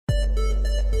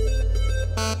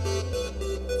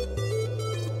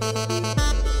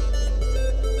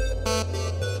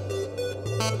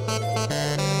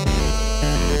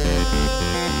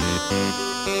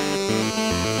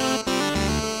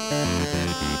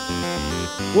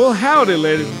Well, howdy,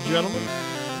 ladies and gentlemen.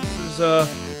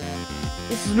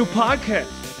 This is a new podcast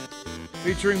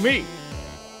featuring me,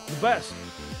 the best,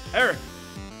 Eric,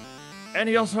 and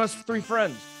he also has 3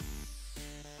 friends.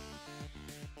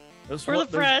 We're the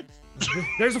friends.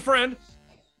 There's a friend.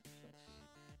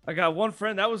 I got one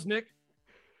friend. That was Nick.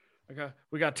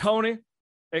 We got Tony,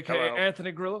 aka Hello.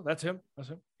 Anthony Grillo. That's him.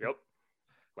 Yep.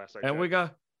 Last I And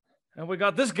we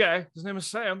got this guy. His name is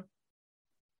Sam.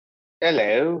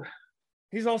 Hello.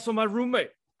 He's also my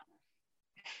roommate,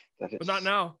 That is but not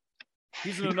now.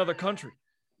 He's in another country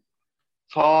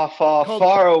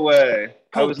far away.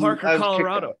 called Parker,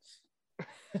 Colorado.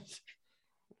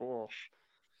 Cool.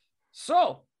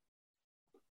 So,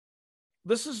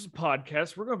 this is a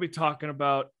podcast. We're going to be talking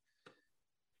about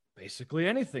basically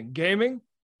anything: gaming,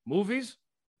 movies,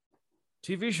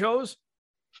 TV shows,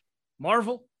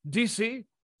 Marvel, DC,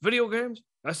 video games.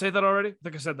 Did I say that already? I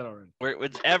think I said that already.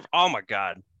 Oh my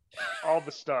God. All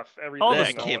the stuff. Everything. All the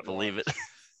I stuff. can't believe it.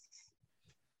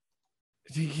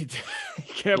 You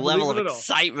can't The level believe of it at all.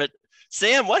 excitement.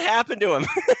 Sam, what happened to him?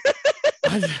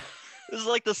 I- This is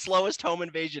like the slowest home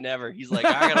invasion ever. He's like,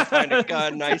 I gotta find a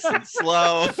gun nice and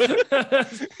slow.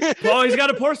 Well, he's got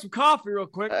to pour some coffee real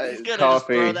quick. He's gonna just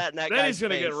Coffee. throw that in that Then guy's he's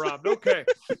going to get face. robbed. Okay.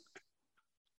 As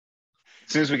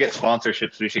soon as we get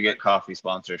sponsorships, we should get coffee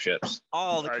sponsorships.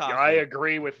 All the coffee. I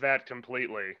agree with that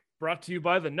completely. Brought to you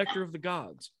by the Nectar of the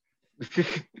Gods.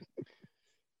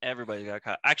 Everybody's got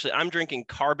coffee. Actually, I'm drinking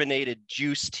carbonated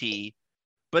juice tea,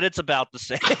 but it's about the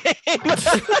same.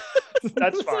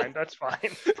 That's fine. That's fine.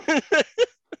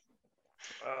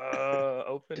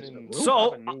 Open and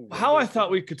So, how I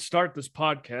thought we could start this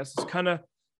podcast is kind of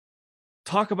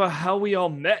talk about how we all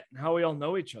met and how we all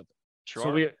know each other. Sure.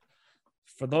 So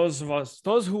for those of us,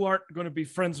 those who aren't going to be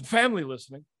friends and family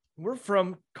listening, we're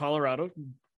from Colorado,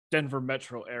 Denver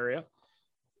metro area.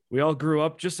 We all grew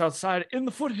up just outside in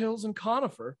the foothills in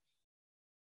Conifer.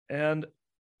 And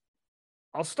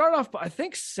I'll start off, but I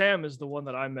think Sam is the one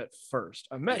that I met first.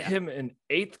 I met him in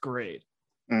 8th grade.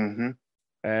 Mm-hmm.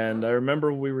 And I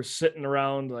remember we were sitting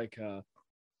around like a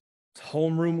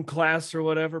homeroom class or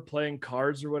whatever, playing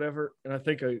cards or whatever. And I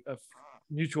think a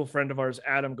mutual friend of ours,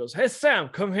 Adam, goes, "Hey, Sam,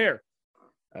 come here."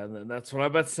 And then that's when I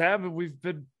met Sam, and we've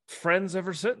been friends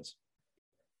ever since.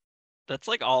 That's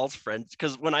like all his friends.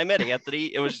 Because when I met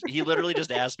Anthony, he literally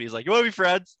just asked me, he's like, "You want to be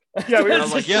friends?" Yeah, And I'm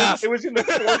like, "Yeah." It was in the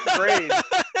 4th grade,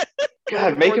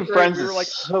 God, making grade, friends we were is like-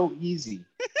 so easy.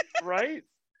 right?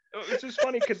 It's just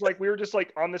funny because like we were just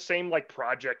like on the same like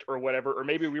project or whatever, or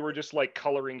maybe we were just like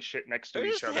coloring shit next to We're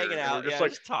each just other. hanging and out. we're just Yeah,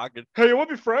 like, just talking. "Hey, you want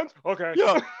to be friends?" Okay.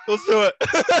 Yeah, let's do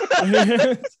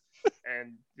it.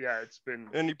 And yeah, it's been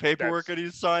Any paperwork I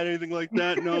need to sign, anything like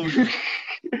that? No. Here's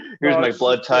No, my it's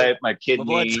blood just type, my blood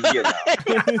kidney.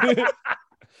 type.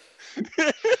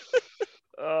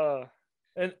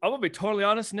 And I'm gonna be totally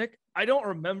honest, Nick. I don't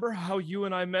remember how you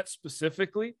and I met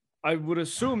specifically. I would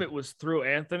assume it was through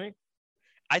Anthony.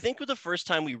 I think the first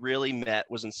time we really met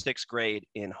was in 6th grade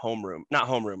in homeroom. Not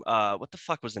homeroom. What the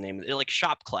fuck was the name of it? Like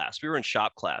shop class. We were in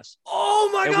shop class. Oh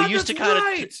my And God, we used that's to kinda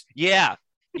right. Yeah.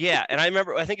 Yeah. And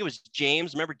I think it was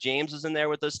James. Remember James was in there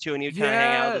with us too, and he'd kind of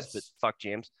hang out with us, but Yes. fuck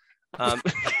James. I'm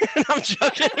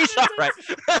joking. He's all right.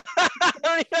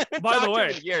 By the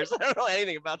way- years. I don't know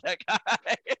anything about that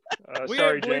guy. We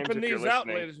sorry, ain't James, bleeping if you're these out,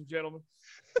 listening. ladies and gentlemen.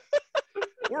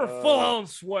 We're full on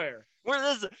swear.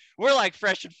 We're like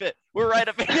fresh and fit. We're right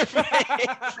up in your face.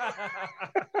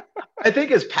 I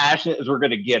think as passionate as we're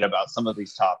going to get about some of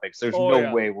these topics, there's Oh, no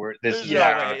yeah. way this There's is no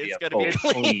not way. going to be It's a gonna be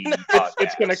full, clean. clean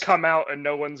It's gonna podcast. come out and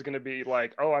no one's gonna be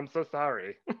like, "Oh, I'm so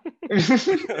sorry.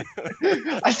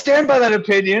 I stand by that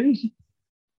opinion.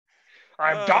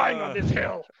 I'm dying on this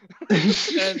hill."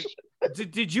 And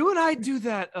did you and I do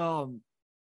that?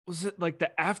 Was it like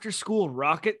the after school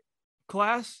rocket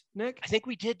class, Nick? I think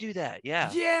we did do that.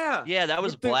 Yeah. Yeah. Yeah, that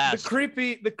was With the blast.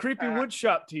 creepy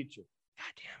woodshop teacher.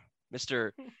 Goddamn.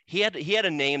 Mr. He had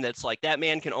a name that's like that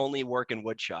man can only work in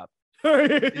woodshop.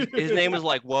 His name was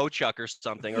like Wochuck or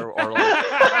something, or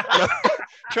like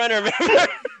trying to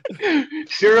remember.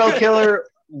 Serial killer,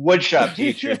 woodshop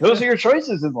teacher. Those are your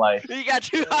choices in life. You got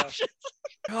 2 options.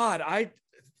 God, I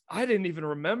didn't even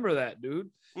remember that, dude.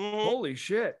 Mhm. Holy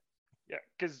shit. Yeah,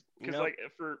 because Nope. like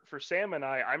for Sam and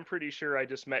I'm pretty sure I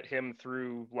just met him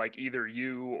through like either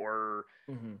you or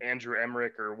Andrew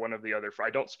Emmerich or one of the other. I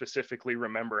don't specifically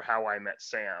remember how I met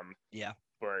Sam. Yeah.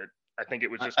 But I think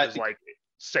it was just I was think- like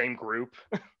same group.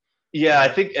 Yeah, I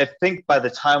think by the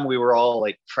time we were all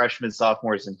like freshmen,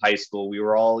 sophomores in high school, we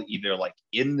were all either like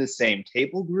in the same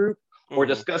table group or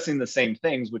discussing the same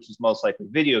things, which is most likely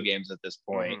video games at this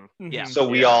point. Yeah. So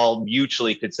we all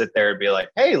mutually could sit there and be like,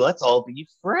 "Hey, let's all be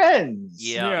friends."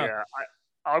 Yeah.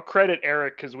 I'll credit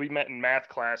Eric because we met in math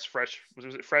class.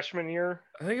 Was it freshman year?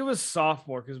 I think it was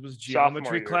sophomore because it was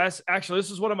geometry class. Actually, this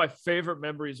is one of my favorite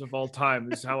memories of all time.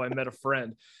 This is how I met a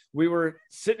friend. We were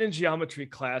sitting in geometry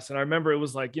class, and I remember it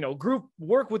was like, group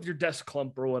work with your desk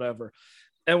clump or whatever.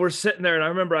 And we're sitting there, and I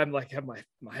remember I'm like, have my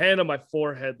hand on my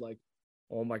forehead, like,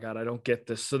 oh my God, I don't get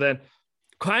this. So then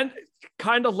kind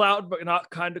of loud, but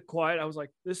not kind of quiet. I was like,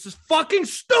 this is fucking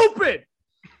stupid.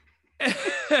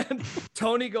 And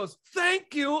Tony goes,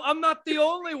 thank you. I'm not the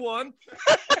only one.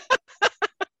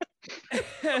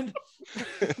 And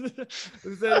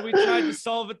then we tried to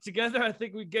solve it together. I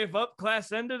think we gave up.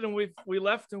 Class ended, and we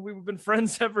left, and we've been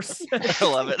friends ever since. I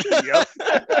love it. Yep.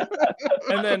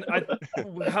 And then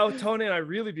how Tony and I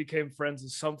really became friends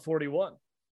is Sum 41.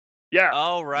 Yeah.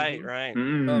 Oh, right.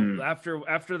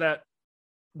 After that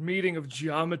meeting of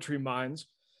geometry minds,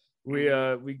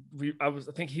 I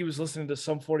think he was listening to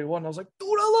Sum 41. I was like,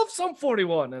 dude, I love Sum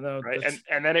 41. And right.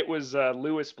 And then it was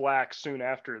Lewis Black soon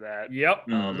after that. Yep.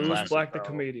 Lewis Black, the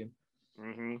comedian.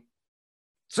 Mm-hmm.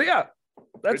 So yeah,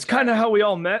 that's kind of how we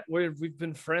all met. We've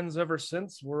been friends ever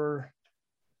since. We're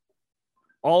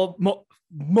all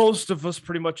most of us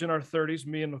pretty much in our 30s,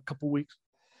 me in a couple weeks.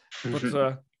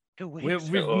 But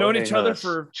we've known each other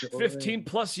for 15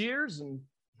 plus years, and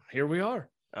here we are.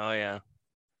 Oh yeah.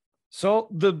 So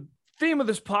the theme of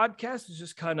this podcast is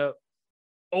just kind of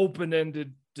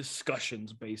open-ended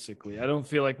discussions, basically. I don't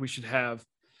feel like we should have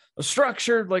a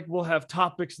structure, like we'll have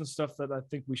topics and stuff that I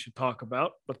think we should talk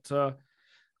about, but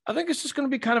I think it's just going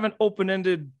to be kind of an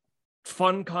open-ended,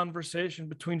 fun conversation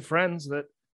between friends that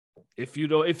if you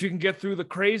can get through the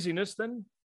craziness, then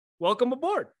welcome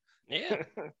aboard. Yeah.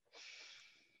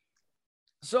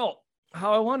 So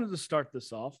how I wanted to start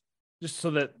this off, just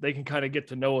so that they can kind of get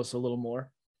to know us a little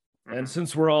more. And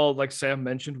since we're all, like Sam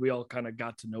mentioned, we all kind of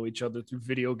got to know each other through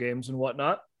video games and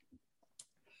whatnot.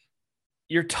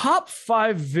 Your top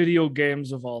 5 video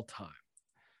games of all time.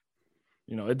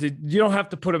 You don't have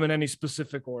to put them in any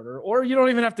specific order, or you don't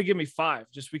even have to give me 5.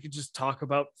 We could just talk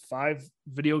about 5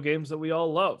 video games that we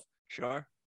all love. Sure.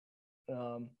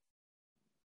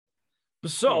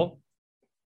 So,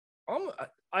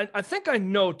 I think I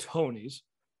know Tony's.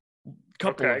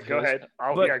 Okay, go ahead.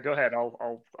 Go ahead.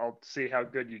 I'll see how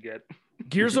good you get.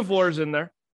 Gears of War is in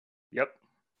there. Yep.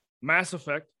 Mass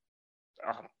Effect.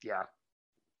 Yeah.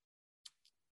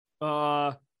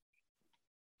 The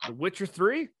Witcher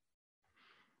 3.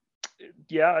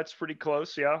 Yeah, it's pretty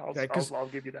close. Yeah, I'll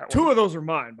give you that one. 2 of those are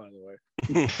mine, by the way.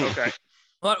 Okay.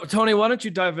 Tony, why don't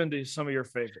you dive into some of your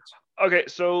favorites? Okay,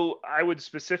 so I would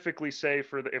specifically say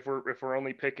if we're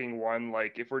only picking one,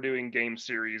 like if we're doing game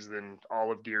series, then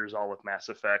all of Gears, all of Mass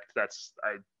Effect.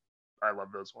 I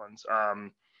love those ones.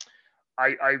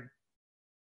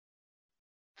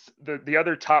 The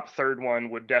other top third one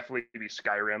would definitely be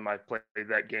Skyrim. I've played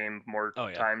that game more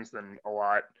times than a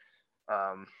lot.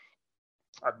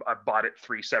 I bought it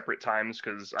 3 separate times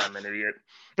because I'm an idiot.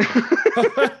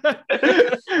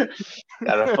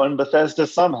 Gotta fund Bethesda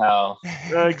somehow.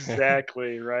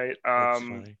 Exactly, right.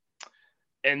 Funny.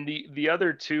 And the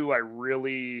other 2 I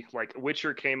really like.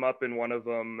 Witcher came up in one of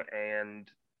them,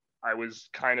 and I was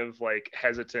kind of like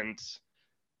hesitant.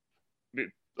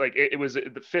 Like it was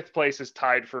the 5th place is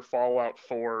tied for Fallout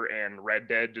 4 and Red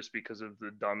Dead, just because of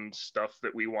the dumb stuff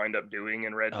that we wind up doing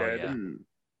in Red Dead. Yeah.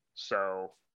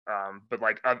 So but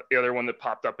like the other one that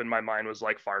popped up in my mind was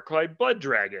like Far Cry Blood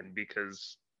Dragon,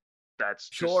 because that's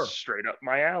just straight up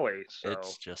my alley. So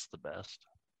it's just the best.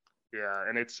 Yeah,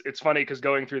 and it's funny because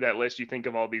going through that list, you think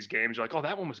of all these games, you're like, oh,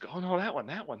 that one was good. Oh no, that one.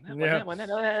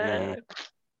 Yeah.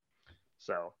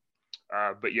 So,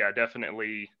 but yeah,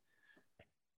 definitely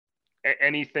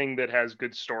anything that has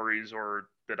good stories or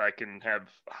that I can have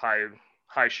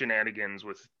high shenanigans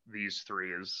with, these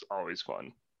 3 is always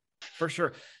fun. For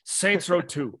sure. Saints Row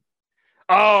 2.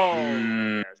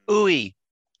 Oh, Ooey.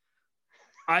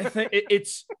 I think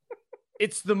it's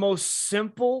the most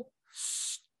simple,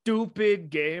 stupid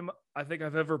game I think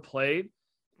I've ever played.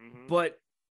 But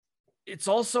it's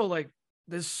also like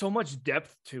there's so much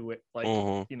depth to it. Like,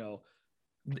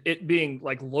 it being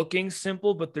like looking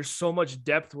simple, but there's so much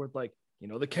depth with like,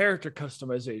 the character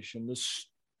customization, the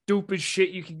stupid shit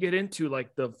you can get into,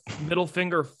 like the middle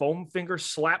finger, foam finger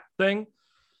slap thing.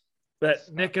 That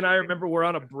Nick and I remember we're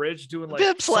on a bridge doing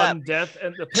like sudden death,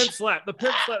 and the pimp slap,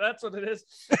 that's what it is.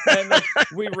 And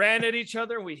we ran at each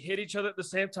other and we hit each other at the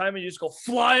same time, and you just go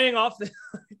flying off the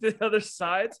the other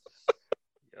sides.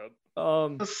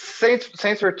 Yep.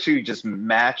 Saints Row 2 just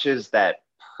matches that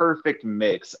perfect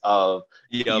mix of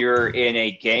you're in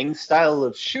a gang style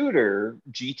of shooter,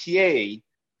 GTA,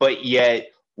 but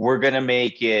yet we're going to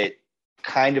make it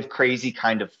kind of crazy,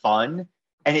 kind of fun.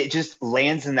 And it just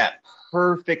lands in that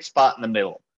perfect spot in the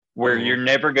middle where you're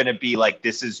never going to be like,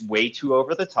 this is way too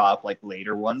over the top, like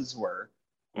later ones were.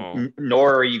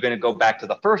 Nor are you going to go back to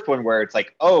the first one where it's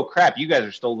like, oh crap, you guys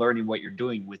are still learning what you're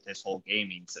doing with this whole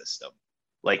gaming system.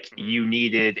 Like you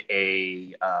needed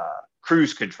a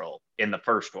cruise control in the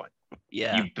first one.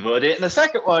 Yeah. You put it in the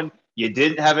second one. You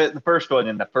didn't have it in the first one,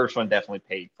 and the first one definitely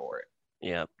paid for it.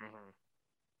 Yeah.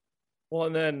 Well,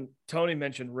 and then Tony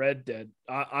mentioned Red Dead.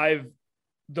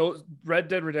 Those Red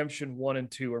Dead Redemption 1 and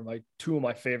 2 are two of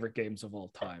my favorite games of all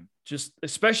time. Just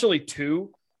especially 2.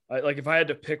 Like if I had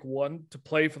to pick one to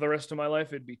play for the rest of my life,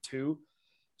 it'd be 2.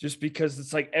 Just because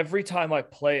it's like every time I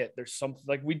play it, there's something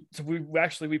like we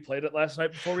played it last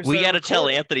night before we got to tell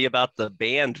Anthony about the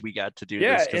band we got to do.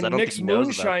 Yeah, this, in I don't Nick's think he knows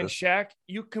Moonshine about Shack,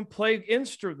 you can play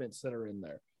instruments that are in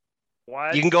there.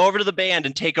 What? You can go over to the band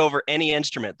and take over any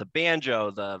instrument, the banjo,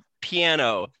 the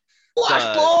piano.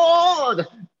 Lord!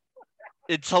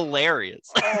 It's hilarious.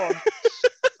 Oh,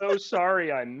 I'm so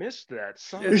sorry I missed that.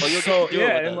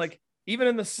 And like even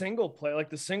in the single player, like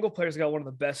the single player's got one of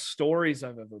the best stories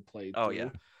I've ever played. Oh yeah,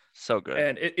 so good.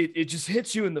 And it just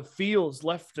hits you in the feels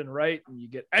left and right, and you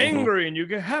get angry and you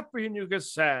get happy and you get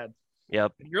sad.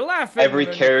 Yep. And you're laughing. Every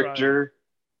character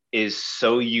is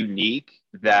so unique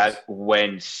that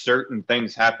when certain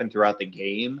things happen throughout the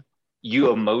game,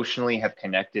 you emotionally have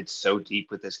connected so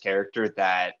deep with this character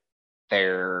that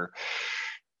their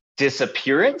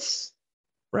disappearance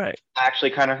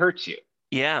actually kind of hurts you.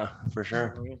 Yeah, for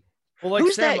sure. Well, like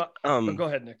who's Sam, that? Go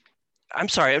ahead, Nick. I'm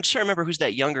sorry. I'm just trying to remember who's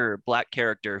that younger black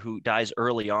character who dies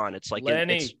early on. It's like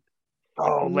Lenny.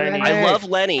 Lenny. I love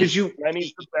Lenny. Because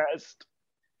Lenny's the best.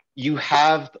 You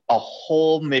have a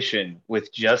whole mission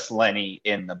with just Lenny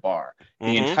in the bar.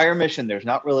 The entire mission, there's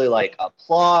not really like a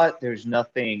plot. There's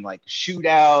nothing like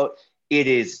shootout. It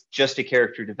is just a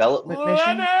character development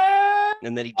mission.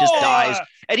 And then he just dies.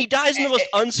 And he dies in the most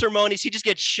unceremonious. He just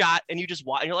gets shot and you just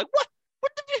watch and you're like, what?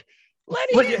 What the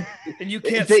Lenny? And you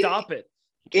can't stop it.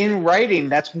 In writing,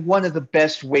 that's one of the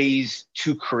best ways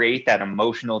to create that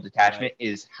emotional detachment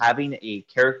is having a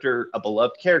character, a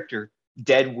beloved character,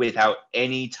 dead without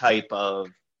any type of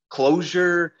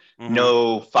closure,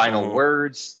 no final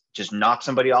words, just knock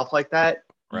somebody off like that.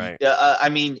 Right. I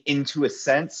mean, into a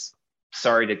sense,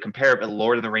 sorry to compare it, but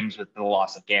Lord of the Rings with the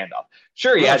loss of Gandalf.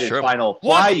 Sure, he had his final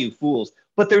fly, you fools,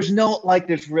 but there's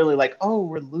really like, oh,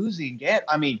 we're losing Gandalf.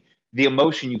 I mean, the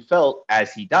emotion you felt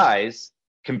as he dies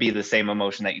can be the same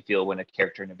emotion that you feel when a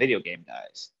character in a video game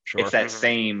dies. Sure. It's that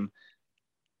same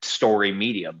story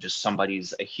medium, just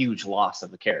somebody's a huge loss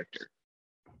of a character.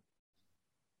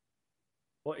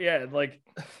 Well, yeah, like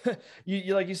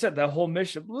you like you said, that whole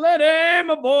mission, let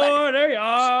him aboard, there you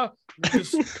are.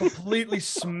 Just completely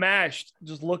smashed,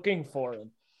 just looking for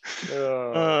him.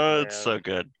 It's so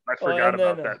good. I forgot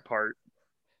about that part.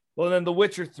 Well, then The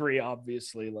Witcher 3,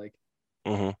 obviously, like,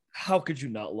 how could you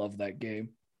not love that game?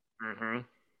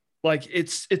 Like,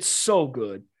 it's so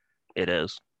good. It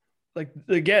is. Like,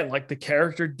 again, like the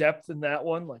character depth in that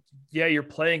one, like, yeah, you're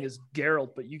playing as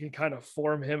Geralt, but you can kind of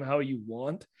form him how you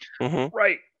want.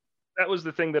 Right. That was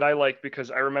the thing that I liked,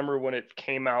 because I remember when it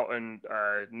came out and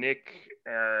Nick,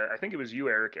 I think it was you,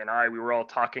 Eric, and we were all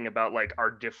talking about like our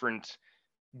different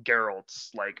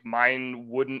Geralts. Like mine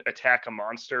wouldn't attack a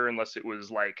monster unless it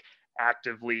was like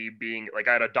actively being like,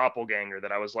 I had a doppelganger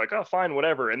that I was like, oh, fine,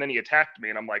 whatever. And then he attacked me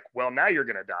and I'm like, well, now you're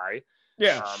going to die.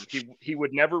 Yeah. He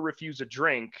would never refuse a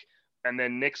drink. And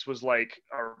then Nick's was like,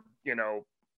 you know,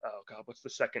 oh God, what's the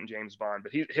second James Bond?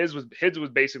 But his was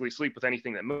basically sleep with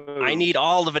anything that moved. I need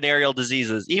all the venereal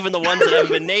diseases, even the ones that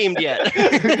haven't been named yet.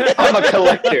 I'm a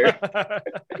collector.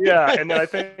 Yeah, and then I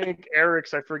think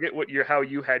Eric's, I forget how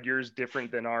you had yours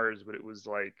different than ours, but it was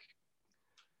like,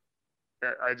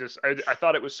 I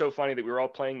thought it was so funny that we were all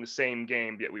playing the same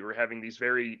game, yet we were having these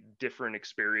very different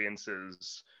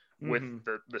experiences with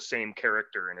the same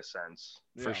character in a sense.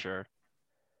 For sure.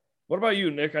 What about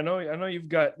you, Nick? I know you've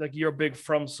got like, you're a big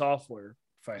From Software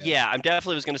fan. Yeah, I'm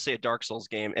definitely was going to say a Dark Souls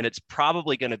game, and it's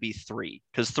probably going to be 3,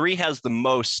 because 3 has the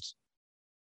most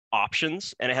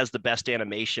options and it has the best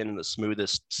animation and the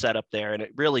smoothest setup there, and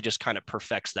it really just kind of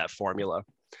perfects that formula.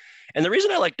 And the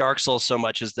reason I like Dark Souls so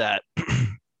much is that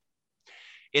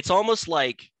it's almost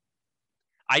like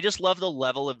I just love the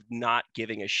level of not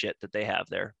giving a shit that they have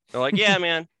there. They're like, yeah,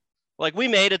 man, like we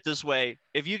made it this way.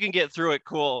 If you can get through it,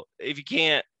 cool. If you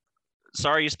can't,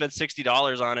 sorry you spent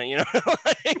 $60 on it. You know,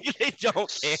 like, they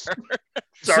don't care.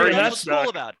 Sorry, that's what's cool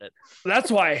about it.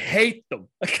 That's why I hate them.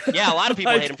 Yeah, a lot of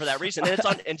people hate them for that reason, and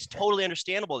it's totally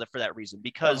understandable for that reason,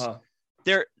 because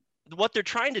what they're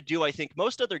trying to do, I think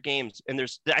most other games, and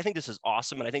I think this is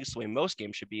awesome, and I think it's the way most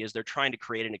games should be, is they're trying to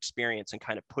create an experience and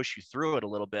kind of push you through it a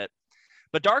little bit.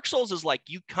 But Dark Souls is like,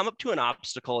 you come up to an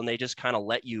obstacle and they just kind of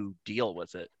let you deal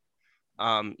with it.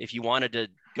 If you wanted to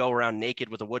go around naked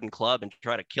with a wooden club and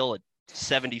try to kill a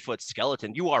 70-foot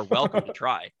skeleton, you are welcome to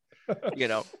try, you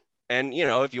know. And, you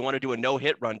know, if you want to do a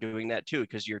no-hit run doing that too,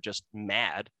 because you're just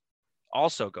mad,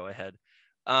 also go ahead.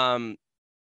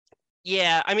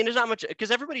 Yeah, I mean, there's not much, because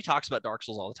everybody talks about Dark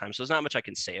Souls all the time, so there's not much I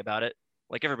can say about it.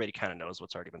 Like, everybody kind of knows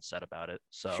what's already been said about it.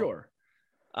 So sure.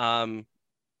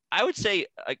 I would say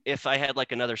if I had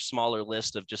like another smaller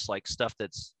list of just like stuff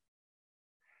that's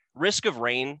Risk of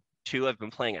Rain 2, I've been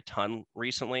playing a ton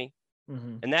recently.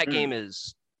 And that game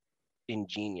is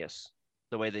ingenious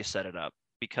the way they set it up,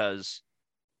 because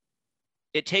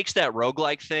it takes that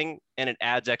roguelike thing and it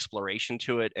adds exploration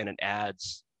to it, and it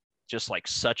adds just like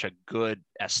such a good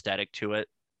aesthetic to it.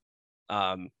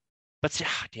 But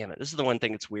damn it, this is the one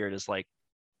thing that's weird, is like,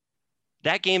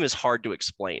 that game is hard to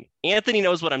explain. Anthony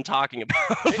knows what I'm talking about.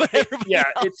 But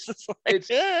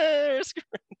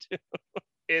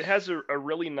it has a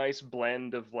really nice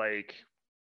blend of like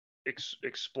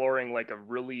exploring like a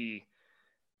really,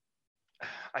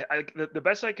 the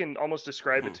best I can almost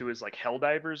describe it to is like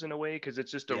Helldivers in a way, because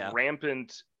it's just a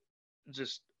rampant,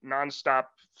 just nonstop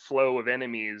flow of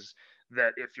enemies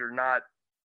that if you're not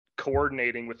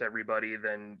coordinating with everybody,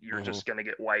 then you're just going to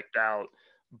get wiped out.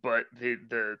 But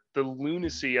the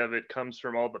lunacy of it comes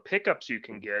from all the pickups you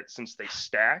can get, since they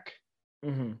stack.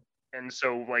 And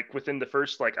so like within the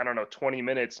first, like, I don't know, 20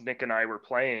 minutes, Nick and I were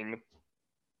playing,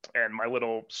 and my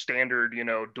little standard, you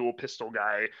know, dual pistol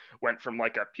guy went from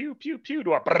like a pew pew pew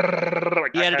to a brrr,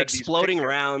 like, he had exploding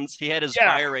rounds. He had his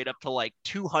fire rate up to like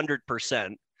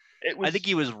 200%. I think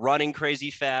he was running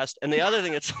crazy fast. And the other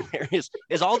thing that's hilarious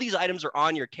is all these items are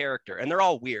on your character, and they're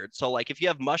all weird. So like, if you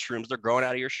have mushrooms, they're growing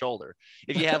out of your shoulder.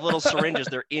 If you have little syringes,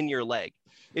 they're in your leg.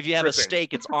 If you have a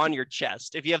steak, it's on your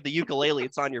chest. If you have the ukulele,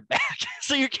 it's on your back.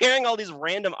 So you're carrying all these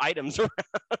random items around.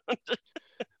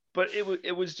 But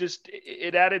it was just,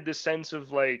 it added this sense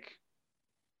of like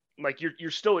you're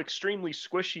still extremely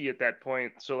squishy at that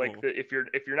point. So like if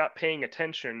you're not paying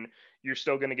attention, you're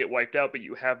still going to get wiped out, but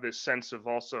you have this sense of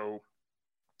also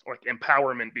like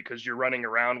empowerment, because you're running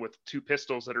around with two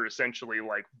pistols that are essentially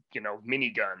like, you know,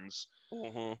 mini guns.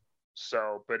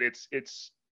 So, but it's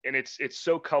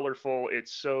so colorful.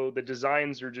 The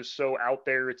designs are just so out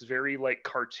there. It's very like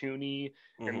cartoony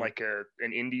in like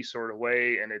an indie sort of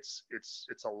way. And it's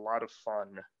a lot of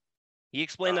fun. He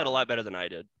explained that a lot better than I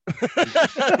did.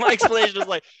 My explanation was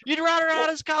like, you'd run around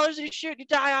as colors, you shoot, you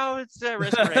die. Oh, it's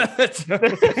Risk of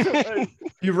Rain.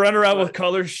 You run around with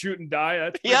colors, shoot and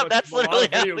die. That's literally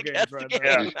video games right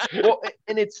there. Well,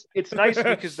 and it's nice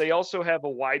because they also have a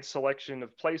wide selection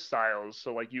of play styles.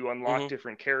 So like, you unlock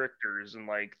different characters, and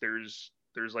like there's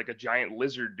like a giant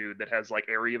lizard dude that has like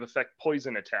area of effect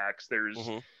poison attacks. There's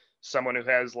someone who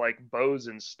has like bows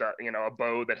and stuff, you know, a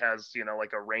bow that has, you know,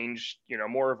 like a range, you know,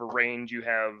 more of a range. You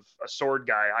have a sword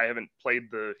guy. I haven't played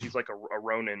he's like a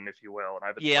Ronin, if you will. And I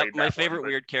haven't played my favorite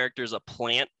weird character is a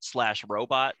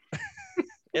plant/robot.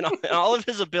 and all of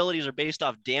his abilities are based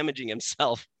off damaging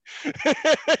himself.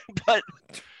 But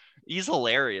he's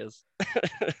hilarious.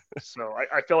 So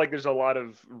I feel like there's a lot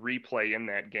of replay in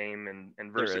that game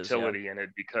and versatility in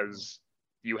it, because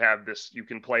you have this, you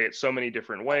can play it so many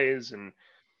different ways, and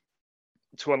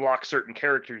to unlock certain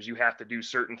characters, you have to do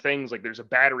certain things. Like there's a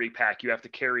battery pack you have to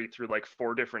carry through like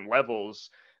 4 different levels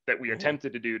that we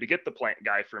attempted to do to get the plant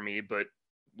guy for me, but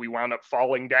we wound up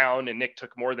falling down, and Nick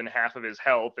took more than half of his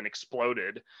health and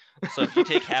exploded. So if you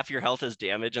take half your health as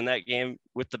damage in that game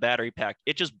with the battery pack,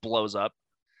 it just blows up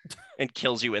and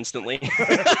kills you instantly.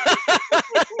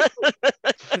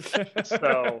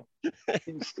 So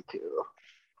insta-kill.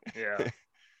 Yeah.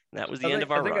 That was the end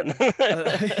of our run.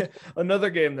 Another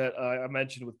game that I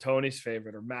mentioned with Tony's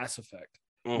favorite, or Mass Effect.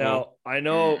 Now, I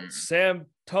know Sam,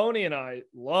 Tony, and I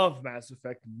love Mass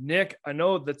Effect. Nick, I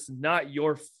know that's not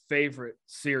your favorite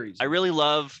series. I really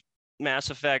love Mass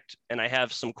Effect, and I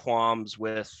have some qualms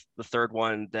with the third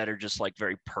one that are just like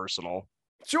very personal.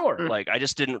 Sure. Like I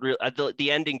just didn't really,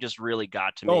 the ending just really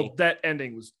got to me. Oh, that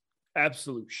ending was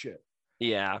absolute shit.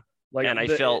 Yeah. Like, and I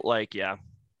felt like, like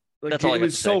that's all it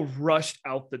was so rushed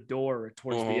out the door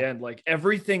towards the end. Like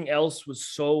everything else was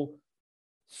so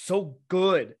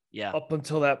good up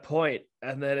until that point.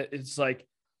 And then it's like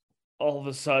all of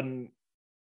a sudden,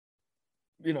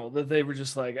 you know, that they were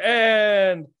just like,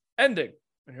 and ending.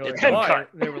 And you're like, It's end why? cut.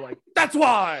 And they were like, that's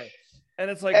why. And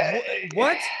it's like,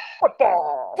 what?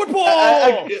 Football.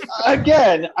 Football.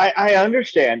 Again, I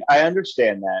understand. I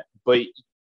understand that, but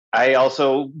I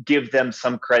also give them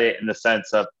some credit in the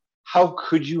sense of how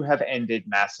could you have ended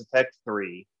Mass Effect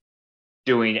 3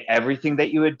 doing everything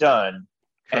that you had done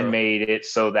and made it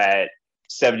so that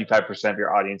 75% of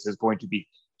your audience is going to be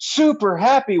super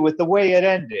happy with the way it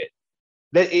ended.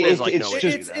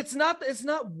 It's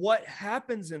not what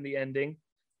happens in the ending.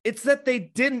 It's that they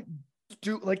didn't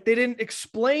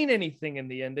explain anything in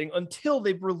the ending until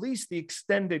they released the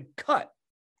extended cut.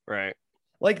 Right.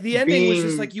 Like the ending was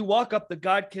just like you walk up, the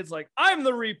God Kid's like, I'm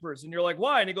the Reapers. And you're like,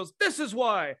 why? And he goes, this is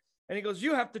why. And he goes,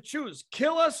 you have to choose,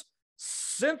 kill us,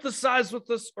 synthesize with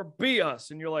us, or be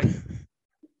us. And you're like,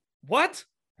 what?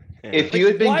 If you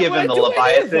had been given the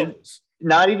Leviathan,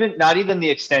 not even the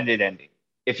extended ending,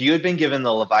 if you had been given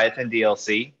the Leviathan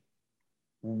DLC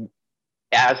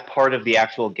as part of the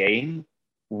actual game,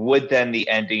 would then the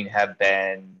ending have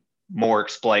been more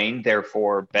explained,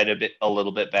 therefore a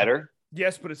little bit better?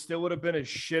 Yes, but it still would have been as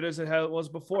shit as it was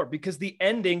before because the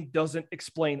ending doesn't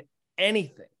explain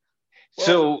anything. Well,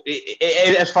 so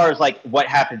as far as like what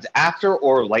happens after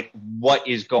or like what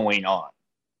is going on?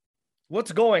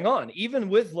 What's going on? Even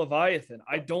with Leviathan,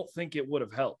 I don't think it would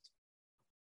have helped.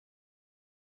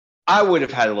 I would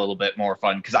have had a little bit more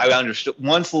fun because I understood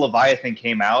once Leviathan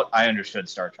came out, I understood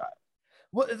Star Child.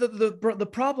 Well, the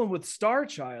problem with Star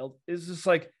Child is just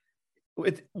like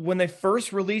when they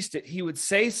first released it, he would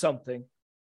say something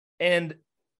and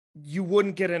you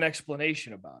wouldn't get an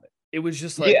explanation about it. It was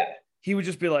just like, he would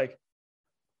just be like,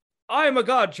 I am a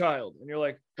godchild. And you're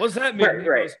like, what does that mean?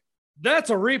 Right. Goes, that's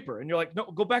a Reaper. And you're like, no,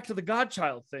 go back to the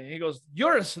godchild thing. He goes,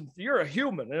 you're a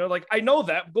human. And you're like, I know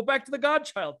that. Go back to the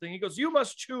godchild thing. He goes, you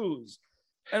must choose.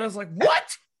 And I was like,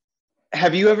 what?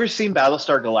 Have you ever seen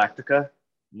Battlestar Galactica?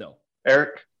 No.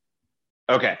 Eric?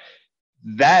 Okay.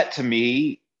 That to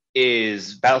me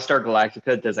is Battlestar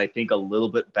Galactica does, I think, a little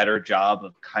bit better job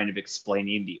of kind of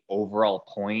explaining the overall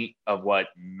point of what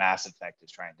Mass Effect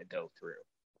is trying to go through.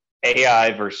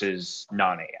 AI versus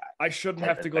non-AI. I shouldn't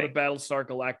have to go to Battlestar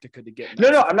Galactica to get.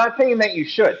 No, I'm not saying that you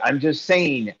should. I'm just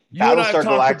saying Battlestar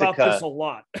Galactica. About this a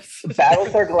lot.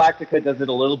 Battlestar Galactica does it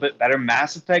a little bit better.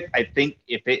 Mass Effect, I think,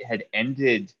 if it had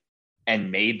ended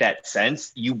and made that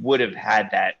sense, you would have had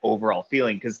that overall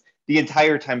feeling because the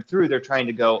entire time through, they're trying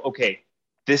to go, okay,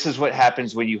 this is what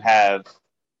happens when you have,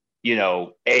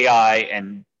 AI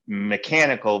and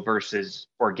mechanical versus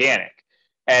organic.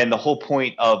 And the whole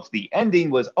point of the ending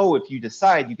was, if you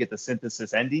decide you get the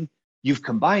synthesis ending, you've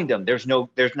combined them. There's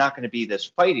not going to be this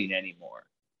fighting anymore.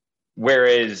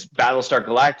 Whereas Battlestar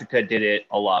Galactica did it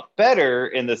a lot better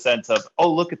in the sense of,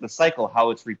 look at the cycle,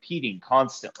 how it's repeating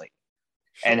constantly.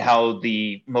 Sure. And how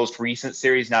the most recent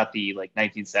series, not the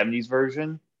 1970s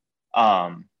version,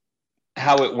 how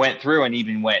it went through and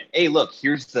even went, hey, look,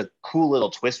 here's the cool little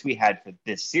twist we had for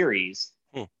this series.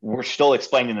 We're still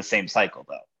explaining the same cycle,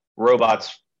 though.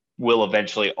 Robots will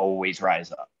eventually always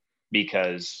rise up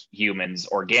because humans,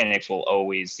 organics, will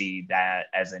always see that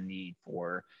as a need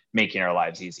for making our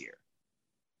lives easier.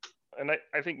 And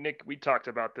I think, Nick, we talked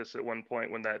about this at one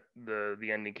point when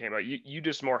the ending came out. You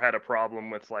just more had a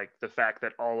problem with the fact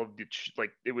that all of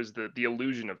it was the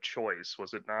illusion of choice,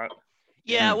 was it not?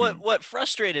 Yeah, what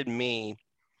frustrated me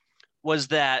was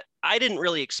that I didn't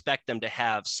really expect them to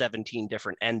have 17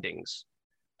 different endings.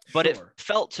 But it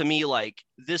felt to me like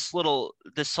this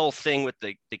whole thing with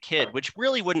the kid, which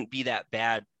really wouldn't be that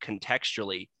bad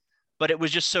contextually, but it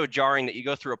was just so jarring that you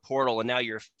go through a portal and now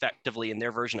you're effectively in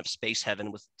their version of Space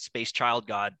Heaven with Space Child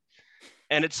God.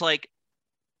 And it's like,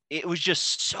 it was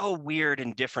just so weird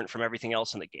and different from everything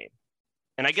else in the game.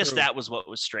 And I guess that was what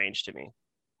was strange to me.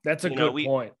 That's a good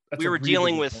point. We were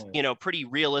dealing with, pretty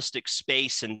realistic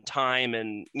space and time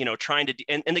and, trying to,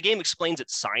 and the game explains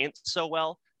its science so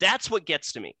well. That's what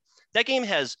gets to me. That game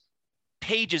has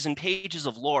pages and pages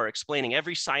of lore explaining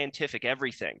every scientific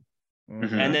everything.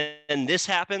 Mm-hmm. And then this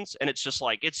happens and it's just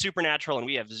like, it's supernatural and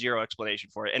we have zero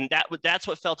explanation for it. And that's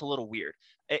what felt a little weird.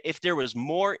 If there was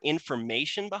more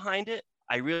information behind it,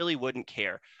 I really wouldn't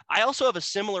care. I also have a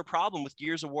similar problem with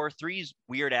Gears of War 3's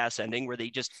weird ass ending where they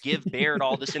just give Baird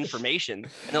all this information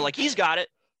and they're like, he's got it,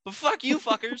 but fuck you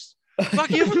fuckers.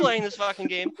 Fuck you for playing this fucking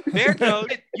game. Baird knows,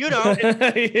 you know.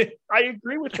 I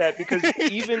agree with that because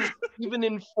even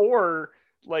in 4,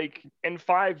 in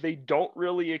 5, they don't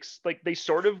really they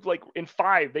sort of in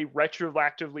 5 they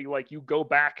retroactively you go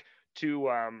back to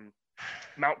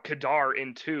Mount Kadar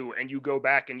in 2 and you go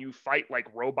back and you fight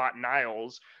Robot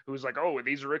Niles, who's like, oh,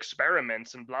 these are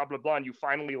experiments and blah blah blah, and you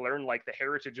finally learn the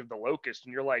heritage of the Locust,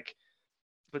 and you're like,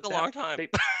 but a long time.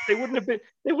 They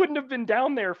wouldn't have been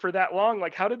down there for that long.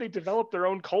 Like, how did they develop their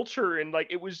own culture? And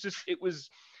like,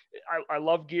 I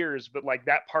love Gears, but like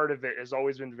that part of it has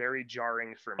always been very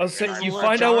jarring for me. I'll say you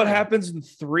find out what happens in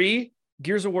 3,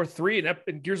 Gears of War 3,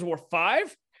 and Gears of War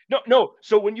 5. No.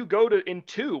 So when you go to in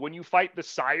 2, when you fight the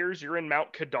Sires, you're in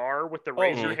Mount Kadar with the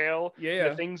Razor Hail,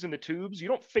 the things in the tubes. You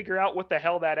don't figure out what the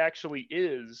hell that actually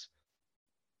is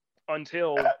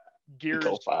until Gears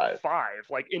 5.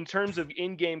 Like, in terms of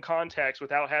in-game context,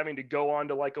 without having to go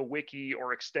onto like a wiki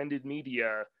or extended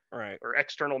media, right, or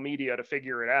external media to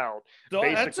figure it out. So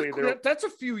basically, that's a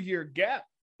few year gap.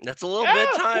 That's a little bit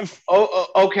of time.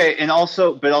 Okay, and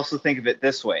also think of it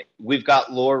this way: we've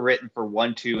got lore written for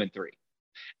 1, 2, and 3.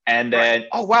 And then,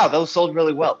 oh wow, those sold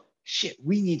really well. Shit,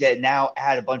 we need to now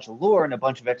add a bunch of lore and a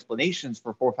bunch of explanations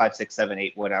for 4, 5, 6, 7,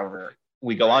 8, whatever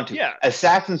we go on to. Yeah.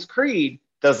 Assassin's Creed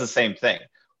does the same thing.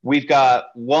 We've got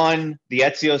 1, the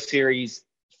Ezio series,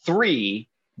 3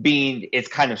 being its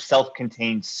kind of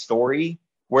self-contained story,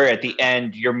 where at the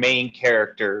end your main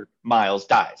character Miles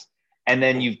dies, and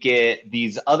then you get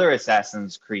these other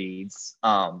Assassin's Creeds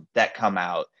that come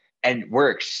out. And we're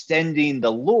extending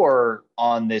the lore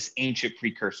on this ancient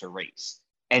precursor race.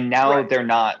 And now they're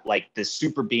not like the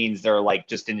super beings. They're like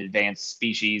just an advanced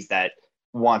species that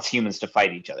wants humans to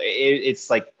fight each other.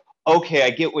 It's like, okay, I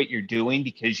get what you're doing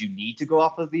because you need to go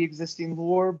off of the existing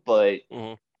lore, but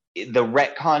the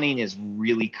retconning is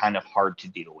really kind of hard to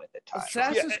deal with at times.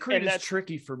 Assassin's Creed is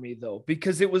tricky for me, though,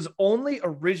 because it was only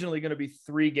originally going to be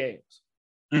 3 games.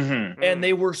 And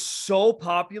they were so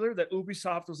popular that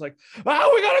Ubisoft was like, we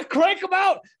gotta crank them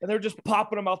out, and they're just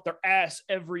popping them out their ass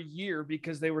every year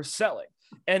because they were selling.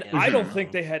 And I don't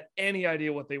think they had any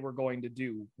idea what they were going to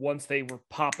do once they were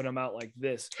popping them out like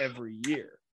this every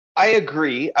year. I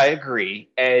agree,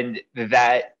 and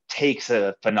that takes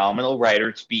a phenomenal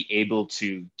writer to be able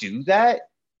to do that.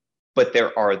 But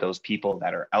there are those people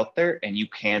that are out there, and you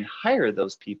can hire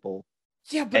those people.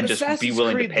 Yeah, but and Assassin's just be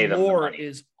willing Creed to pay them the lore money.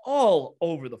 is all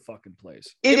over the fucking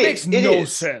place. It makes no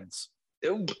sense.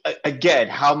 Again,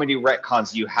 how many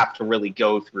retcons do you have to really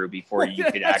go through before you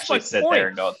can actually sit there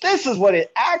and go, this is what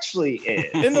it actually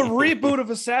is? In the reboot of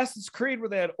Assassin's Creed, where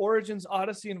they had Origins,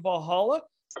 Odyssey, and Valhalla,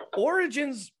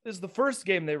 Origins is the first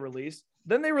game they released.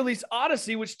 Then they released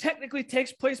Odyssey, which technically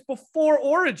takes place before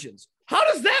Origins. How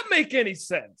does that make any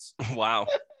sense? Wow.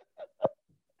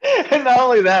 And not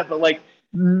only that, but like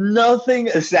nothing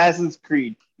Assassin's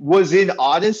Creed was in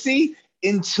Odyssey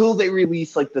until they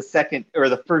released like the second or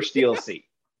the first DLC.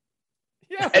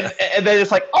 Yeah. And then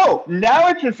it's like, oh, now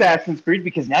it's Assassin's Creed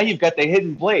because now you've got the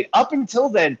hidden blade. Up until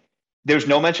then, there's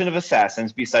no mention of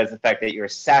assassins besides the fact that you're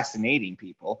assassinating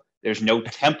people. There's no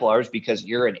Templars because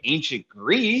you're in ancient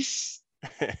Greece.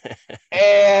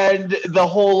 And the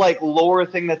whole like lore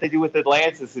thing that they do with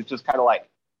Atlantis is just kind of like,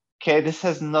 okay, this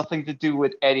has nothing to do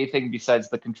with anything besides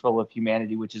the control of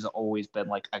humanity, which has always been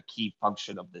like a key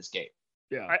function of this game.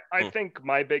 Yeah, I think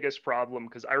my biggest problem,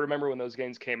 because I remember when those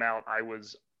games came out, I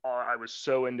was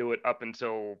so into it up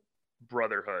until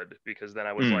Brotherhood, because then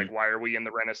I was like, why are we in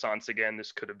the Renaissance again?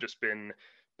 This could have just been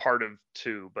part of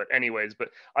 2. But anyways,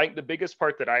 I think the biggest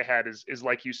part that I had is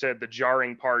like you said, the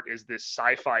jarring part is this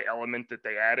sci-fi element that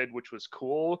they added, which was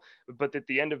cool. But at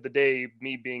the end of the day,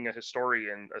 me being a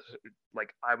historian,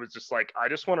 like I was just like, I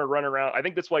just want to run around. I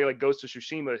think that's why like Ghost of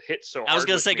Tsushima hit so hard. I was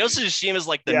gonna say Ghost of Tsushima is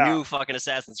like the new fucking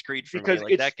Assassin's Creed for because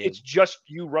me. Like that game. It's just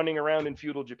you running around in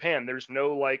feudal Japan. There's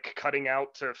no like cutting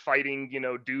out to fighting,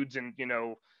 dudes and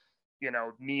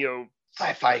neo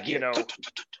sci-fi game.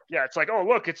 Yeah, it's like, oh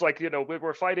look, it's like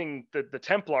we're fighting the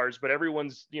Templars, but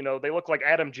everyone's they look like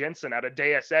Adam Jensen out of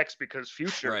Deus Ex because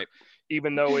future, right?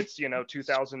 Even though it's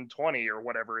 2020 or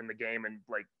whatever in the game, and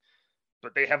like,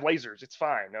 but they have lasers. It's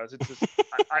fine. No, it's just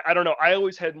I don't know. I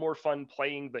always had more fun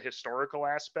playing the historical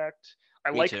aspect. I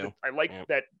like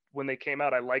that when they came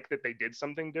out. I like that they did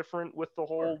something different with the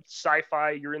whole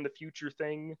sci-fi. You're in the future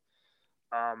thing.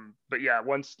 But yeah,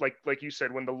 once like you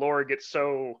said, when the lore gets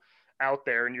so out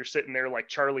there and you're sitting there like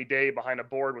Charlie Day behind a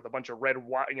board with a bunch of red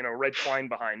twine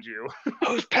behind you.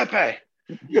 Who's Pepe?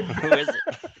 Who is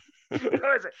it? Who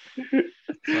is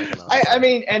it? I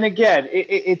mean, and again,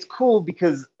 it's cool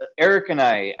because Eric and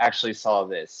I actually saw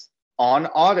this on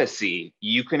Odyssey.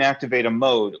 You can activate a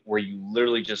mode where you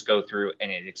literally just go through and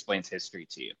it explains history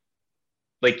to you.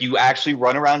 Like you actually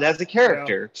run around as a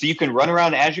character, so you can run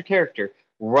around as your character,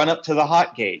 run up to the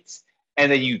hot gates, and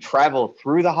then you travel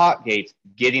through the hot gates,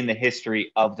 getting the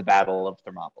history of the Battle of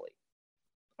Thermopylae.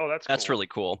 Oh, that's really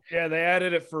cool. Yeah, they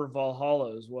added it for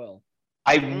Valhalla as well.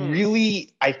 I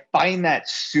find that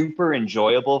super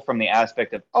enjoyable from the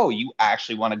aspect of, oh, you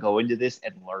actually want to go into this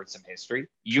and learn some history?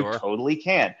 You totally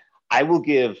can. I will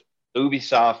give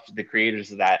Ubisoft, the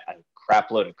creators of that, a crap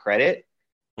load of credit.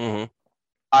 Mm-hmm.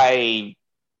 I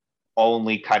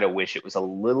only kind of wish it was a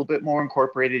little bit more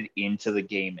incorporated into the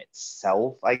game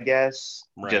itself, I guess,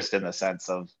 just in the sense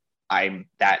of I'm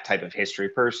that type of history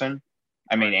person.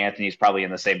 I mean, Anthony's probably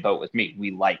in the same boat with me.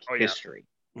 We like history.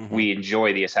 Mm-hmm. We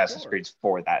enjoy the Assassin's Creeds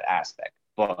for that aspect.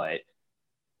 But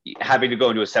having to go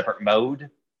into a separate mode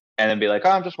and then be like, oh,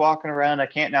 I'm just walking around. I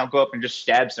can't now go up and just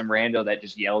stab some rando that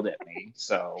just yelled at me.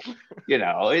 So,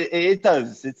 it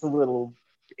does. It's a little,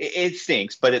 it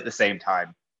stinks. But at the same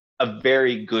time, a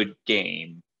very good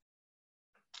game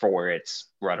for its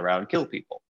run around and kill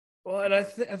people. Well, and I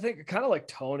think kind of like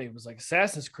Tony was like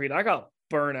Assassin's Creed. I got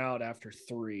burnt out after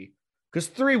 3 because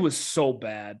 3 was so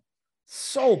bad.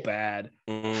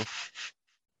 Mm-hmm.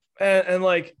 And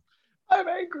like, I'm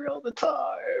angry all the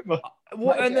time.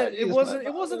 Well, and then it wasn't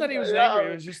that he was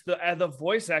angry. It was just the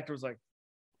voice actor was like,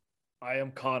 I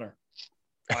am Connor.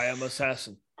 I am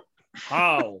assassin.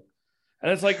 How?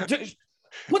 And it's like, just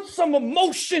put some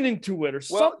emotion into it or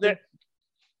something.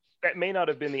 That may not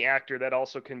have been the actor. That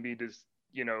also can be just,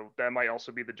 that might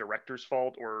also be the director's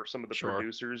fault or some of the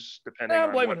producers, depending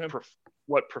on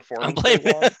what performance they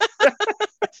want.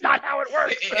 That's not how it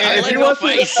works. If he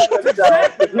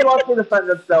wants to defend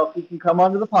himself, he can come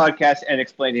onto the podcast and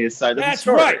explain his side of the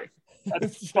story. That's right.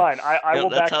 That's fine. I will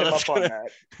back him up on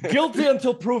that. Guilty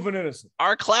until proven innocent.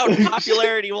 Our clout and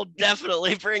popularity will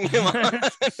definitely bring him on.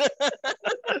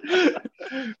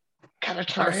 Gotta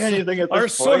try anything at this Our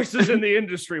point. sources in the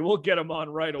industry will get him on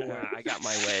right away. I got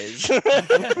my ways.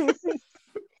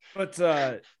 But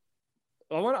I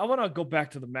want to go back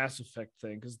to the Mass Effect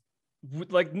thing because,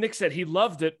 like Nick said, he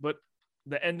loved it, but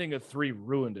the ending of 3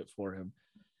 ruined it for him.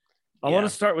 I want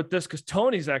to start with this because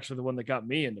Tony's actually the one that got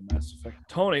me into Mass Effect.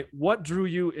 Tony, what drew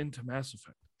you into Mass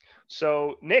Effect?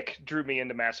 So Nick drew me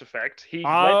into Mass Effect. He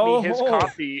lent me his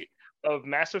copy of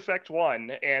Mass Effect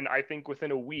 1, and I think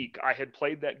within a week I had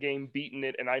played that game, beaten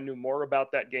it, and I knew more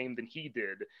about that game than he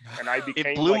did. And I became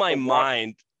it blew my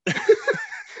mind.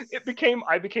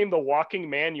 I became the walking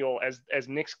manual as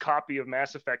Nick's copy of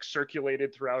Mass Effect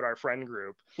circulated throughout our friend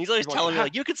group. He's always telling me,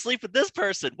 like, you can sleep with this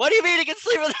person. What do you mean you can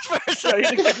sleep with this person? Yeah,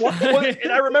 he's like, what?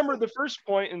 And I remember the first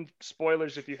point, and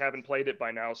spoilers if you haven't played it by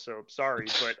now, so sorry,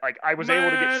 but like I was able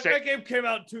to get sick. That game came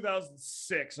out in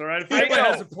 2006, all right? If anyone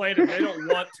hasn't played it, they don't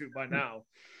want to by now.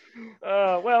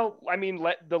 Well, I mean,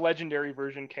 the legendary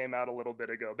version came out a little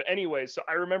bit ago. But anyway, so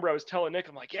I remember I was telling Nick,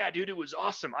 I'm like, yeah, dude, it was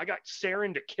awesome. I got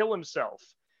Saren to kill himself.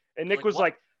 And Nick was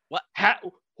like, what?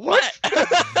 What?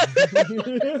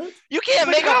 You can't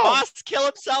make a boss kill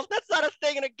himself. That's not a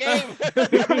thing in a game.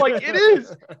 I'm like, it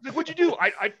is. Like, what'd you do?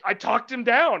 I talked him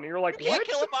down. And you're like, you can't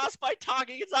kill a boss by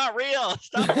talking. It's not real.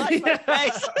 Stop lying my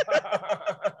face.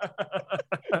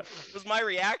 It was my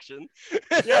reaction.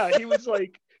 Yeah,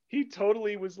 he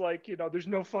totally was like, there's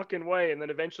no fucking way. And then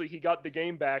eventually he got the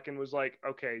game back and was like,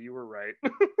 okay, you were right.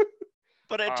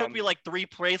 But it took me like 3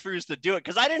 playthroughs to do it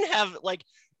because I didn't have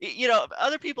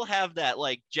other people have that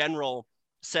like general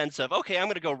sense of, okay, I'm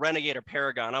going to go Renegade or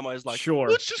Paragon. I'm always like, sure,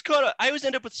 let's just I always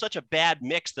end up with such a bad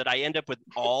mix that I end up with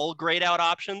all grayed out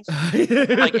options. Like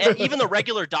even the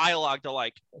regular dialogue, they're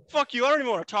like, fuck you, I don't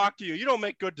even want to talk to you. You don't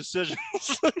make good decisions.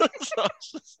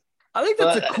 I think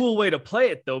that's a cool way to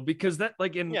play it though, because that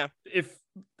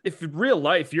if in real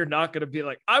life you're not going to be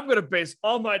like, I'm going to base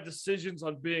all my decisions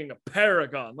on being a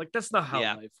Paragon. Like that's not how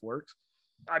life works.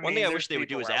 I mean, one thing I wish they would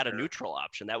do is add a neutral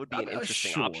option. That would be an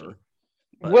interesting option.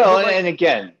 Well, and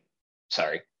again,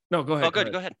 sorry. No, go ahead. Oh,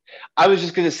 good. Go ahead. I was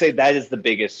just going to say that is the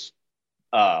biggest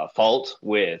fault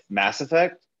with Mass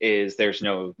Effect is there's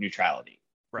no neutrality.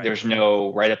 Right. There's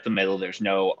no right up the middle. There's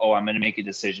no, I'm going to make a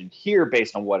decision here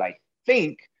based on what I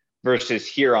think versus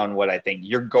here on what I think.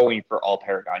 You're going for all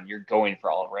Paragon. You're going for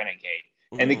all Renegade.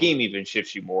 And the game even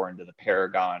shifts you more into the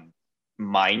Paragon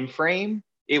mind frame.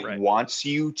 It wants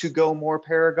you to go more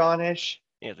Paragon-ish.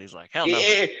 Yeah, he's like, hell no.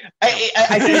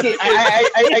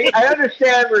 I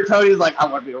understand where Tony's like, I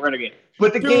want to be a Renegade.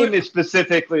 But the game is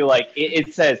specifically like,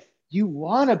 it says, you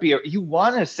want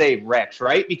to save Rex,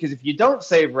 right? Because if you don't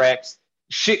save Rex,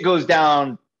 shit goes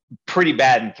down pretty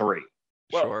bad in 3.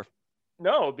 Well, sure.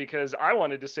 No, because I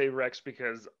wanted to save Rex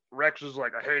because Rex was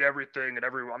like, I hate everything and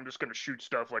I'm just going to shoot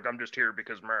stuff like I'm just here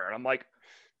because man. And I'm like,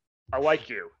 I like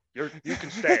you. You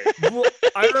can stay. Well,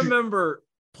 I remember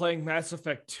playing Mass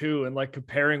Effect 2 and like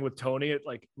comparing with Tony,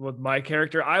 like with my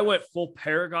character. I went full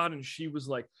Paragon and she was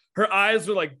like, her eyes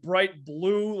were like bright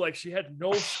blue, like she had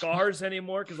no scars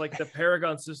anymore because like the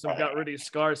Paragon system got rid of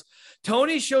scars.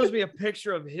 Tony shows me a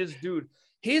picture of his dude.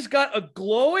 He's got a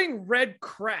glowing red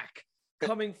crack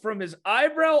coming from his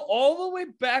eyebrow all the way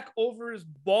back over his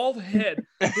bald head.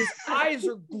 His eyes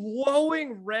are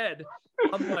glowing red.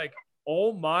 I'm like,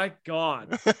 oh my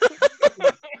God.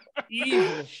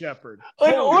 Evil Shepard.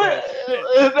 Like, Holy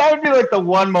shit. that would be like the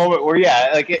one moment where,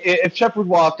 yeah, like if Shepard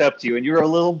walked up to you and you're a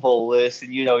little bullish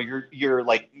and you're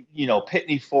like,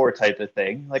 Pitney 4 type of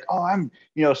thing, like, oh, I'm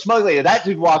smuggling. If that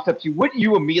dude walked up to you, wouldn't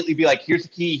you immediately be like, here's the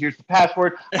key, here's the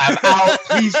password, I'm out,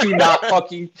 please do not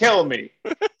fucking kill me?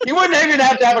 You wouldn't even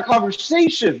have to have a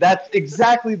conversation. That's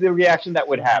exactly the reaction that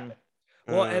would happen.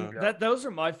 Well, and those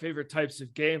are my favorite types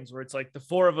of games where it's like the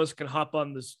four of us can hop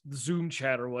on this Zoom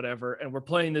chat or whatever, and we're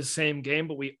playing the same game,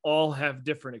 but we all have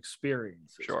different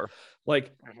experiences. Sure.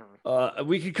 Like,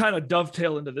 we could kind of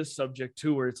dovetail into this subject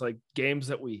too, where it's like games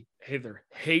that we either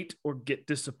hate or get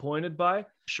disappointed by.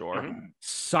 Sure.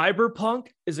 Cyberpunk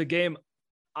is a game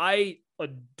I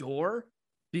adore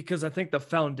because I think the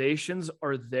foundations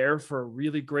are there for a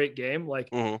really great game. Like,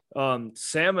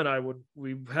 Sam and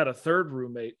we had a third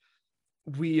roommate.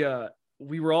 We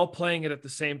were all playing it at the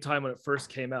same time when it first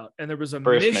came out, and there was a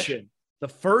mission. The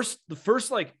first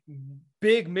like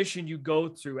big mission you go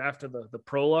through after the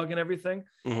prologue and everything.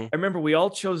 I remember we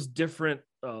all chose different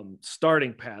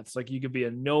starting paths. Like you could be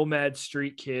a nomad,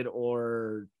 street kid,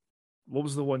 or what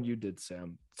was the one you did,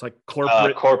 Sam? It's like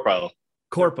Corpo.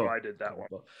 I did that one.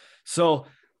 So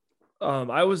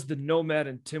I was the nomad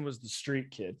and Tim was the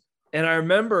street kid. And I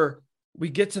remember we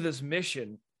get to this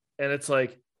mission and it's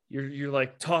like you're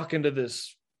like talking to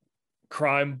this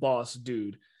crime boss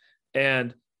dude,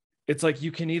 and it's like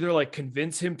you can either like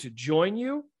convince him to join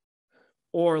you,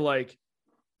 or like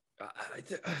I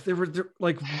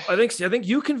think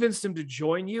you convinced him to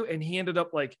join you, and he ended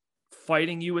up like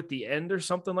fighting you at the end or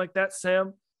something like that,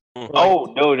 Sam.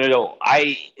 Oh, no.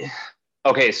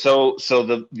 Okay, so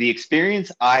the experience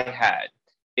I had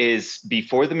is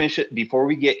before the mission, before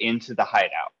we get into the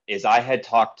hideout, is I had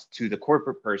talked to the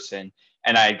corporate person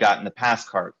and I had gotten the pass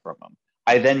card from him.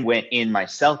 I then went in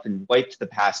myself and wiped the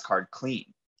pass card clean.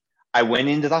 I went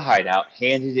into the hideout,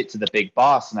 handed it to the big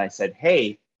boss, and I said,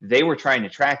 hey, they were trying to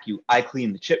track you. I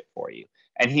cleaned the chip for you.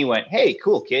 And he went, hey,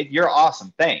 cool, kid. You're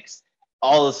awesome. Thanks.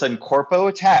 All of a sudden, Corpo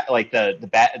attack, like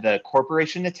the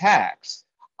corporation attacks.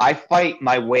 I fight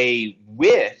my way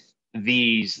with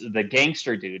the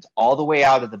gangster dudes all the way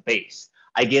out of the base.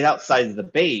 I get outside of the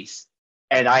base,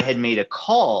 and I had made a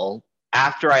call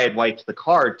after I had wiped the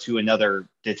card to another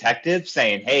detective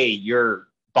saying, hey, your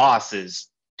boss is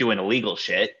doing illegal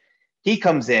shit. He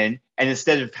comes in, and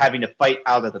instead of having to fight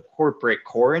out of the corporate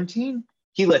quarantine,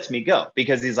 he lets me go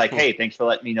because he's like, hey, thanks for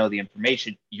letting me know the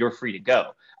information. You're free to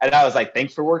go. And I was like,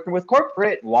 thanks for working with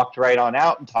corporate, and walked right on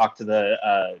out and talked to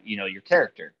the, your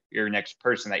character, your next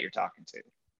person that you're talking to.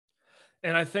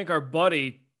 And I think our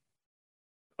buddy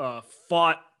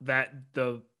fought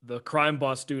the crime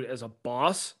boss dude as a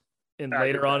boss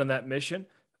later on in that mission.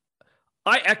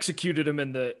 I executed him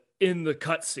in the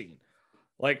cutscene.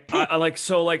 Like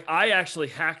I actually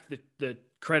hacked the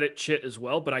credit chit as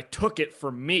well, but I took it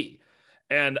for me.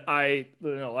 And I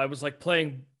was like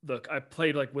I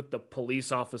played like with the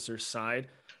police officer's side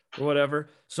or whatever.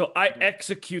 So I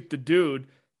execute the dude,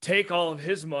 take all of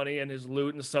his money and his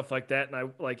loot and stuff like that.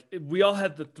 And we all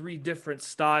had the 3 different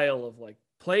style of like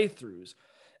playthroughs.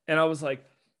 And I was like,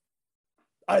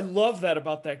 I love that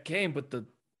about that game, but the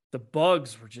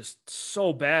bugs were just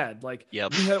so bad. Like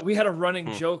we had a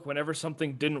running joke whenever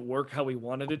something didn't work how we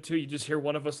wanted it to. You just hear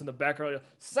one of us in the background,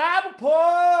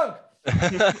 Cyberpunk!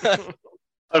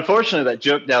 Unfortunately, that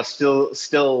joke now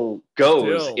still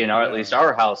goes in at least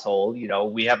our household.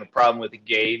 We have a problem with the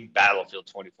game Battlefield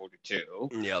 2042.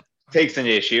 Yep. Takes an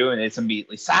issue and it's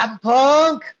immediately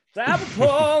Cyberpunk.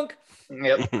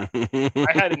 Yep.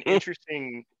 I had an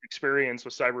interesting experience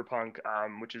with Cyberpunk,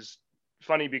 which is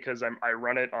funny because I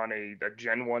run it on a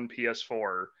Gen 1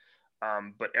 PS4,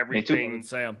 but everything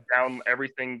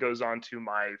goes onto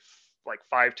my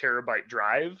 5 terabyte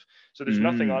drive, so there's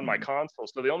nothing on my console.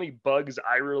 So the only bugs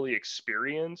I really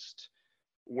experienced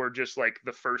were just like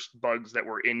the first bugs that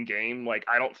were in game. Like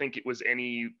I don't think it wasn't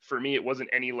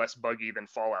any less buggy than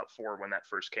Fallout 4 when that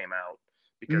first came out,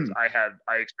 because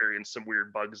I experienced some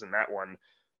weird bugs in that one.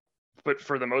 But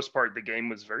for the most part, the game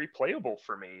was very playable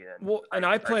for me. And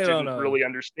I played I didn't really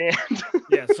understand.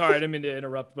 Yeah, sorry, I didn't mean to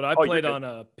interrupt, but I played on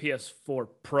a PS4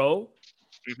 Pro.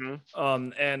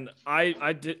 And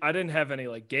I didn't have any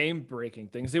like game breaking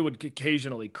things. It would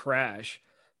occasionally crash,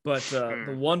 but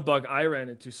the one bug I ran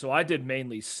into, so I did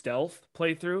mainly stealth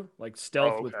playthrough, like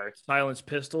stealth with silenced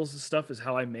pistols and stuff is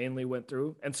how I mainly went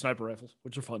through, and sniper rifles,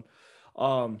 which are fun.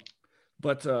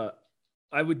 But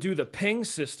I would do the ping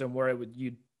system where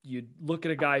you'd look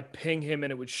at a guy, ping him,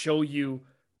 and it would show you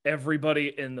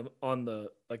everybody on the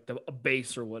like the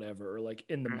base or whatever, or like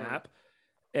in the map.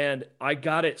 And I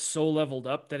got it so leveled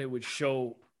up that it would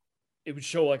show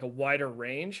like a wider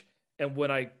range. And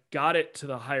when I got it to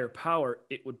the higher power,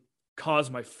 it would cause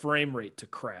my frame rate to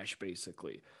crash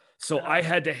basically. So I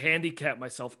had to handicap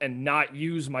myself and not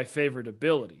use my favorite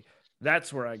ability.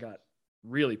 That's where I got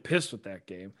really pissed with that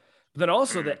game. But then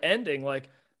also the ending, like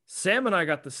Sam and I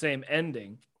got the same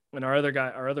ending, and our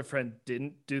other friend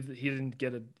didn't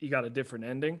he got a different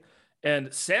ending.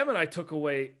 And Sam and I took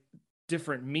away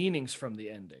different meanings from the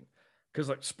ending. Because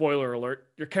like spoiler alert,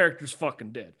 your character's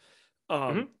fucking dead.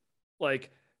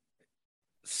 Like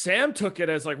Sam took it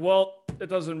as like, well, it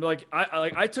doesn't like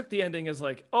I took the ending as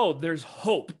like, oh, there's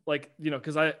hope. Like, you know,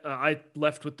 because I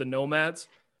left with the nomads.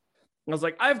 I was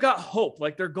like, I've got hope.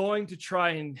 Like they're going to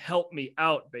try and help me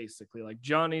out, basically. Like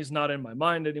Johnny's not in my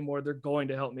mind anymore. They're going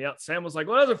to help me out. Sam was like,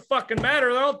 well, it doesn't fucking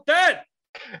matter. They're all dead.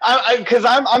 Because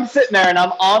I'm sitting there and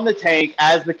I'm on the tank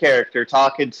as the character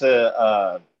talking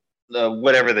to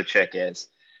whatever the chick is.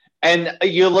 And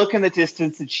you look in the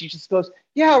distance and she just goes,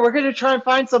 yeah, we're going to try and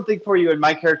find something for you. And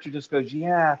my character just goes,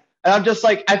 yeah. And I'm just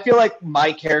like, I feel like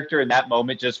my character in that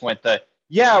moment just went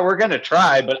yeah, we're going to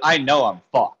try, but I know I'm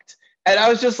fucked. And I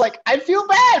was just like, I feel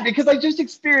bad because I just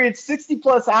experienced 60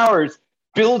 plus hours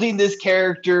building this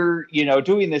character, you know,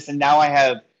 doing this. And now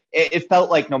it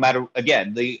felt like no matter,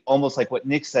 again, almost like what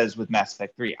Nick says with Mass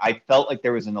Effect 3, I felt like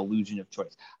there was an illusion of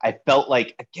choice. I felt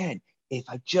like, again, if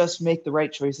I just make the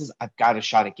right choices, I've got a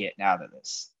shot at getting out of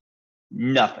this.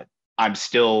 Nothing. I'm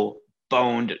still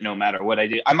boned no matter what I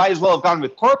do. I might as well have gone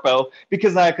with Corpo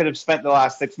because I could have spent the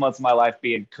last 6 months of my life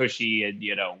being cushy and,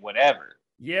 you know, whatever.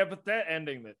 Yeah, but that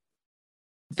ending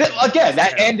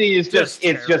that ending is it's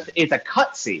a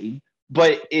cutscene.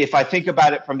 But if I think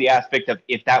about it from the aspect of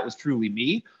if that was truly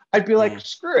me, I'd be like,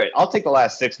 screw it. I'll take the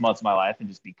last 6 months of my life and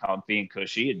just be comfy and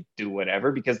cushy and do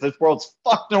whatever because this world's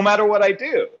fucked no matter what I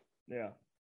do. Yeah.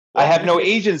 I have no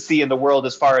agency in the world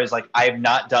as far as like I have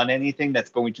not done anything that's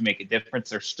going to make a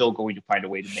difference. They're still going to find a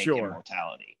way to make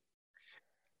immortality.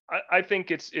 I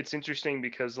think it's interesting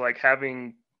because like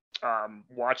having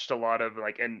watched a lot of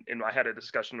like and I had a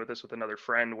discussion with this with another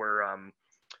friend where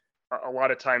a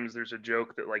lot of times there's a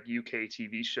joke that like UK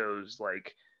TV shows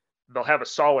like they'll have a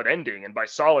solid ending, and by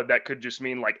solid that could just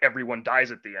mean like everyone dies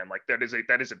at the end. Like that is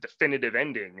a definitive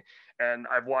ending. And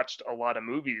I've watched a lot of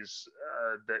movies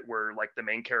that where like the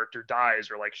main character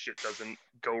dies or like shit doesn't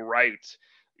go right,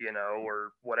 you know,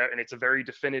 or whatever, and it's a very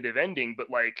definitive ending. But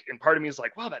like, and part of me is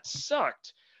like, wow, that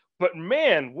sucked. But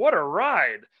man, what a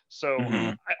ride. So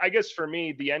I guess for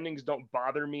me, the endings don't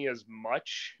bother me as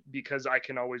much because I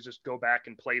can always just go back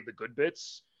and play the good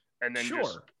bits and then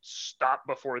just stop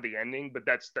before the ending. But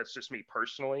that's just me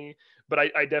personally. But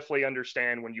I definitely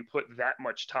understand when you put that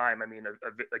much time. I mean,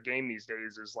 a game these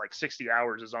days is like 60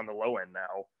 hours is on the low end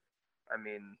now. I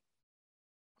mean,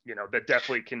 you know, that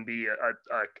definitely can be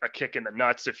a kick in the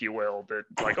nuts, if you will. That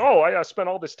like, oh, I spent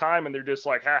all this time and they're just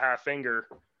like, ha finger.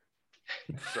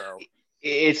 So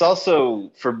it's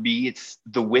also for me, it's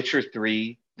The Witcher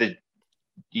 3, the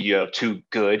two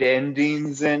good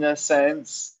endings in a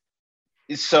sense.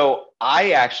 So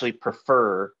I actually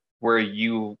prefer where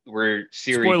Ciri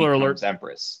becomes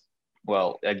Empress.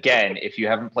 Well, again, if you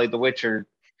haven't played The Witcher,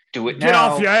 do it now. Get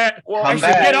off your ass. Well,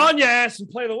 get on your ass and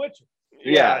play The Witcher.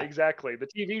 Yeah, exactly. The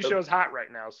TV show's hot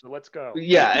right now, so let's go.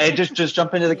 Yeah, and just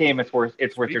jump into the game. It's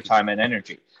worth your time and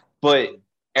energy. But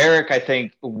Eric, I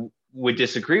think, would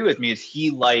disagree with me is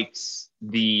he likes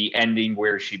the ending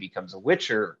where she becomes a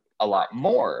Witcher a lot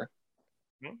more.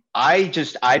 I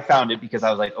found it because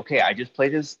I was like, okay, I just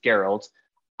played as Geralt.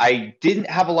 I didn't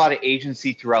have a lot of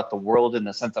agency throughout the world in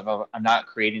the sense of I'm not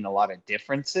creating a lot of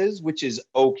differences, which is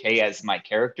okay as my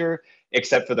character,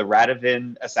 except for the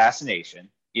Radovid assassination,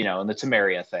 you know, and the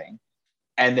Temeria thing.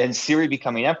 And then Ciri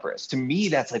becoming Empress. To me,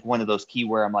 that's like one of those key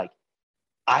where I'm like,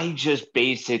 I just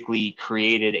basically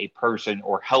created a person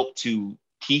or helped to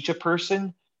teach a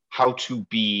person how to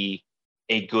be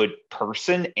a good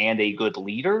person and a good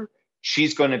leader.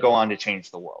 She's going to go on to change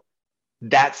the world.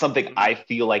 That's something I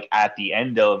feel like at the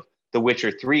end of The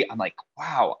Witcher 3, I'm like,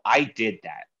 wow, I did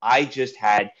that. I just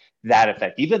had that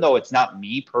effect. Even though it's not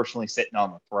me personally sitting on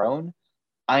the throne,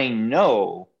 I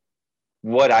know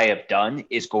what I have done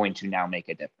is going to now make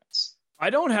a difference. I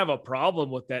don't have a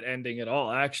problem with that ending at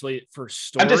all. Actually, for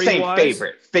story, I'm just saying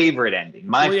favorite ending.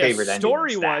 My favorite ending.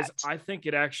 Story-wise, I think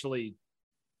it actually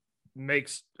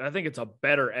I think it's a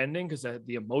better ending because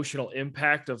the emotional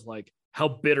impact of like how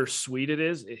bittersweet it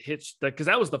is. It hits because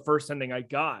that was the first ending I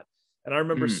got, and I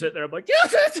remember sitting there. I'm like,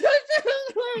 yes.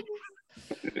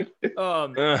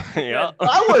 Yeah,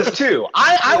 I was too.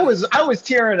 I was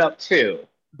tearing up too.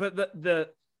 but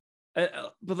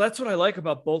but that's what I like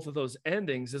about both of those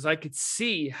endings is I could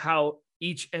see how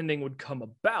each ending would come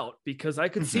about, because I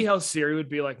could see how Ciri would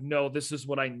be like, no, this is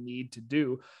what I need to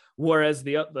do. Whereas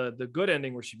the good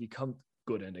ending where she becomes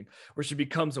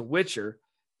a Witcher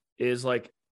is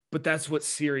like, but that's what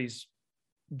Ciri's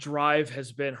drive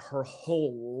has been her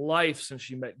whole life since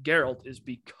she met Geralt, is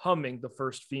becoming the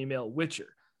first female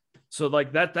Witcher. So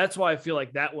like that's why I feel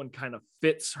like that one kind of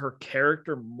fits her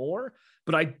character more.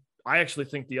 But I actually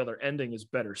think the other ending is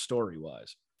better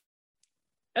story-wise.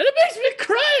 And it makes me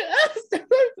cry.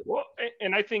 Well,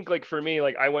 and I think like for me,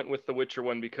 like I went with the Witcher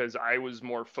one because I was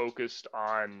more focused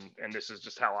on, and this is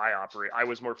just how I operate, I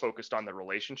was more focused on the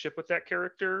relationship with that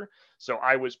character. So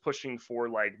I was pushing for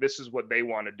like, this is what they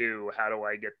want to do. How do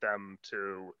I get them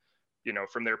to, you know,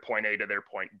 from their point A to their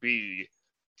point B,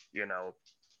 you know,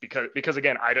 because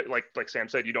again, I don't, like Sam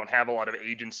said, you don't have a lot of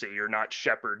agency. You're not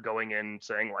Shepard going in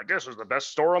saying like, this is the best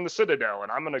store on the Citadel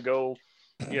and I'm going to go,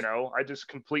 you know, I just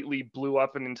completely blew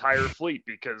up an entire fleet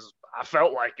because I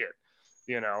felt like it,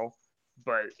 you know,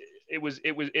 but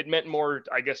it meant more,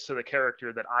 I guess, to the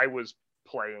character that I was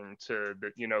playing, to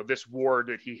that, you know, this war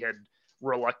that he had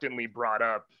reluctantly brought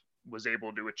up was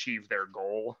able to achieve their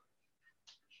goal.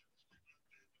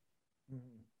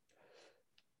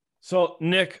 So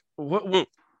Nick,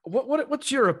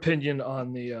 what's your opinion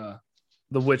on the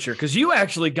Witcher? Because you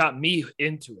actually got me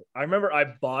into it. I remember I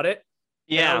bought it.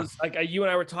 Yeah. I was like, you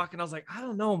and I were talking. I was like, I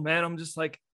don't know, man. I'm just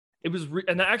like, it was,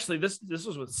 and actually this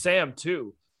was with Sam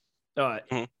too.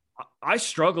 I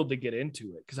struggled to get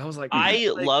into it because I was like, I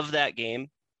love that game,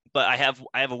 but I have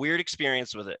a weird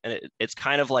experience with it, and it's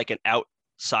kind of like an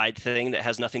outside thing that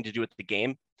has nothing to do with the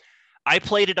game. I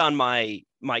played it on my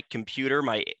computer,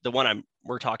 the one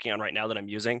we're talking on right now that I'm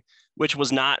using, which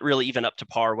was not really even up to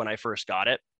par when I first got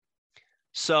it.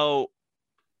 So,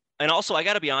 and also I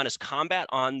got to be honest, combat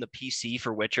on the PC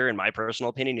for Witcher, in my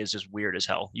personal opinion, is just weird as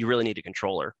hell. You really need a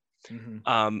controller.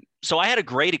 So I had a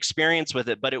great experience with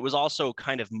it, but it was also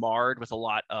kind of marred with a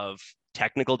lot of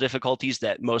technical difficulties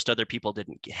that most other people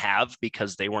didn't have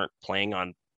because they weren't playing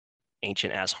on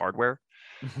ancient ass hardware.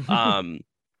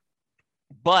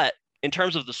 But in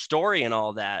terms of the story and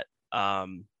all that, I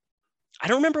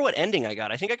don't remember what ending I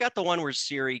got. I think I got the one where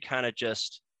Ciri kind of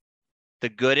just, the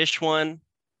goodish one,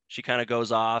 she kind of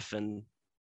goes off and,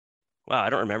 wow, I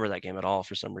don't remember that game at all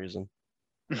for some reason.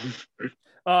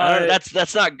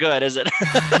 That's not good, is it?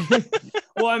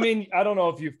 Well, I mean, I don't know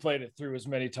if you've played it through as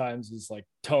many times as like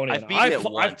Tony. I've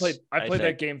played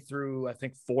that game through, I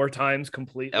think 4 times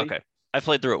completely. Okay. I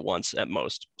played through it once at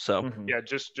most. So yeah,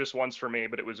 just once for me,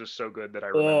 but it was just so good that I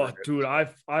remember. Oh, dude,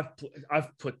 I've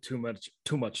put too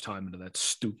much time into that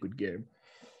stupid game.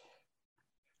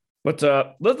 But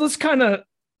let's kind of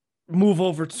move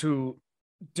over to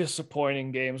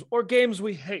disappointing games or games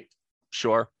we hate.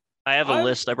 Sure. I have a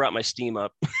list. I brought my Steam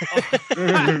up.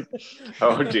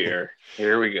 Oh dear.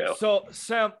 Here we go. So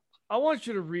Sam, I want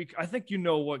you to I think you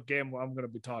know what game I'm going to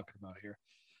be talking about here.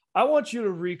 I want you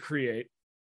to recreate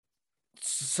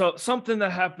something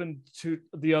that happened to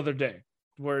the other day,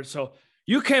 where so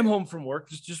you came home from work.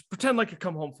 Just pretend like you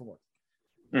come home from work.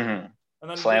 And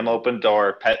then slam open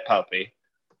door, pet puppy.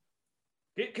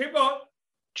 Keep going.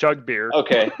 Chug beer.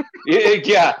 Okay.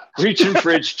 Yeah. Reach in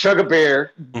fridge, chug a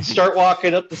beer, start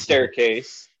walking up the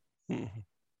staircase.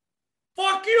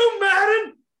 Fuck you,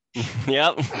 Madden.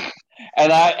 Yep.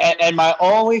 And my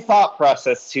only thought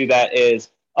process to that is,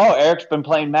 oh, Eric's been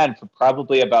playing Madden for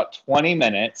probably about 20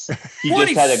 minutes. He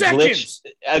just had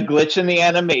a glitch in the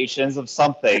animations of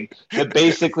something that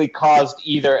basically caused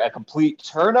either a complete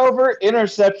turnover,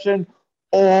 interception,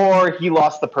 or he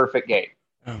lost the perfect game.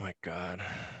 Oh my God.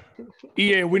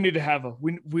 EA, we need to have a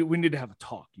we need to have a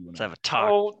talk. Let's have a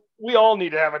talk. Oh, we all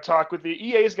need to have a talk with the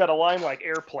EA's got a line like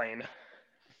airplane.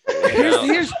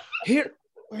 Here's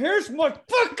my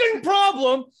fucking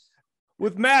problem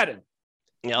with Madden.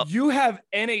 Yep. You have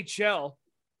NHL.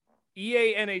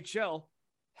 EA NHL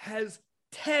has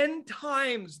 10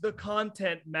 times the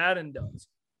content Madden does.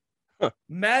 Huh.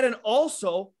 Madden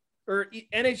also, or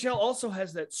NHL also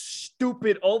has that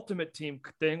stupid Ultimate Team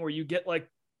thing where you get like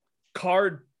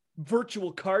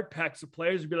virtual card packs of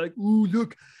players and be like, ooh,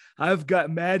 look, I've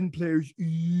got Madden players.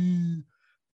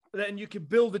 Then you can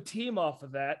build a team off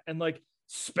of that and like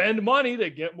spend money to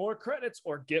get more credits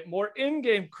or get more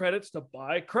in-game credits to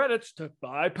buy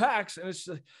packs. And it's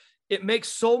just, it makes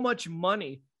so much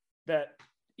money that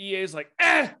EA is like,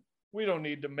 we don't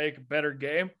need to make a better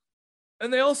game.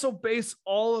 And they also base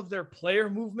all of their player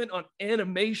movement on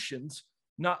animations,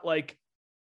 not like,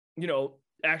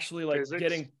 actually like physics.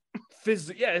 Getting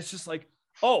physics. Yeah, it's just like,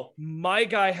 oh, my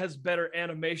guy has better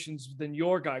animations than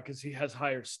your guy because he has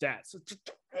higher stats. It's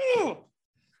just,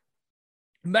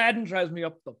 Madden drives me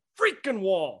up the freaking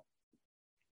wall.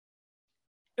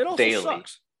 It also Daily.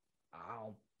 sucks.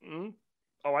 Ow. Mm-hmm.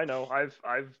 Oh, I know.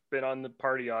 I've been on the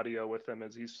party audio with him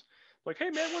as he's like,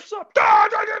 "Hey man, what's up?"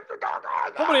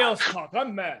 Somebody else talk.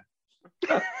 I'm mad.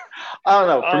 I don't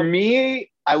know. For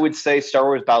me, I would say Star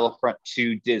Wars Battlefront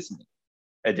 2 Disney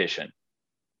edition.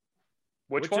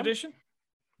 Which edition?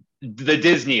 The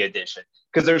Disney edition.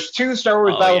 Because there's 2 Star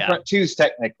Wars Battlefront 2s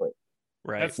technically.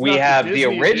 Right. That's We not have the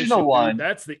Disney original edition, one. dude.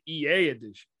 That's the EA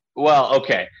edition. Well,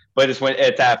 okay. But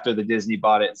it's after the Disney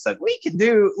bought it and said,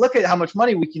 look at how much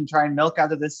money we can try and milk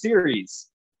out of this series.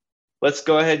 Let's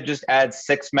go ahead and just add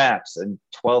 6 maps and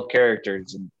 12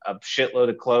 characters and a shitload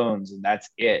of clones, and that's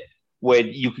it. When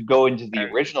you could go into the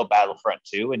original Battlefront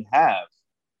 2 and have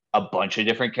a bunch of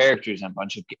different characters and a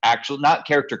bunch of actual, not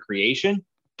character creation,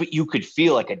 but you could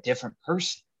feel like a different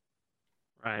person.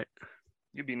 Right.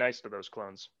 You'd be nice to those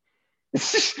clones.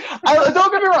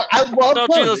 Don't get me wrong. I love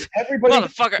clones. Everybody,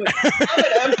 motherfucker. I'm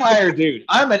an Empire dude.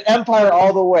 I'm an Empire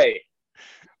all the way.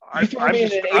 You throw me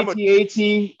in an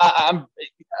AT-AT,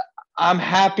 I'm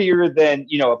happier than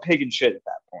a pig and shit at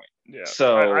that point. Yeah.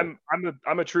 So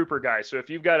I'm a trooper guy. So if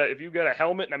you've got a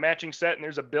helmet and a matching set and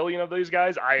there's a billion of these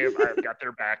guys, I've got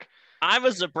their back. I'm a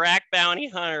Zabrak bounty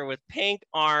hunter with pink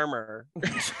armor.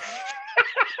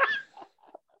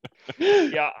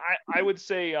 Yeah, I would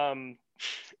say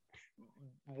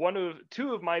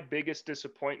two of my biggest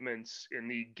disappointments in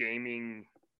the gaming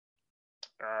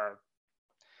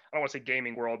I don't want to say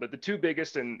gaming world, but the 2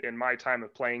 biggest in my time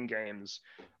of playing games,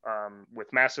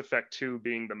 with Mass Effect 2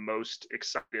 being the most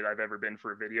excited I've ever been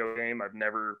for a video game. I've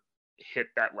never hit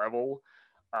that level,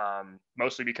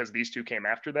 mostly because these 2 came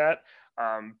after that.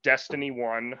 Destiny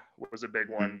 1 was a big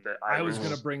one that I was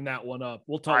going to bring that one up.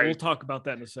 We'll talk about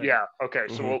that in a second. Yeah. Okay.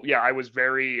 So I was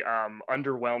very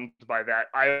underwhelmed by that.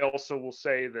 I also will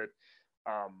say that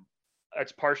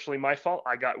it's partially my fault.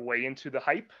 I got way into the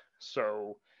hype,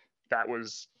 so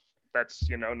that's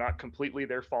not completely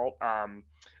their fault.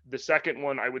 The second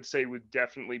one I would say would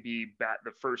definitely be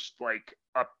the first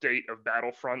update of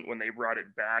Battlefront when they brought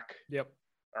it back. Yep.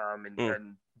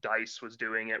 And DICE was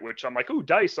doing it, which I'm like, ooh,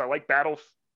 DICE, I like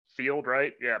Battlefield,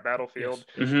 right? Yeah, Battlefield.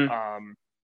 Yes. Mm-hmm.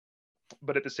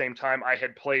 But at the same time, I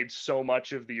had played so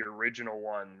much of the original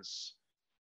ones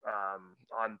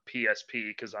on PSP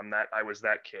because I was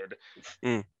that kid.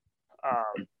 The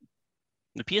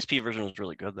PSP version was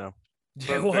really good though.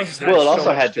 It was. Well, it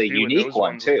also had the unique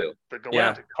one too. The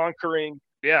Galactic Conquering.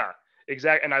 Yeah.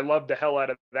 Exactly, and I loved the hell out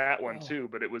of that one too.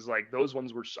 But it was like those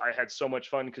ones I had so much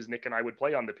fun because Nick and I would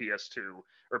play on the PS2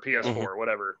 or PS4 or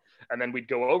whatever, and then we'd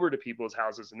go over to people's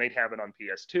houses and they'd have it on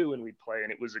PS2 and we'd play,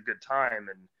 and it was a good time.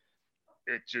 And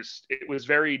it was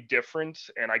very different.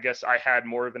 And I guess I had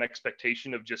more of an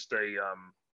expectation of just a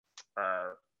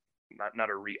not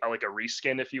a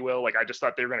reskin, if you will. Like I just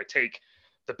thought they were going to take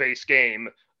the base game,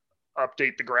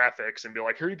 update the graphics, and be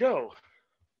like, here you go.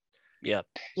 Yeah.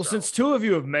 Well, since 2 of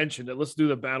you have mentioned it, let's do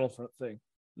the Battlefront thing.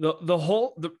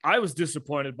 I was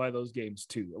disappointed by those games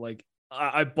too. Like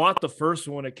I bought the first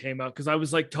one when it came out because I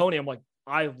was like Tony. I'm like,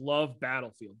 I love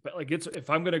Battlefield, but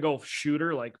if I'm gonna go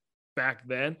shooter, like back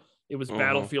then it was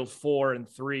Battlefield 4 and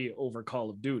 3 over Call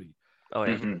of Duty. Oh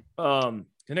yeah. And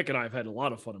Nick and I have had a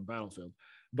lot of fun in Battlefield,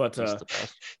 but That's the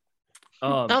best.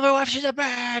 Tell my wife she's a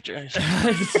bitch.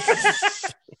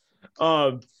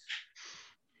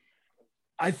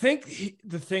 I think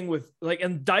the thing with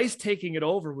and DICE taking it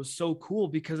over was so cool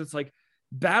because it's like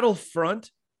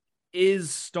Battlefront is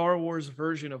Star Wars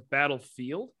version of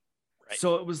Battlefield. Right.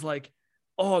 So it was like,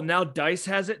 oh, now DICE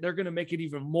has it. They're going to make it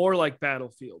even more like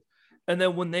Battlefield. And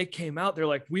then when they came out, they're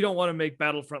like, we don't want to make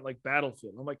Battlefront like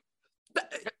Battlefield. I'm like,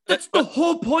 that's the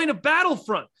whole point of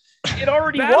Battlefront. It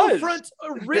already Battlefront's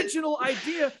original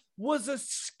idea was a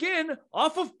skin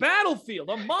off of Battlefield.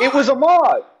 A mod. It was a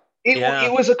mod.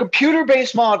 It was a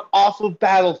computer-based mod off of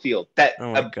Battlefield that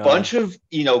bunch of,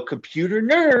 computer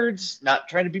nerds, not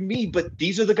trying to be mean, but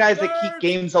these are the guys that keep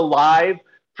games alive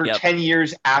for 10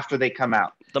 years after they come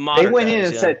out. They went in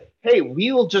and said, hey,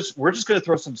 we're just going to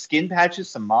throw some skin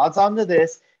patches, some mods onto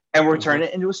this, and we're turning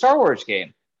it into a Star Wars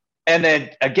game. And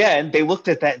then, again, they looked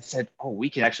at that and said, oh, we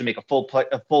can actually make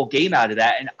a full game out of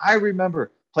that. And I remember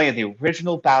playing the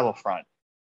original Battlefront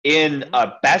in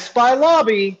a Best Buy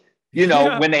lobby,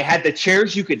 when they had the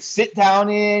chairs you could sit down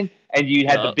in, and you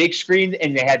had the big screen,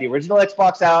 and they had the original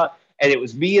Xbox out, and it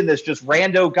was me and this just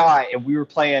rando guy, and we were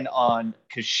playing on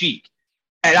Kashyyyk.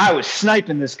 And I was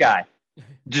sniping this guy.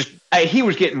 He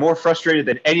was getting more frustrated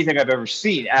than anything I've ever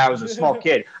seen. And I was a small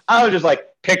kid. I was just like,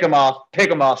 pick them off,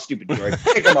 stupid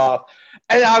droid, pick them off.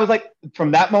 And I was like,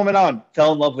 from that moment on,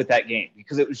 fell in love with that game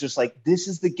because it was just like, this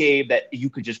is the game that you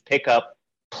could just pick up,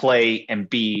 play, and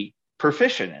be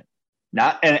proficient in.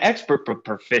 Not an expert, but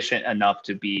proficient enough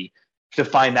to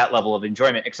find that level of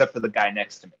enjoyment, except for the guy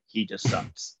next to me. He just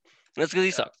sucks. That's because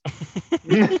he sucks.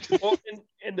 Well,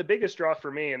 and the biggest draw for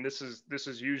me, and this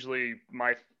is usually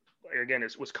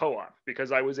it was co-op,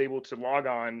 because I was able to log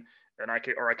on and I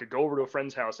could go over to a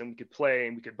friend's house and we could play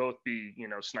and we could both be,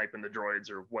 sniping the droids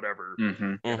or whatever,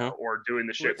 or doing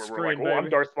the shit where we're like, oh, I'm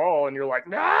Darth Maul, and you're like,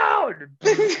 no, and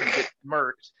you get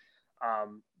murked.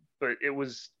 But it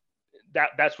was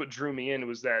that's what drew me in,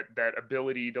 was that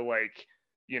ability to, like,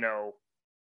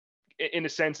 in a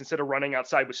sense, instead of running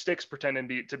outside with sticks pretending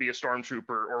to be a stormtrooper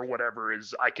or whatever,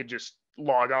 is I could just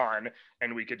log on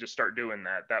and we could just start doing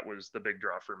that. That was the big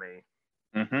draw for me.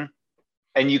 Mm-hmm.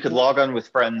 And you could log on with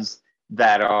friends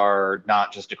that are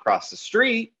not just across the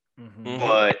street,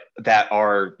 but that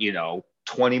are,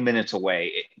 20 minutes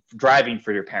away, driving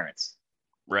for your parents.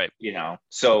 Right.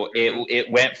 So it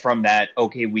went from that,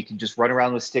 okay, we can just run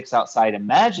around with sticks outside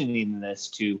imagining this,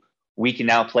 to we can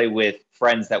now play with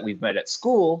friends that we've met at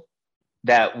school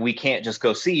that we can't just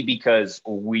go see because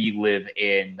we live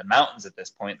in the mountains at this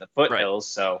point, the foothills.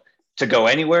 Right. So to go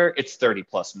anywhere, it's 30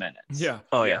 plus minutes. Yeah.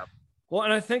 Oh yeah. Well,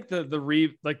 and I think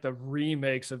the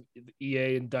remakes of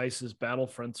EA and DICE's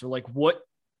Battlefronts are like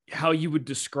how you would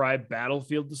describe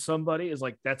Battlefield to somebody is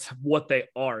like, that's what they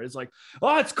are. It's like,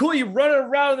 oh, it's cool. You run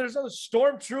around, there's other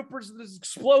stormtroopers, and there's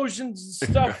explosions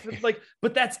and stuff. Right. Like,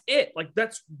 but that's it. Like,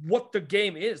 that's what the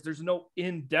game is. There's no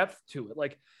in-depth to it.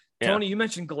 Like, Tony, you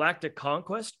mentioned Galactic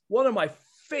Conquest, one of my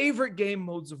favorite game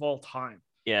modes of all time.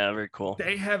 Yeah, very cool.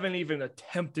 They haven't even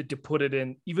attempted to put it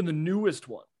in even the newest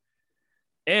one.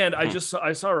 And I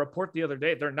saw a report the other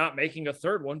day, they're not making a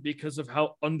third one because of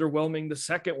how underwhelming the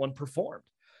second one performed.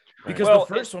 Because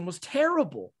the first one was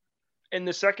terrible. And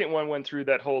the second one went through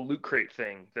that whole loot crate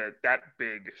thing, that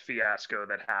big fiasco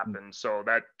that happened. So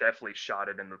that definitely shot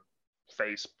it in the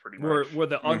face pretty much. Where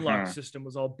the unlock system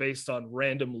was all based on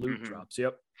random loot drops.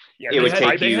 Yep. Yeah, it would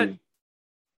take you.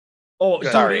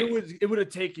 Sorry. It would have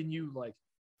taken you like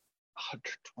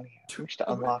 120 hours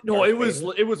to unlock. No, it was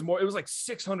more. It was like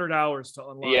 600 hours to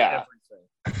unlock everything.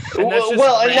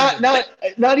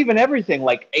 Not even everything.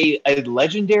 Like a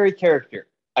legendary character.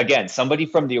 Again, somebody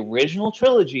from the original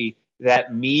trilogy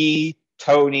that me,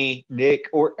 Tony, Nick,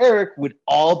 or Eric would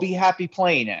all be happy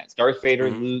playing as. Darth Vader,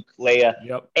 Luke, Leia,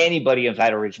 anybody of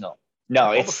that original.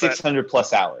 No, it's 600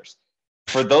 plus hours.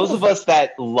 For those of us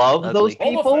that love those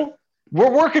people,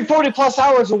 we're working 40 plus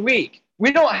hours a week.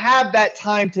 We don't have that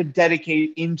time to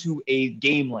dedicate into a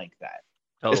game like that.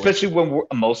 Totally. Especially when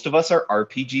most of us are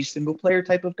RPG single player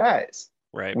type of guys.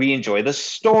 Right. We enjoy the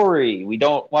story. We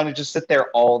don't want to just sit there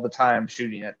all the time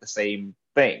shooting at the same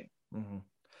thing. Mm-hmm.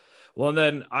 Well,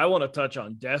 then I want to touch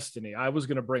on Destiny. I was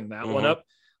going to bring that one up.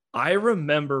 I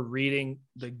remember reading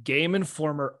the Game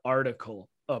Informer article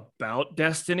about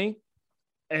Destiny,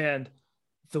 and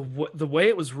the way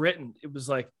it was written, it was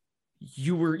like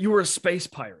you were a space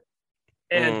pirate,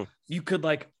 and you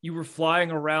were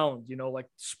flying around, like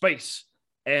space,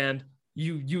 and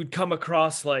you'd come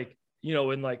across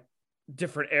in like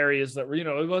different areas that were,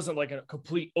 it wasn't like a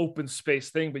complete open space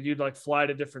thing, but you'd like fly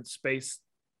to different space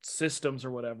systems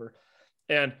or whatever,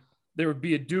 and there would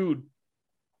be a dude,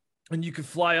 and you could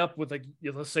fly up with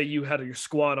let's say you had your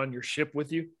squad on your ship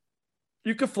with you.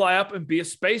 You could fly up and be a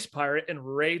space pirate and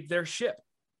raid their ship.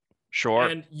 Sure.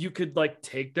 And you could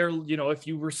take their, if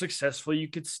you were successful, you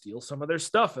could steal some of their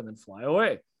stuff and then fly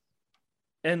away.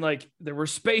 And there were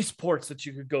spaceports that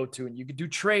you could go to, and you could do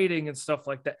trading and stuff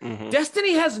like that.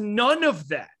 Destiny has none of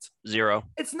that. Zero.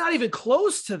 It's not even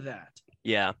close to that.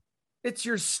 Yeah. It's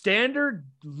your standard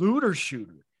looter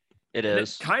shooter. It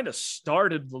is. It kind of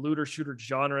started the looter shooter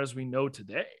genre as we know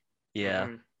today. Yeah.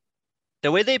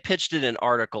 The way they pitched it in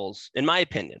articles, in my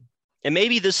opinion, and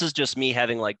maybe this is just me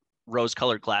having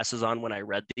rose-colored glasses on when I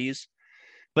read these,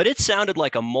 but it sounded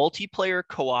like a multiplayer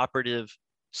cooperative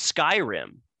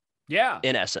Skyrim. Yeah.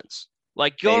 In essence.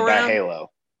 Go around.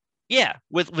 Halo. Yeah,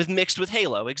 with mixed with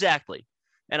Halo, exactly.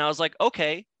 And I was like,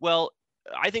 okay, well,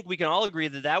 I think we can all agree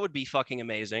that would be fucking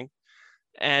amazing.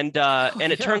 And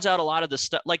it turns out a lot of the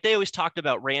stuff, they always talked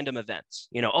about random events,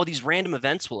 these random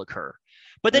events will occur.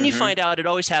 But then you find out it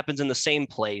always happens in the same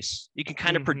place. You can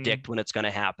kind of predict when it's going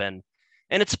to happen.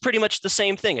 And it's pretty much the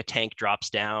same thing. A tank drops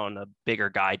down, a bigger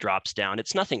guy drops down.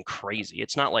 It's nothing crazy.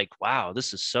 It's not like, wow,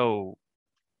 this is so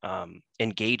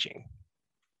engaging.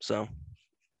 So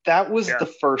that was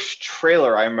the first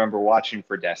trailer I remember watching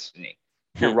for Destiny.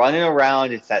 You're running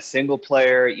around. It's that single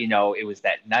player. It was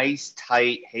that nice,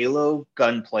 tight Halo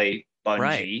gunplay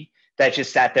Bungie that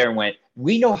just sat there and went,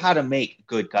 we know how to make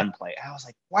good gunplay. And I was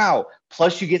like, wow.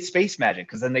 Plus you get space magic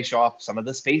because then they show off some of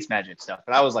the space magic stuff.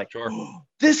 And I was like, oh,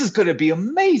 this is going to be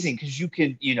amazing because you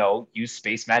can, use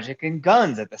space magic and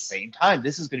guns at the same time.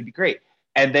 This is going to be great.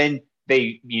 And then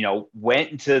they,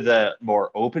 went into the more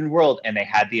open world and they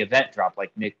had the event drop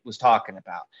like Nick was talking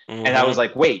about. Mm-hmm. And I was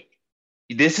like, wait,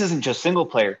 this isn't just single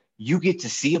player. You get to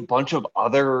see a bunch of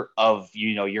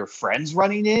your friends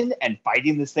running in and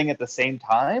fighting this thing at the same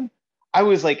time. I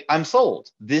was like, I'm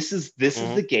sold. This is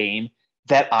the game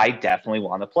that I definitely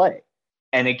want to play.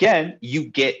 And again, you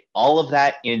get all of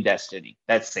that in Destiny.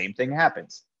 That same thing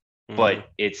happens, but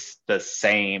it's the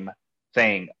same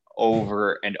thing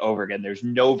over and over again. There's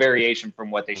no variation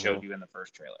from what they showed you in the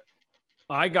first trailer.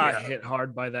 I got hit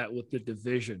hard by that with The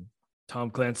Division. Tom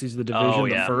Clancy's The Division,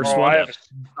 the first one.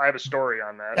 I have a story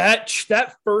on that.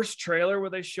 That first trailer where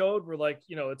they showed, where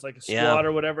it's like a squad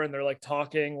or whatever, and they're like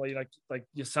talking, like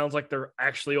it sounds like they're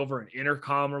actually over an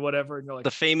intercom or whatever, and you're like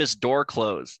the famous door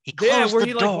close. He closed where the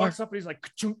he door. Like walks up and he's like,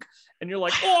 ka-chunk, and you're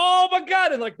like, oh my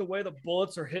god, and like the way the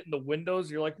bullets are hitting the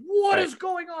windows, you're like, what is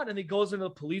going on? And he goes into the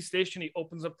police station, he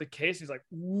opens up the case, he's like,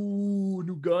 ooh,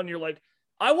 new gun. You're like,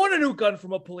 I want a new gun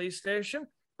from a police station.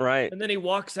 Right. And then he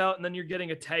walks out and then you're getting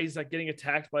attacked. He's like getting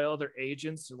attacked by other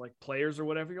agents or like players or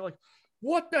whatever. You're like,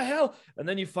 what the hell? And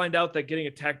then you find out that getting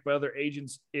attacked by other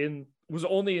agents was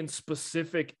only in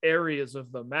specific areas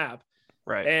of the map.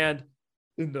 Right. And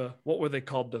in what were they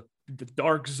called? The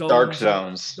dark zones. Dark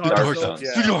zones.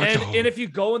 Yeah. And if you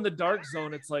go in the dark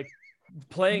zone, it's like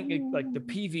playing like the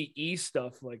PvE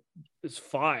stuff, like is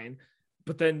fine.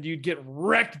 But then you'd get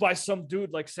wrecked by some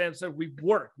dude, like Sam said, we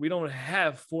work. We don't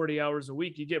have 40 hours a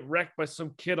week. You get wrecked by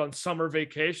some kid on summer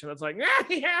vacation that's like,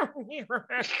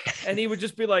 and he would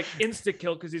just be like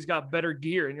insta-kill because he's got better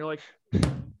gear. And you're like,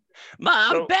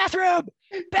 Mom, bathroom.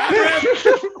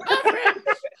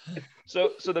 So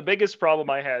the biggest problem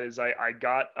I had is I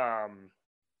got, I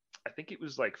think it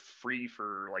was like free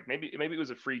for like, maybe it was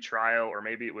a free trial or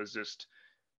maybe it was just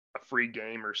a free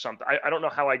game or something. I don't know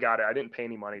how I got it. I didn't pay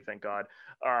any money, thank God.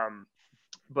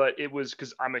 But it was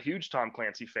because I'm a huge Tom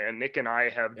Clancy fan. Nick and I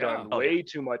have done way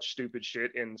too much stupid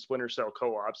shit in Splinter Cell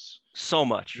co-ops. So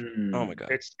much. Oh my God.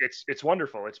 It's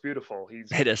wonderful. It's beautiful.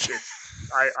 It is.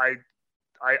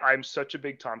 I'm such a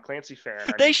big Tom Clancy fan.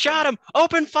 They shot him.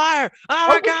 Open fire. Oh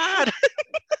my God.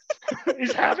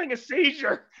 He's having a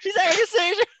seizure.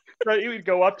 Right, he would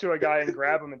go up to a guy and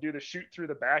grab him and do the shoot through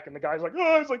the back, and the guy's like,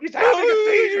 "Oh, it's like he's having a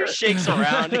seizure." Shakes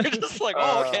around. You're just like,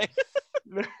 "Oh, okay."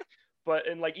 But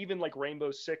and like even like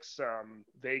Rainbow Six,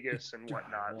 Vegas and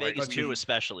whatnot. Vegas 2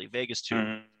 especially. Vegas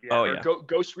 2. Yeah,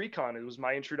 Ghost Recon. It was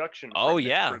my introduction. For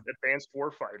Advanced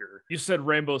Warfighter. You said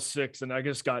Rainbow Six, and I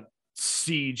just got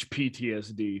Siege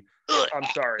PTSD. I'm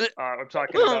sorry. I'm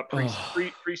talking about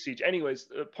pre-Siege. Anyways,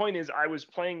 the point is, I was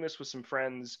playing this with some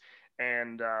friends.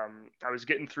 And I was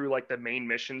getting through like the main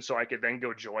mission so I could then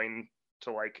go join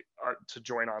to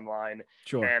join online.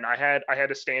 Sure. And I had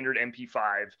a standard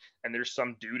MP5 and there's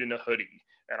some dude in a hoodie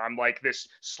and I'm like this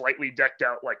slightly decked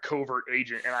out like covert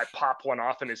agent and I pop one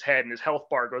off in his head and his health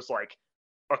bar goes like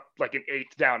an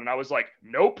eighth down. And I was like,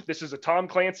 nope, this is a Tom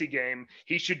Clancy game.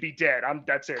 He should be dead.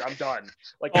 That's it. I'm done.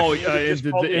 Like, in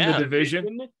the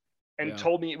Division. And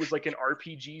told me it was like an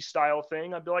RPG style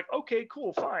thing, I'd be like, okay,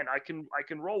 cool, fine, I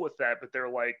can roll with that. But they're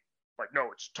like,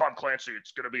 no, it's Tom Clancy.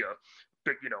 It's gonna be a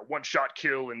big, one shot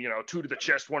kill and 2 to the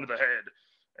chest, 1 to the head.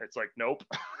 And it's like, nope.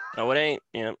 No, it ain't.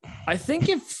 Yeah. I think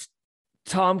if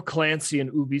Tom Clancy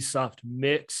and Ubisoft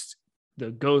mixed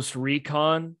the Ghost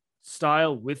Recon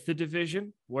style with the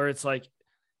Division, where it's like,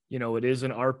 it is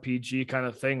an RPG kind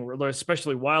of thing,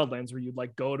 especially Wildlands, where you'd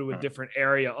like go to a different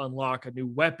area, unlock a new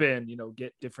weapon,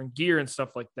 get different gear and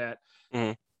stuff like that,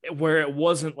 where it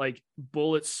wasn't like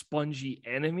bullet spongy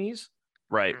enemies.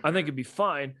 Right. I think it'd be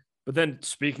fine. But then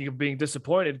speaking of being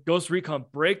disappointed, Ghost Recon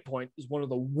Breakpoint is one of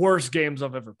the worst games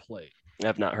I've ever played.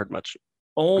 I've not heard much.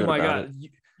 Oh my God.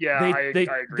 Yeah, I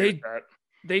agree with that.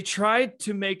 They tried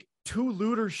to make 2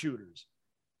 looter shooters.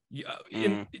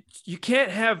 You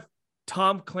can't have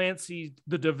Tom Clancy,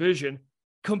 The Division,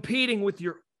 competing with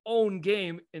your own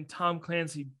game in Tom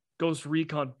Clancy Ghost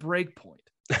Recon Breakpoint.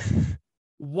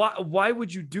 Why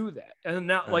would you do that? And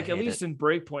now, like, at least in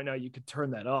Breakpoint now you could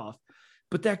turn that off.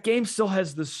 But that game still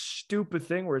has this stupid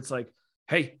thing where it's like,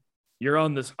 hey, you're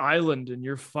on this island and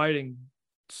you're fighting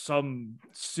some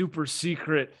super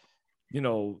secret,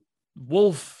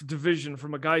 wolf division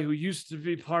from a guy who used to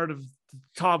be part of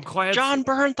Tom Clancy. John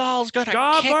Bernthal's gonna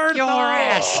John kick Bernthal! your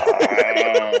ass.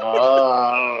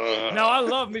 Now I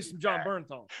love me some John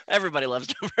Bernthal, Everybody loves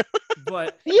John Bernthal.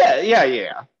 but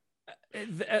yeah.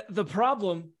 the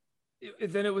problem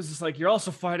then it was just like you're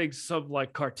also fighting some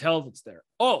like cartel that's there.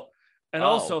 And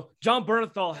also John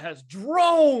Bernthal has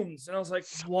drones, and I was like,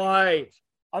 why?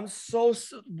 I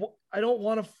don't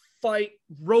want to fight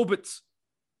robots.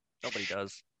 Nobody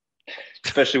does.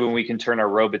 Especially when we can turn our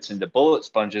robots into bullet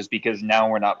sponges, because now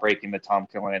we're not breaking the Tom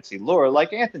Clancy lore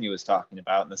like Anthony was talking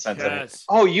about, in the sense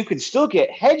of, you can still get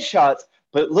headshots,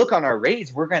 but look, on our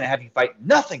raids, we're going to have you fight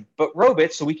nothing but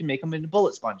robots so we can make them into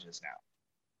bullet sponges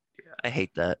now. Yeah, I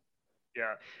hate that.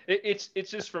 Yeah, it's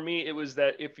just, for me, it was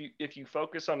that if you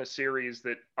focus on a series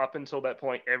that up until that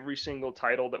point, every single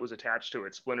title that was attached to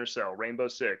it, Splinter Cell, Rainbow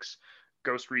Six,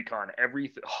 Ghost Recon,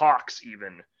 Hawks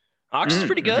even. Hawks is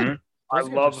pretty good. Mm-hmm. I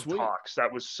loved Hawks.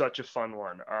 That was such a fun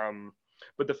one.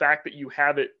 But the fact that you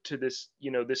have it to this,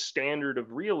 this standard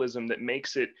of realism that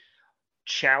makes it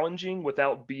challenging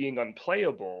without being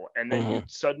unplayable, and then you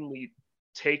suddenly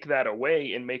take that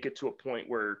away and make it to a point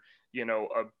where,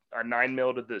 a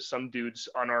 9mm to some dude's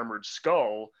unarmored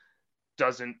skull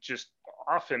doesn't just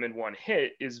off him in one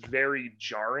hit is very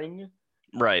jarring.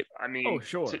 Right. I mean,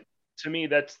 sure. To me,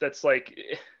 that's like,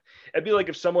 it'd be like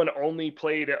if someone only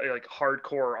played like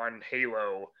hardcore on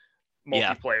Halo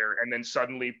multiplayer and then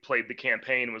suddenly played the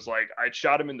campaign and was like, I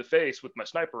shot him in the face with my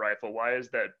sniper rifle. Why is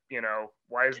that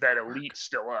elite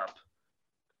still up?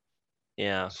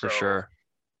 Yeah, for sure.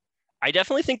 I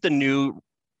definitely think the new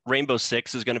Rainbow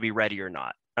Six is going to be Ready or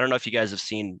Not. I don't know if you guys have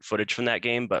seen footage from that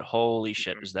game, but holy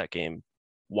shit, is that game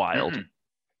wild.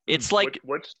 It's like,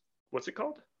 what's it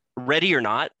called? Ready or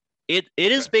Not. It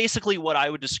is basically what I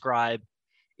would describe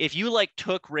if you like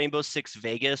took Rainbow Six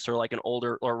Vegas or like an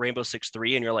older, or Rainbow Six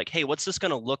 3, and you're like, hey, what's this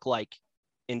going to look like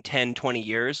in 10, 20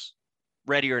 years?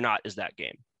 Ready or Not is that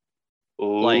game.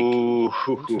 Like,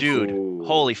 dude,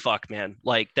 holy fuck, man.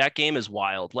 Like, that game is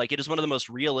wild. Like, it is one of the most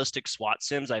realistic SWAT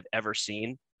sims I've ever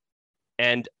seen.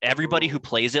 And everybody who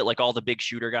plays it, like all the big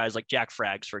shooter guys, like Jack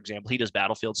Frags, for example, he does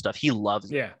Battlefield stuff. He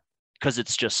loves it because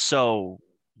it's just so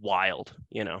wild,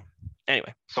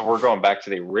 Anyway. So we're going back to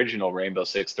the original Rainbow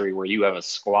Six 3, where you have a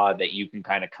squad that you can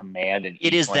kind of command. And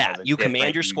it is that. You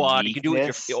command your squad. You can do it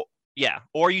with your... Yeah,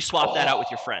 or you swap that out with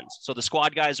your friends. So the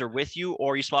squad guys are with you,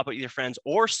 or you swap it with your friends,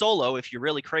 or solo. If you're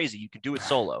really crazy, you can do it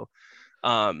solo.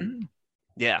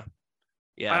 Yeah.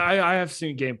 I have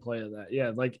seen gameplay of that.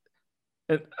 Yeah, like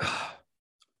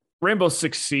Rainbow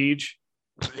Six Siege.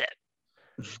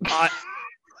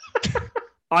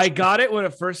 I got it when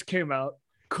it first came out.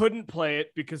 Couldn't play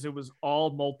it because it was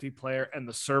all multiplayer and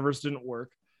the servers didn't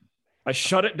work. I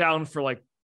shut it down for like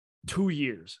 2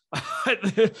 years.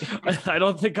 I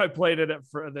don't think I played it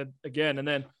again. And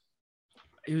then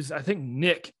it was, I think,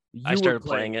 Nick, I started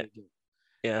playing it.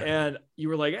 Yeah. And you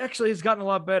were like, actually, it's gotten a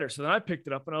lot better. So then I picked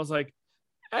it up and I was like,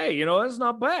 hey, that's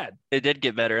not bad. It did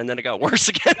get better, and then it got worse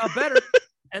again. It got better.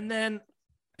 And then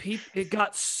it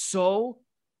got so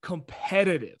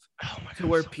competitive to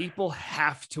where people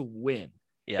have to win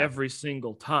every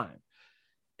single time.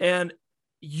 And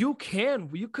you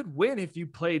could win if you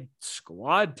played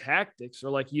squad tactics, or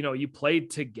like, you played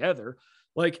together.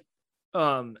 Like,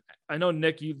 I know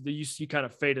Nick, you kind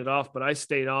of faded off, but I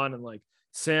stayed on, and like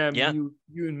Sam, you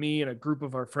and me and a group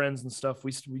of our friends and stuff,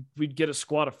 we'd get a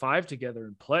squad of 5 together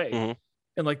and play.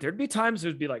 And like, there'd be times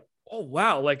there'd be like, oh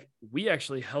wow, like we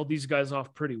actually held these guys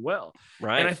off pretty well.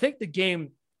 Right. And I think the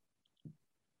game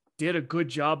did a good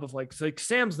job of like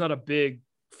Sam's not a big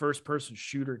first person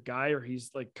shooter guy, or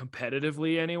he's like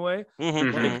competitively anyway.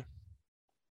 Like,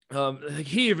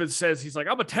 he even says, he's like,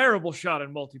 I'm a terrible shot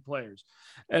in multiplayers.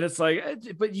 And it's like,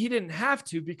 but he didn't have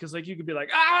to, because like you could be like,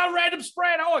 random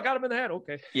spray, I got him in the head.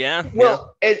 Okay. Yeah.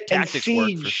 Well, and tactics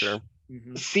Siege, work for sure.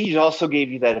 Siege also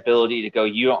gave you that ability to go,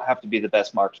 you don't have to be the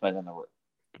best marksman in the room.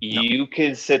 You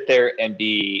can sit there and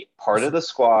be part of the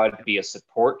squad, be a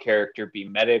support character, be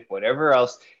medic, whatever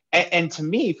else. And to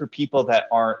me, for people that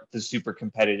aren't the super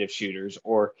competitive shooters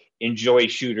or enjoy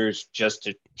shooters just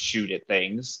to shoot at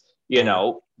things,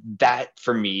 that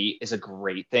for me is a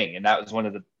great thing. And that was one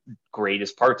of the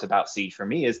greatest parts about Siege for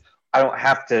me, is I don't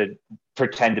have to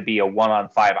pretend to be a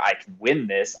 1-on-5. I can win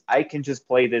this. I can just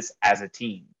play this as a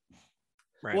team.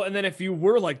 Right. Well, and then if you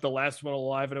were like the last one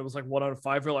alive and it was like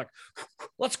 1-on-5, you're like,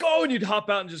 let's go. And you'd hop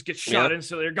out and just get shot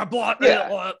instantly. Or got blocked.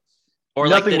 Yeah. Or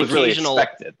nothing like was really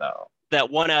expected, though.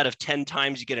 That 1 out of 10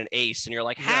 times you get an ace and you're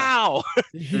like, how?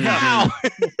 How?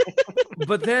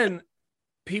 But then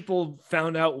people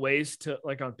found out ways to,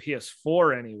 like on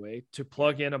PS4 anyway, to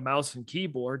plug in a mouse and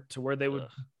keyboard to where they would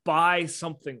buy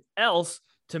something else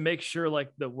to make sure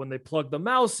like when they plug the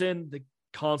mouse in, the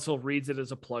console reads it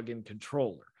as a plug-in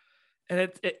controller. And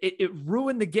it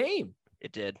ruined the game.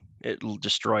 It did. It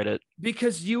destroyed it.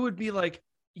 Because you would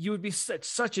be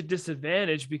such a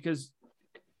disadvantage, because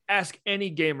ask any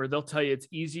gamer, they'll tell you it's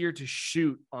easier to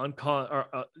shoot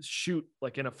shoot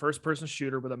like in a first-person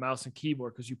shooter with a mouse and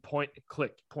keyboard, because you point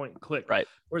and click. Right.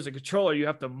 Whereas a controller, you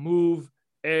have to move,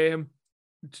 aim,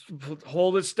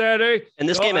 hold it steady. And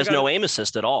this game has no aim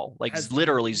assist at all. Like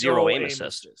literally zero aim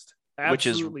assist.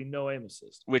 Absolutely no aim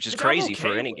assist. Which is crazy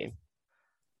for any game.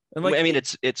 And like, I mean,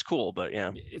 it's cool, but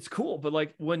yeah. It's cool, but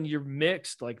like when you're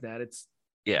mixed like that, it's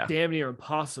damn near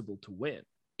impossible to win.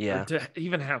 Yeah. Or to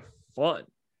even have fun.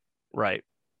 Right.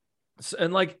 So,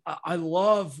 and like I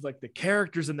love like the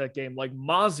characters in that game, like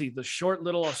Mozzie, the short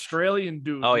little Australian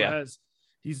dude. Oh yeah.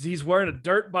 He's wearing a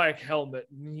dirt bike helmet,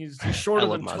 and he's shorter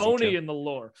than Tony in the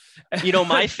lore. You know,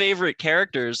 my favorite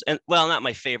characters, and well, not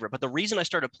my favorite, but the reason I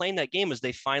started playing that game is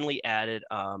they and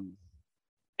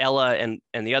Ella and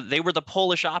the other, they were the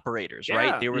Polish operators,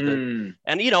 right? They were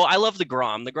and you know, I love the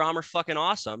Grom. The Grom are fucking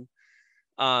awesome.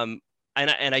 And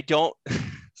I don't,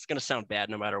 it's gonna sound bad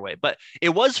no matter what, but it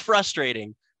was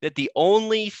frustrating that the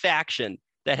only faction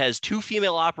that has 2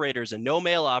 female operators and no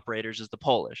male operators is the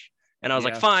Polish. And I was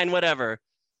like, fine, whatever.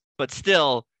 But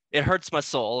still, it hurts my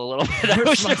soul a little bit. I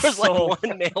wish there was like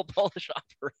one male Polish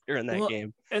operator in that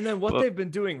game. And then what they've been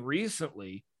doing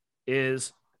recently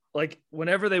is like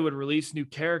whenever they would release new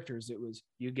characters, it was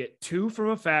you get 2 from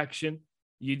a faction,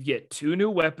 you'd get 2 new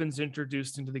weapons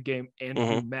introduced into the game and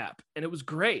a new map. And it was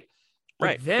great.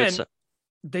 But then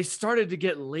they started to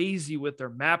get lazy with their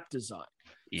map design.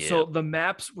 Yeah. So the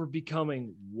maps were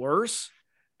becoming worse.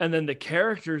 And then the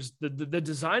characters, the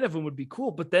design of them would be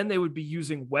cool, but then they would be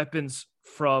using weapons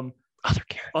from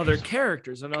other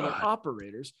characters and other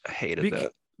operators. I hated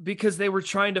that. Because they were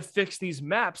trying to fix these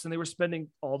maps and they were spending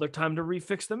all their time to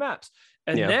refix the maps.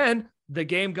 And then the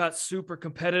game got super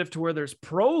competitive to where there's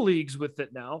pro leagues with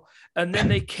it now. And then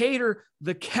they cater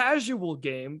the casual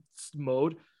game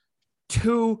mode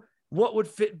to what would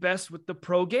fit best with the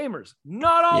pro gamers.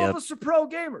 Not all of us are pro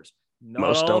gamers. Not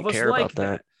Most all don't of us care like about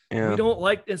that. Yeah. We don't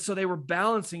like, and so they were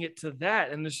balancing it to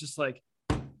that. And it's just like,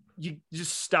 you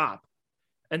just stop.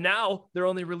 And now they're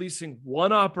only releasing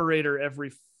 1 operator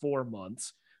every 4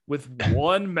 months with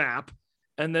 1 map.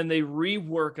 And then they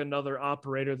rework another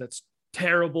operator that's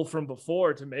terrible from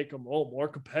before to make them more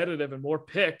competitive and more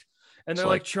picked. And they're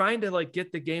like trying to like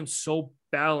get the game so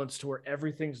balanced to where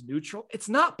everything's neutral. It's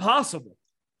not possible.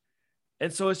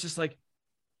 And so it's just like,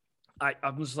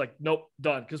 I'm just like, nope,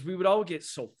 done. Because we would all get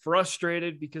so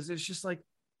frustrated because it's just like,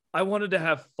 I wanted to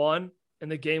have fun.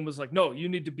 And the game was like, no, you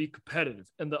need to be competitive.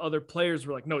 And the other players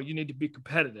were like, no, you need to be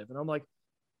competitive. And I'm like,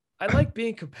 I like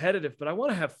being competitive, but I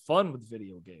want to have fun with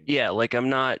video games. Yeah, like I'm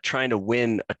not trying to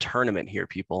win a tournament here,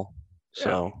 people.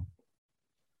 So.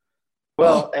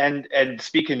 Well, and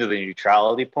speaking to the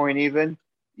neutrality point, even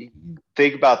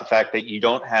think about the fact that you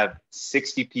don't have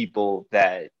 60 people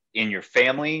that in your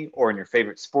family or in your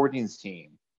favorite sporting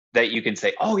team that you can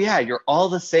say, oh yeah, you're all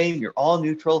the same, you're all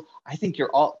neutral. I think you're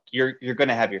going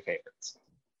to have your favorites.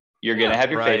 You're going to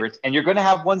have your favorites, and you're going to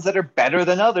have ones that are better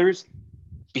than others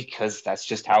because that's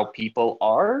just how people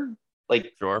are.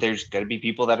 Like there's going to be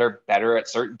people that are better at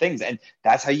certain things, and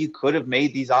that's how you could have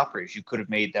made these operators. You could have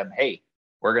made them, hey,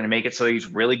 we're going to make it so he's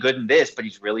really good in this, but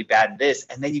he's really bad in this.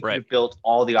 And then you could have built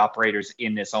all the operators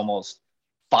in this almost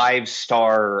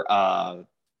 5-star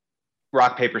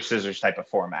rock, paper, scissors type of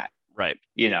format. Right.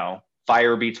 You know,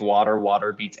 fire beats water,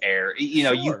 water beats air. You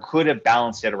know, you could have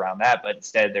balanced it around that, but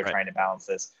instead they're trying to balance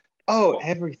this. Oh,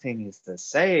 everything is the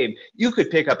same. You could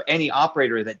pick up any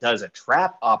operator that does a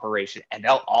trap operation and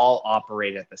they'll all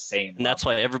operate at the same And that's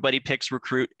why everybody picks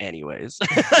recruit anyways.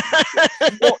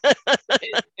 Well,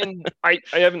 and I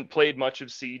haven't played much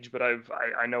of Siege, but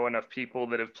I know enough people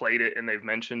that have played it and they've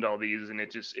mentioned all these, and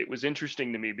it was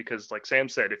interesting to me because like Sam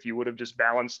said, if you would have just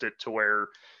balanced it to where,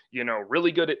 you know,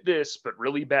 really good at this, but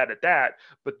really bad at that,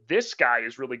 but this guy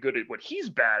is really good at what he's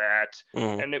bad at.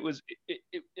 And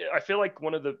I feel like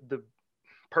one of the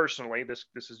personally, this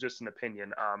is just an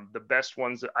opinion, the best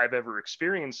ones that I've ever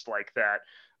experienced like that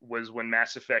was when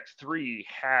Mass Effect 3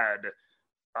 had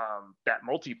that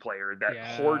multiplayer, that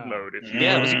horde mode. It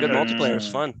was a good multiplayer. It was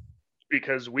fun.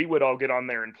 Because we would all get on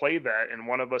there and play that, and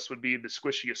one of us would be the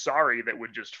squishy Asari that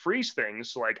would just freeze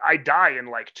things. Like I die in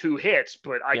like 2 hits,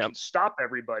 but I can stop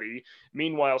everybody.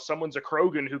 Meanwhile, someone's a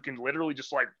Krogan who can literally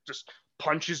just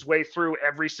punch his way through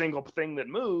every single thing that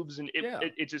moves, and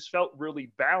it just felt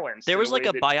really balanced. There was like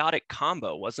a biotic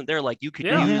combo, wasn't there? Like you could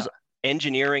use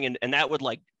engineering, and that would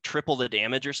like triple the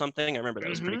damage or something. I remember that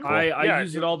was pretty cool. I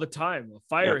use it all the time. A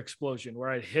fire explosion where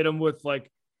I'd hit them with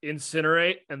like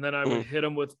incinerate, and then I would hit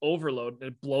them with overload, and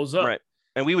it blows up. Right.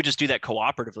 And we would just do that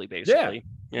cooperatively, basically.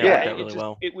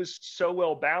 It was so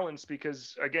well balanced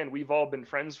because, again, we've all been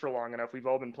friends for long enough. We've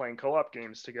all been playing co-op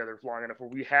games together for long enough where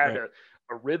we had a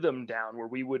rhythm down where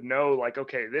we would know, like,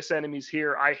 okay, this enemy's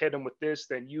here. I hit him with this,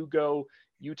 then you go,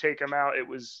 you take him out. It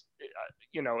was,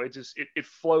 it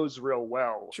flows real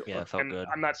well. Sure. Yeah, it felt good.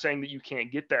 I'm not saying that you can't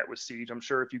get that with Siege. I'm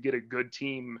sure if you get a good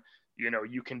team,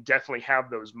 you can definitely have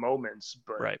those moments.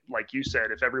 But like you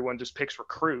said, if everyone just picks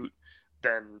recruit,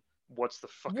 then what's the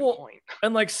fucking point?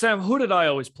 And like, Sam, who did I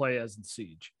always play as in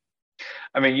Siege?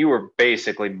 I mean, you were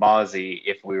basically Mozzie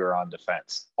if we were on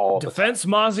defense. Defense,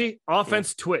 Mozzie,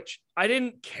 offense, Twitch. I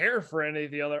didn't care for any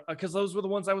of the other because those were the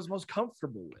ones I was most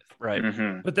comfortable with. Right.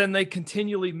 Mm-hmm. But then they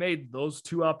continually made those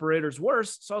two operators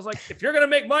worse. So I was like, if you're going to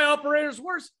make my operators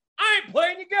worse, I ain't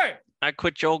playing your game. I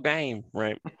quit your game.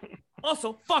 Right.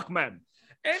 Also, fuck man.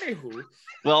 Anywho.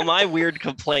 Well, my weird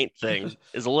complaint thing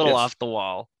is a little off the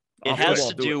wall. It has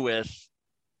to do with,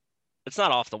 it's not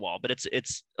off the wall, but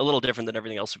it's a little different than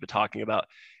everything else we've been talking about.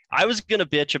 I was going to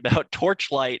bitch about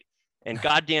Torchlight and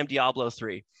goddamn Diablo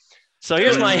 3. So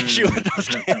here's my issue with those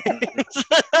games.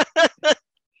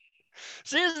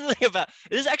 So here's the thing about,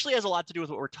 this actually has a lot to do with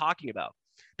what we're talking about.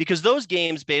 Because those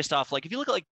games based off, like, if you look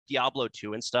at like Diablo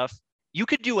 2 and stuff, you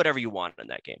could do whatever you want in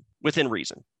that game within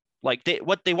reason. Like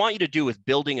what they want you to do with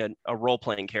building a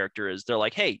role-playing character is they're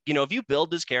like, hey, if you build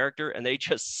this character and they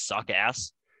just suck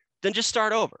ass, then just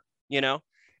start over, And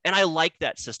I like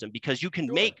that system because you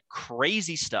can make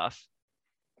crazy stuff.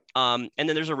 And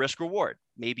then there's a risk reward.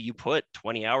 Maybe you put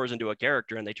 20 hours into a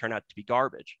character and they turn out to be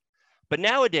garbage. But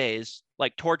nowadays,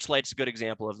 like Torchlight's a good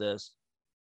example of this.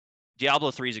 Diablo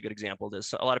 3 is a good example of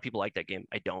this. A lot of people like that game.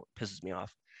 I don't. It pisses me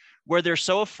off. Where they're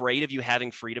so afraid of you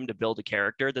having freedom to build a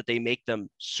character that they make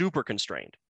them super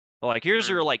constrained. Like, here's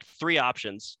your like 3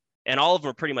 options, and all of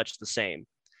them are pretty much the same.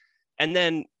 And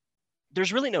then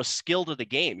there's really no skill to the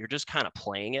game. You're just kind of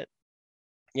playing it.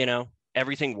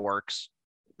 Everything works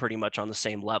pretty much on the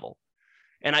same level.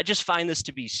 And I just find this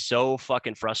to be so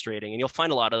fucking frustrating. And you'll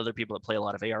find a lot of other people that play a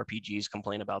lot of ARPGs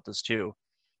complain about this too.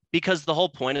 Because the whole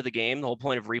point of the game, the whole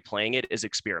point of replaying it is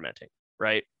experimenting,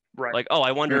 right? Right. Like, oh,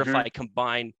 I wonder if I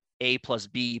combine A plus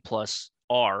B plus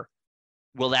R,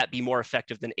 will that be more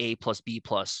effective than A plus B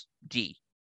plus D,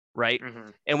 right?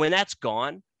 And when that's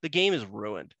gone, the game is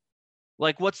ruined.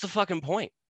 Like, what's the fucking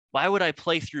point? Why would I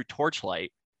play through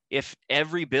Torchlight if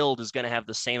every build is going to have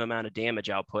the same amount of damage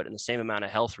output and the same amount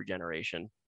of health regeneration?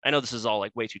 I know this is all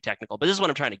like way too technical, but this is what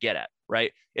I'm trying to get at,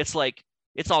 right? It's like,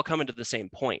 it's all coming to the same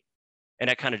point, and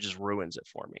that kind of just ruins it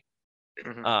for me.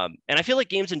 And I feel like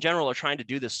games in general are trying to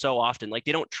do this so often. Like,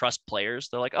 they don't trust players.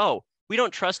 They're like, oh, we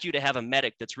don't trust you to have a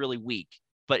medic that's really weak,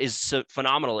 but is so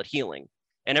phenomenal at healing.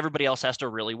 And everybody else has to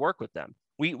really work with them.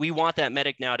 We want that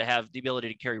medic now to have the ability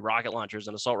to carry rocket launchers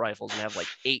and assault rifles and have like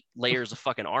 8 layers of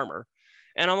fucking armor.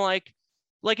 And I'm like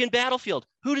in Battlefield,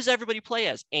 who does everybody play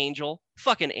as? Angel,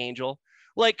 fucking Angel.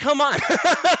 Like, come on.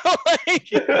 Like,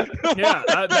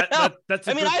 that's.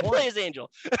 I play as Angel.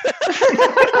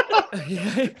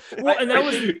 Well, and that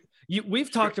was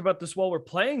we've talked about this while we're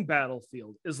playing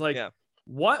Battlefield. Is like,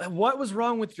 what was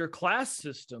wrong with your class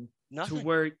system to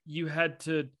where you had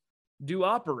to do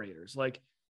operators? Like,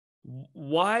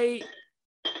 why?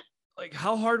 Like,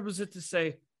 how hard was it to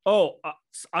say, oh,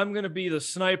 I'm gonna be the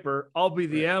sniper, I'll be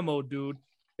the ammo dude,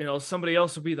 somebody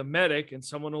else will be the medic, and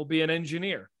someone will be an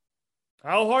engineer?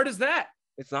 How hard is that?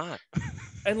 It's not.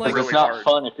 And like, it's not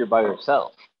fun if you're by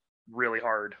yourself. Really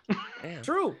hard.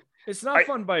 True. It's not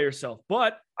fun by yourself,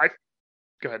 but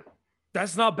go ahead.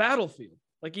 That's not Battlefield.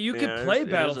 Like, you could play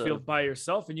Battlefield by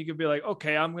yourself, and you could be like,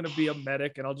 okay, I'm going to be a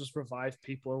medic and I'll just revive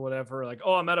people or whatever. Like,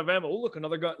 oh, I'm out of ammo. Oh, look,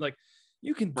 another gun. Like,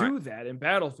 you can do that in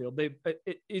Battlefield.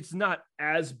 It's not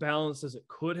as balanced as it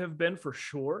could have been, for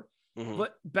sure.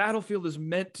 But Battlefield is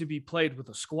meant to be played with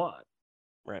a squad.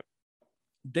 Right.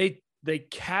 They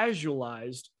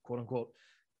casualized, quote unquote,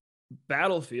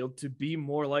 Battlefield to be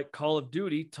more like Call of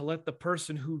Duty, to let the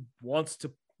person who wants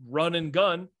to run and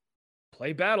gun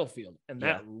play Battlefield, and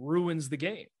that ruins the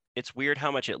game. It's weird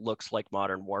how much it looks like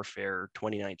Modern Warfare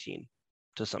 2019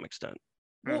 to some extent.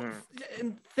 Well,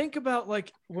 and think about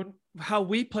like how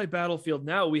we play Battlefield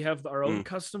now. We have our own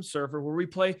custom server where we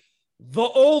play the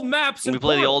old maps. We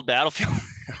play the old Battlefield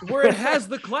where it has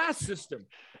the class system.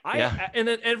 And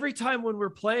then every time when we're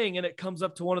playing and it comes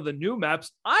up to one of the new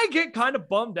maps, I get kind of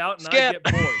bummed out and I get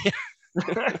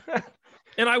bored.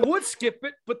 And I would skip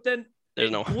it, but then it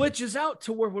glitches out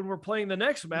to where when we're playing the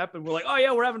next map and we're like, oh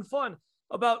yeah, we're having fun.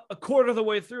 about a quarter of the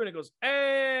way through, and it goes,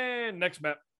 and next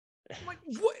map. I'm like,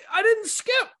 what? I didn't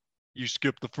skip. You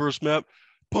skipped the first map.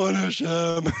 Punish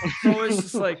him. So it's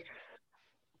just like,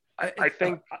 I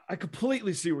think I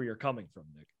completely see where you're coming from,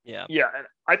 Nick. Yeah. Yeah, and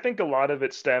I think a lot of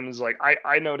it stems like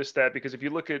I noticed that because if you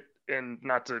look at, and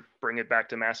not to bring it back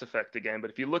to Mass Effect again,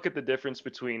 but if you look at the difference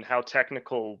between how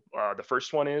technical the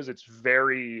first one is, it's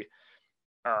very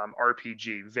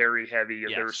RPG, very heavy.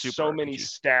 Yeah, There's super so many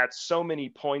RPG. stats, so many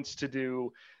points to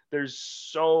do. There's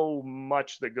so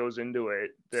much that goes into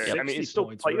it. That, I mean, it's still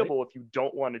points, playable right? if you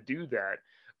don't want to do that.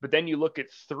 But then you look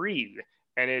at 3,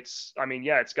 and it's, I mean,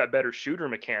 yeah, it's got better shooter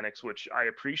mechanics, which I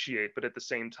appreciate. But at the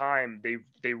same time,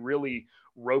 they really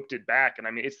roped it back. And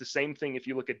I mean, it's the same thing if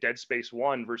you look at Dead Space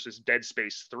 1 versus Dead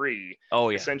Space 3. Oh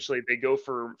yeah. Essentially, they go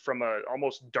from a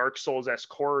almost Dark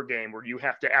Souls-esque horror game where you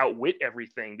have to outwit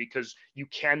everything because you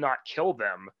cannot kill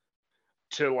them,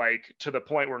 to the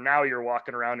point where now you're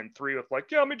walking around in 3 with like,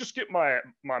 yeah, let me just get my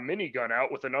minigun out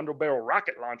with an underbarrel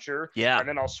rocket launcher, Yeah. and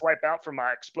then I'll swipe out for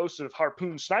my explosive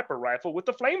harpoon sniper rifle with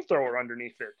the flamethrower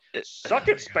underneath it. Suck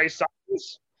it, Space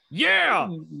Science. Yeah.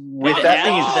 With Yeah, that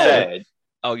being yeah. said,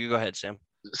 Oh, you go ahead, Sam.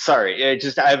 sorry,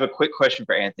 I have a quick question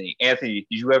for Anthony. Anthony,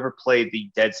 did you ever play the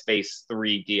Dead Space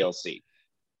 3 DLC?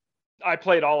 I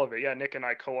played all of it. Yeah, Nick and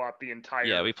I co-op the entire.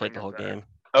 Yeah, we played thing the whole of that. game.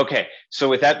 Okay, so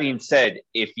with that being said,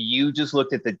 if you just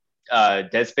looked at the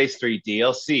Dead Space 3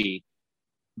 DLC,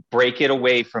 break it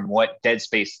away from what Dead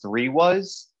Space 3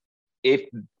 was, if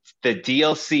the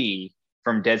DLC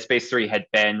from Dead Space 3 had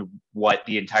been what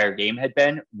the entire game had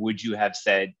been, would you have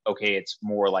said, okay, it's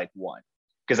more like 1?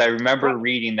 Because I remember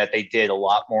reading that they did a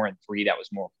lot more in 3 that was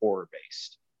more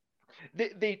horror-based.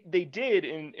 They did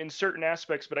in certain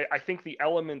aspects, but I think the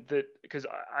element that, because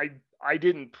I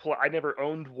didn't play, I never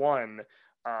owned 1,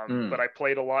 but I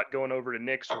played a lot going over to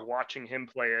Nick's or watching him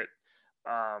play it,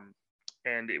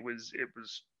 and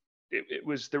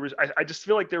I just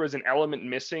feel like there was an element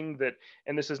missing that,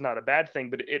 and this is not a bad thing,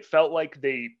 but it felt like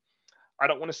I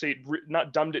don't want to say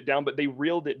not dumbed it down, but they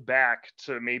reeled it back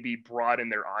to maybe broaden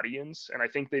their audience, and I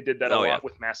think they did that a lot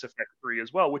with Mass Effect 3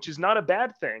 as well, which is not a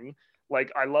bad thing. Like,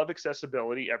 I love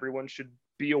accessibility. Everyone should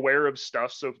be aware of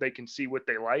stuff so they can see what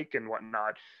they like and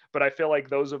whatnot. But I feel like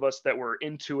those of us that were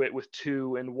into it with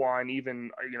 2 and 1,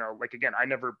 even, like, again, I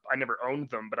never owned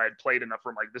them, but I'd played enough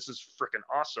where I'm like, this is freaking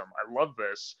awesome. I love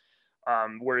this.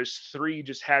 Whereas 3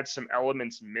 just had some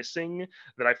elements missing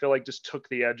that I feel like just took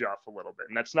the edge off a little bit.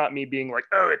 And that's not me being like,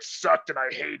 oh, it sucked and I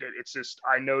hate it. It's just,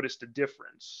 I noticed a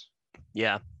difference.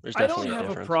 Yeah, there's I definitely don't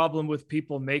have a problem with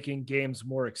people making games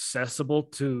more accessible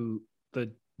to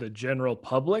the general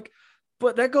public,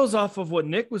 but that goes off of what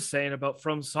Nick was saying about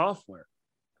From Software.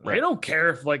 Right. They don't care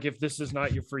if this is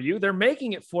not for you. They're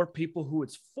making it for people who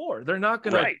it's for. They're not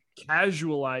going to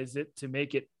casualize it to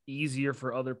make it easier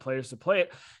for other players to play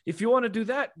it. If you want to do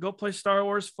that, go play Star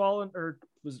Wars Fallen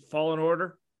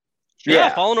Order.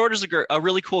 Yeah, Fallen Order is a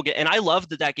really cool game, and I love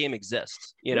that game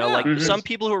exists. Some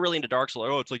people who are really into Dark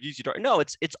Souls, it's like easy Dark. No,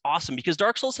 it's awesome because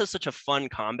Dark Souls has such a fun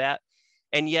combat,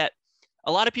 and yet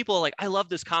a lot of people are like, I love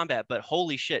this combat, but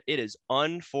holy shit, it is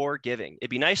unforgiving. It'd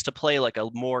be nice to play like a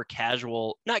more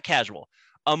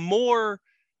a more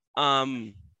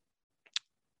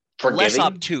less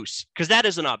obtuse, because that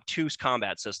is an obtuse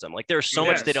combat system. Like, there's so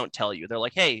much they don't tell you. They're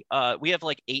like, hey, we have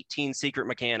like 18 secret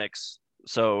mechanics,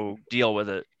 so deal with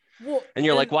it. Well, and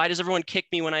you're like, why does everyone kick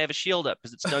me when I have a shield up?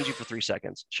 Because it stuns you for 3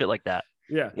 seconds. Shit like that.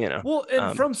 Yeah. Well,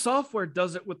 and From Software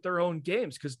does it with their own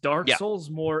games, because Dark Souls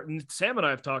more, and Sam and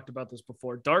I have talked about this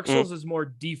before, Dark Souls is more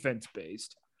defense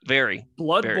based. Very.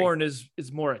 Bloodborne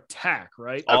is more attack,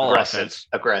 right? All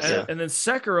aggressive. And then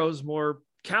Sekiro's more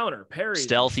counter, parry.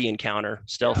 Stealthy encounter.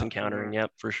 Encountering,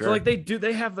 yep, for sure. So like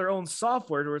they have their own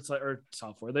software where it's like, or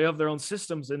software, they have their own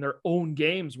systems in their own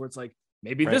games where it's like,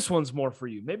 maybe this one's more for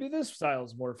you. Maybe this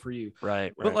style's more for you.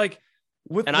 Right. But like,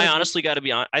 I honestly got to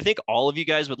be honest, I think all of you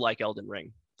guys would like Elden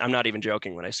Ring. I'm not even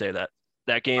joking when I say that.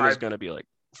 That game is going to be like,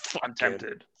 I'm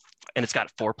tempted. And it's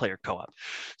got 4-player co-op.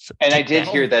 So and I did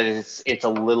hear that it's a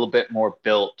little bit more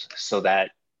built so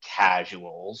that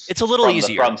casuals. It's a little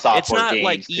easier. It's not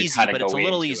like easy, but it's a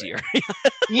little easier.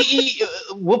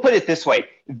 We'll put it this way: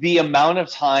 the amount of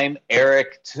time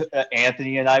Eric,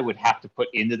 Anthony, and I would have to put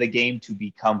into the game to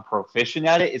become proficient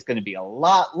at it is going to be a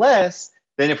lot less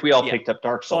than if we all picked up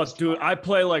Dark Souls. Oh, dude, I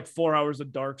play like 4 hours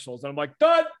of Dark Souls, and I'm like,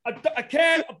 done. I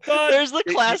can't. I'm done. There's the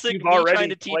classic me trying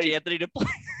to teach Anthony to play.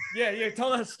 Yeah, tell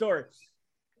that story.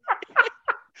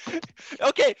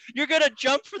 Okay, you're gonna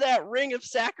jump for that ring of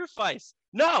sacrifice.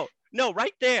 No,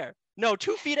 right there. No,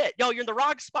 2 feet. No, you're in the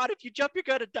wrong spot. If you jump, you're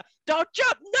gonna die. Don't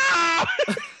jump. No.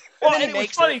 Well, then and he it was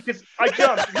makes funny it. because I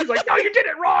jumped. And he's like, "No, you did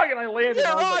it wrong," and I landed.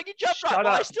 Yeah, and I was wrong. like, You jumped "Shut right.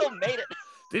 Well, I up." still made it.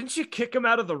 Didn't you kick him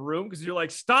out of the room because you're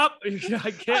like, stop? I can't. I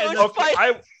And was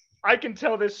then- Okay, I can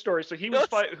tell this story. So he was Yes.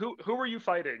 fight. Who were you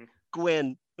fighting?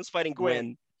 Gwen. I was fighting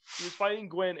Gwen. He was fighting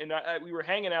Gwen, and we were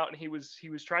hanging out, and he was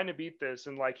trying to beat this,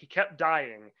 and like he kept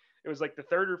dying. It was like the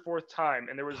third or fourth time,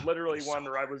 and there was literally one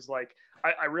where I was like,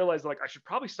 I realized like I should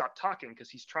probably stop talking because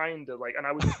he's trying to like, and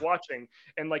I was just watching,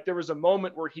 and like there was a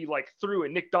moment where he like threw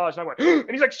and Nick dodged, and I went,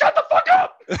 and he's like, "Shut the fuck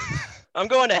up!" I'm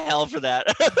going to hell for that.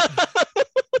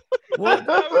 What?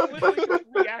 I was literally just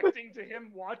reacting to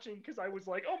him watching because I was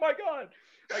like, "Oh my god!"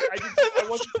 Like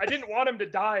I didn't want him to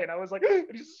die, and I was like, and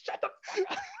he's just, "Shut the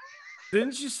fuck up!"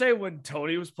 Didn't you say when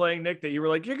Tony was playing Nick that you were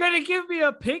like, you're gonna give me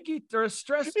a pinky or a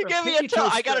stress? You give me a toe.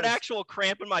 I got an actual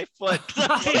cramp in my foot.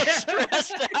 I'm so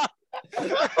stressed out.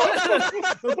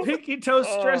 a pinky toe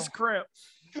stress Oh. cramp.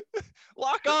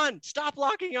 Lock on. Stop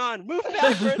locking on. Move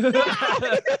backwards.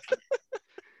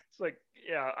 It's like,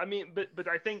 yeah, I mean, but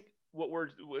I think what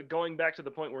we're going back to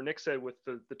the point where Nick said with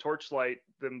the torchlight,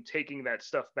 them taking that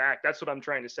stuff back. That's what I'm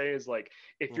trying to say is like,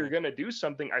 if you're gonna do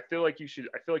something, I feel like you should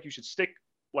stick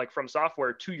like From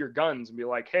Software to your guns and be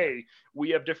like, hey, we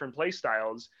have different play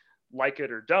styles, like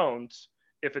it or don't.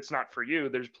 If it's not for you,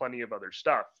 there's plenty of other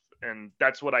stuff. And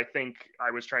that's what I think I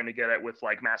was trying to get at with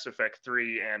like Mass Effect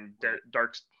 3 and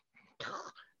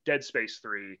Dead Space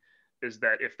 3, is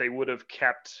that if they would have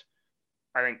kept,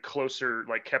 I think, closer,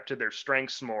 like kept to their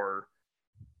strengths more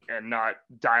and not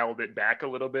dialed it back a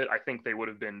little bit, I think they would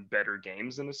have been better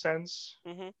games in a sense.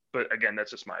 Mm-hmm. But again,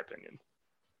 that's just my opinion.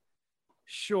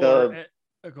 Sure.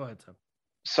 Go ahead, Tim.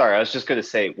 Sorry, I was just going to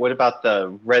say, what about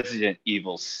the Resident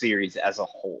Evil series as a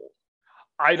whole?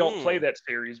 I don't play that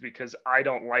series because I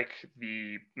don't like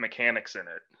the mechanics in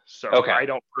it. So Okay. I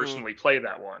don't personally play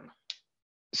that one.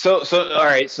 So all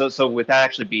right. So with that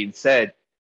actually being said,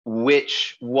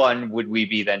 which one would we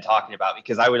be then talking about?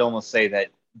 Because I would almost say that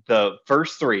the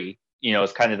first three,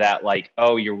 is kind of that like,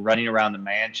 oh, you're running around the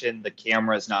mansion, the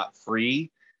camera's not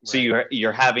free, so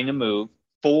you're having to move.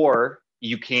 4,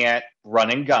 you can't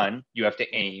run and gun, you have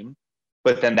to aim.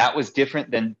 But then that was different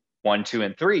than 1, 2,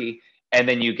 and 3. And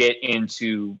then you get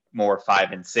into more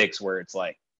 5 and 6 where it's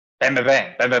like bam, bam,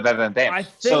 bam, bam, bam, bam, bam, bam. I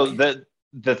think... So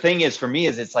the thing is for me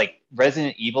is it's like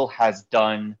Resident Evil has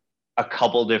done a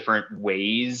couple different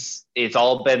ways. It's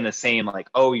all been the same, like,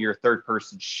 oh, you're third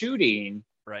person shooting,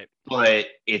 right? But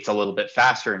it's a little bit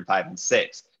faster in 5 and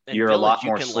 6. And you're Village, a lot you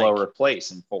more can, slower place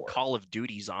in 4. Call of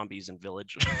Duty zombies in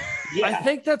Village. I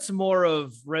think that's more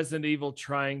of Resident Evil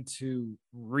trying to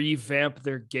revamp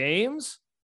their games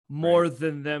more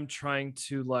than them trying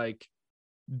to like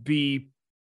be,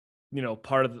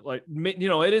 part of the, like,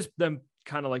 it is them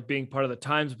kind of like being part of the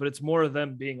times, but it's more of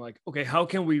them being like, okay, how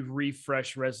can we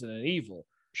refresh Resident Evil?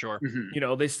 Sure.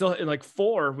 Mm-hmm. They still, like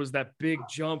 4 was that big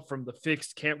jump from the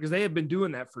fixed camera because they had been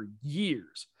doing that for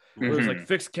years. Where it was like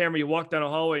fixed camera, you walk down a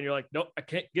hallway and you're like, nope, I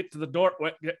can't get to the door.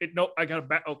 What? Nope, I gotta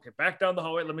back. Okay, back down the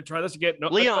hallway. Let me try this again. No,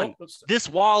 Leon, this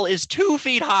wall is 2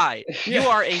 feet high. Yeah. You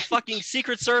are a fucking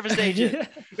Secret Service agent.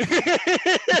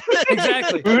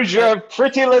 Exactly. Use your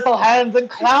pretty little hands and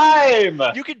climb.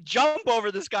 You could jump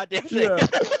over this goddamn thing. Yeah.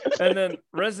 And then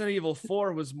Resident Evil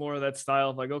 4 was more of that style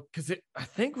of like, oh, because I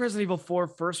think Resident Evil 4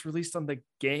 first released on the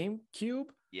GameCube.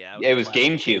 Yeah, it was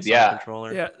GameCube. Yeah.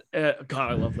 Controller. Yeah.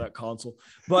 God, I love that console.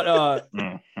 But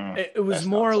it was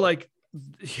more console. like,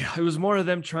 it was more of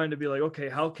them trying to be like, okay,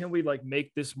 how can we like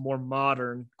make this more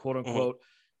modern, quote unquote,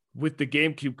 with the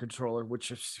GameCube controller, which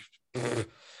is,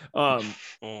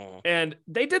 and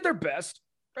they did their best.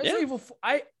 Resident Evil,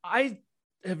 I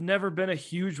have never been a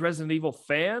huge Resident Evil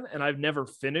fan, and I've never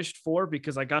finished 4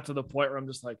 because I got to the point where I'm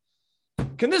just like,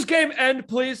 can this game end,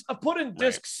 please? I've put in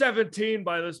disc 17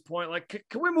 by this point. Like,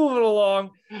 can we move it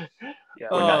along? Yeah.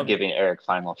 We're not giving Eric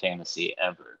Final Fantasy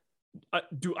ever.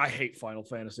 I hate Final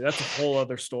Fantasy. That's a whole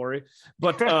other story.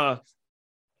 But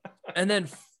and then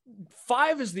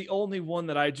 5 is the only one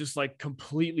that I just like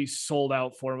completely sold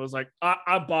out for. I was like,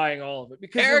 I'm buying all of it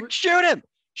because Eric, shoot him!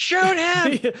 Shoot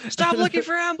him! Stop looking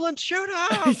for emblems! Shoot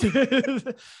him!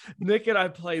 Nick and I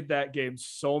played that game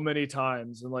so many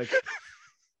times, and like.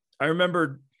 I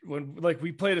remember when like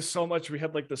we played it so much, we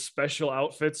had like the special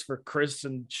outfits for Chris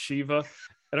and Shiva.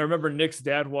 And I remember Nick's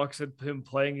dad walks in him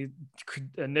playing,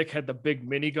 and Nick had the big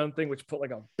minigun thing, which put like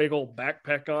a big old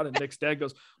backpack on. And Nick's dad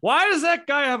goes, "Why does that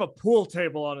guy have a pool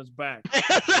table on his back?"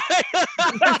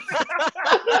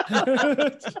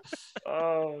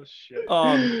 Oh shit.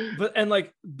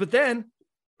 But then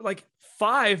like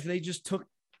 5, they just took,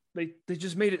 they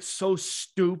just made it so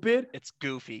stupid. It's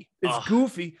goofy. It's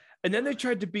goofy. And then they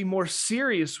tried to be more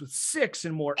serious with 6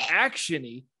 and more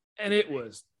action-y. and it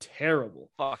was terrible.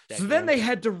 Fuck that So then game. they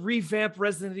had to revamp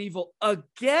Resident Evil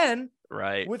again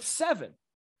Right. with 7.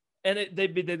 And they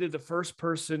did the first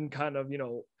person kind of,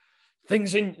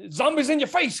 zombies in your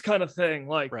face kind of thing.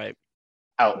 Like, Right.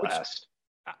 Outlast.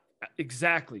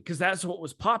 exactly. Because that's what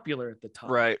was popular at the time.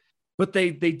 Right. But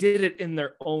they did it in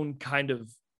their own kind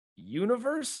of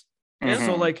universe. Mhm.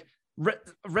 So like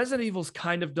Resident Evil's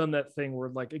kind of done that thing where,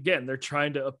 like, again, they're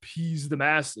trying to appease the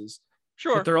masses,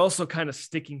 Sure. but they're also kind of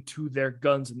sticking to their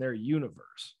guns and their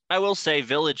universe. I will say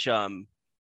Village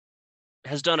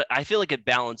has done it. I feel like it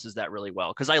balances that really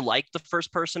well because I like the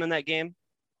first person in that game.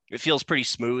 It feels pretty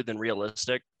smooth and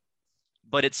realistic,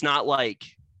 but it's not like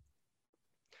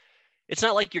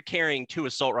you're carrying 2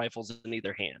 assault rifles in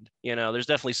either hand. There's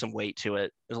definitely some weight to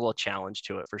it. There's a little challenge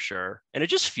to it for sure. And it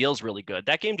just feels really good.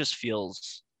 That game just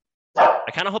feels,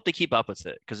 I kind of hope they keep up with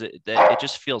it because it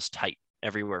just feels tight.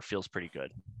 Everywhere feels pretty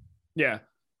good. Yeah.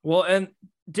 Well, and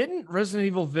didn't Resident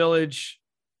Evil Village,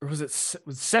 or was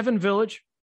 7 Village?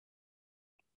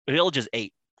 Village is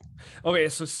 8. Okay,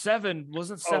 so 7,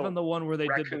 wasn't 7 the one where they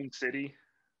did Raccoon City.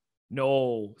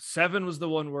 No, 7 was the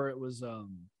one where it was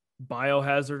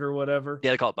Biohazard or whatever.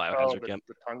 Yeah, they call it Biohazard. The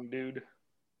tongue dude.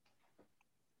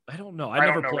 I don't know. I I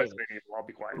never don't know played Resident Evil. I'll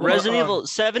be quiet. Well, Resident Evil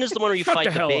 7 is the one where you shut fight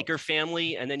the the hell up. Baker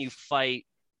family, and then you fight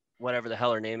whatever the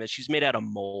hell her name is. She's made out of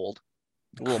mold.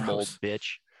 A little mold Gross.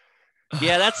 bitch.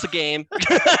 Yeah, that's the game.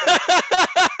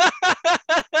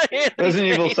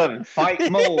 Resident Evil 7,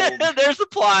 fight mold. There's the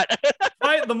plot.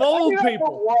 Fight the mold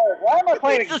people. Why am I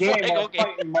playing It's a just game like, while okay.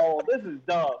 fighting mold? This is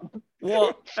dumb.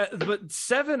 Well, but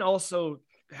 7 also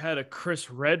had a Chris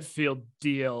Redfield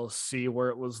DLC where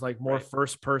it was like more Right.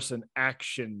 first person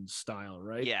action style,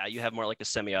 right? Yeah, you have more like a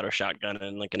semi-auto shotgun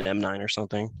and like an M9 or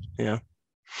something. Yeah.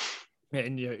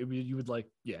 And yeah, you would like,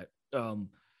 yeah.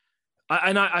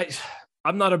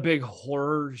 I'm not a big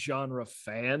horror genre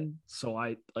fan, so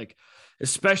I like,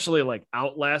 especially like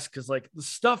Outlast, because like the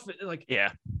stuff, like,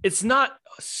 Yeah. it's not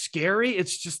scary,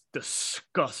 it's just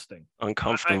disgusting,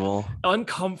 Uncomfortable.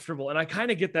 uncomfortable, and I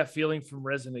kind of get that feeling from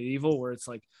Resident Evil, where it's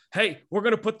like, hey, we're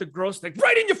gonna put the gross thing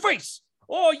right in your face.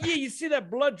 Oh yeah, you see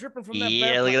that blood dripping from that?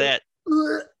 Yeah, look at that.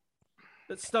 that.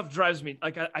 That stuff drives me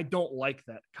like I don't like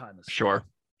that kind of stuff. Sure.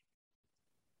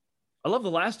 I love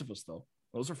The Last of Us though.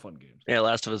 Those are fun games. Yeah,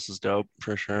 Last of Us is dope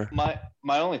for sure. My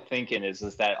only thinking is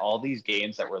that all these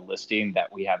games that we're listing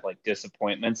that we have like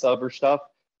disappointments of or stuff,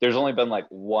 there's only been like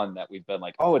one that we've been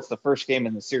like, oh, it's the first game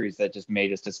in the series that just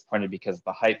made us disappointed because of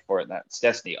the hype for it, and that's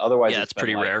Destiny. Otherwise, Yeah, it's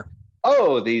pretty been like, rare.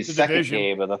 oh, the second Division.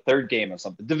 game or the third game or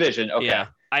something. Division, okay. Yeah.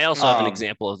 I also have an Um,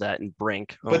 example of that in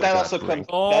Brink. Oh but my that God, also Brink. comes.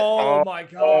 Oh my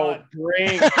god.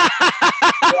 Brink.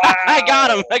 I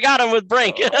got him with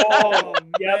Brink. Oh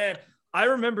man. I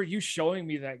remember you showing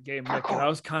me that game, Nick, and I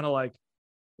was kind of like,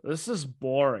 this is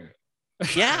boring.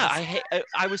 Yeah,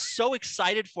 I was so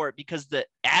excited for it because the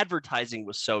advertising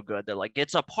was so good. They're like,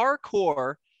 it's a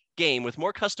parkour game with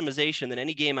more customization than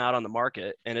any game out on the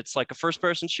market, and it's like a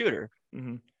first-person shooter.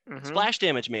 Mhm. Mhm. Splash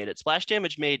Damage made it. Splash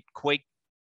Damage made Quake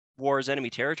Wars Enemy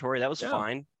Territory. That was Yeah.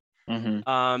 fine. Mhm.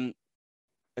 And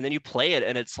then you play it,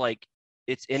 and it's like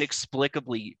it's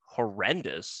inexplicably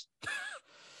horrendous.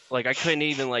 Like I couldn't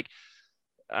even like.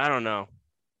 I don't know.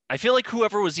 I feel like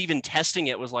whoever was even testing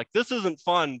it was like, this isn't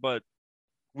fun, but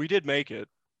we did make it.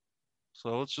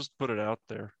 So let's just put it out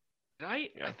there. I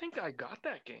Yeah. think I got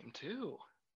that game too.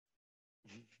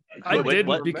 I Wait, did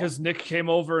what? because Nick came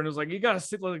over and was like, you gotta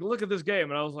sit, like, look at this game,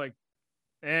 and I was like,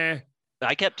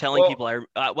 I kept telling Well-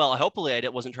 people, hopefully I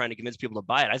wasn't trying to convince people to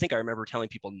buy it. I think I remember telling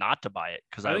people not to buy it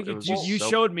because I think it was you so-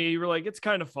 showed me, you were like, it's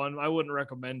kind of fun. I wouldn't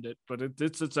recommend it, but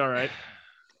it's all right.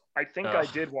 I think I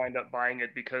Ugh. did wind up buying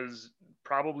it because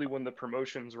probably when the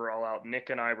promotions were all out, Nick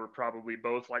and I were probably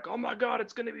both like, "Oh my god,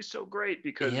 it's going to be so great!"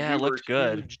 Because Yeah, it we were looked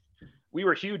good. huge- We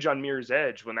were huge on Mirror's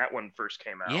Edge when that one first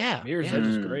came out. Yeah, Mirror's yeah. Edge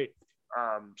is Mm. great.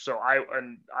 So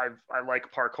I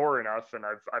like parkour enough, and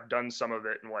I've done some of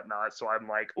it and whatnot. So I'm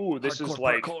like, "Ooh, this is Hardcore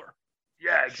like." parkour.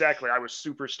 Yeah, exactly. I was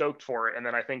super stoked for it, and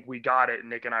then I think we got it, and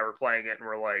Nick and I were playing it, and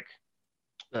we're like,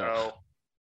 Ugh.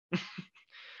 "Oh,"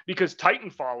 because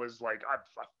Titanfall is like I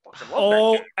fucking love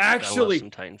Oh, that game. I love actually, some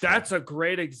Titanfall. that's a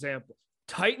great example.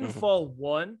 Titanfall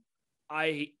 1,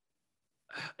 I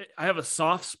have a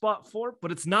soft spot for,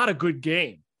 but it's not a good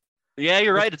game. Yeah,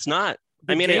 you're right. It's not.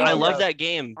 The I mean, game- I love that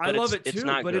game. I But love it it's too,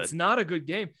 not but good. it's not a good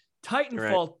game.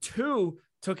 Titanfall 2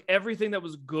 took everything that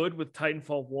was good with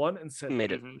Titanfall 1 and said,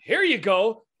 Made it. Mhm. here you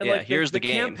go. And Yeah, like here's the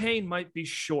game. campaign might be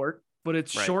short, but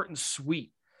it's Right. short and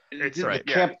sweet. The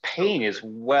campaign is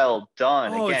well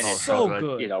done. Oh, Again, it's so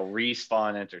good.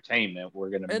 Respawn Entertainment. We're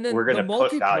gonna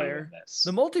put value in this.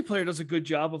 The multiplayer does a good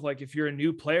job of like if you're a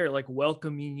new player, like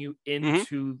welcoming you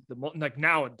into like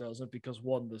now it doesn't because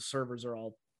the servers are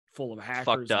all full of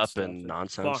hackers, fucked up and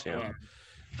nonsense.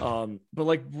 But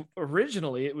like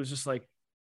originally it was just like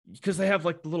because they have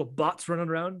like the little bots running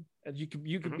around, and you could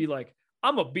be like,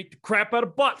 I'm gonna beat the crap out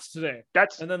of bots today.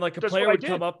 And then like a player would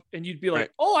come up and you'd be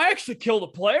like, oh, I actually killed a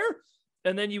player.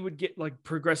 And then you would get like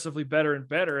progressively better and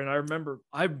better. And I remember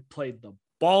I played the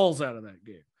balls out of that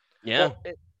game. Yeah. Well,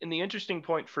 and the interesting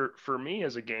point for me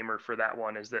as a gamer for that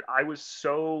one is that I was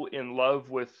so in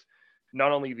love with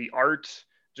not only the art,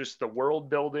 just the world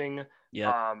building.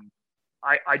 Yeah.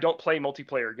 I don't play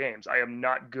multiplayer games. I am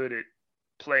not good at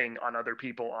playing on other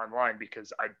people online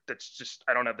because I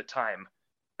don't have the time.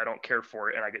 I don't care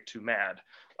for it and I get too mad,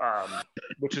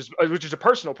 which is a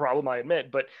personal problem, I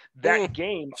admit. But that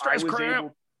game, I was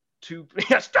able to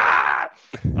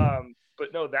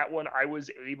but no, that one I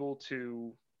was able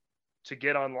to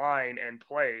get online and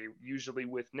play, usually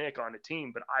with Nick on a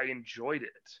team. But I enjoyed it.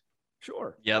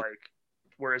 Sure. Yeah. Like,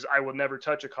 whereas I will never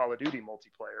touch a Call of Duty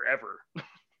multiplayer ever.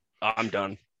 I'm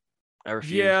done. I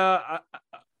refuse. Yeah.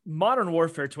 Modern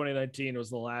Warfare 2019 was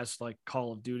the last like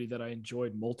Call of Duty that I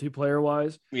enjoyed multiplayer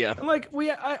wise. Yeah. And like we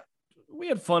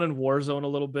had fun in Warzone a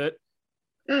little bit.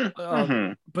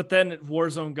 But then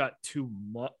Warzone got too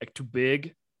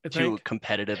big. Too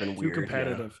competitive and weird. Too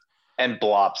competitive. Yeah. And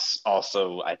Blops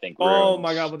also, I think. Oh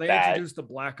my God. When they introduced the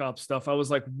Black Ops stuff, I was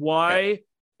like, why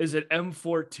is it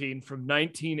M14 from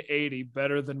 1980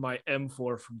 better than my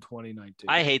M4 from 2019?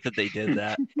 I hate that they did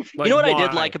that. Like, you know what I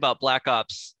did like about Black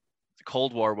Ops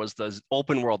Cold War was the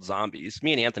open world zombies.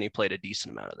 Me and Anthony played a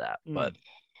decent amount of that, but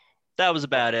that was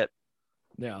about it.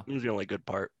 Yeah. It was the only good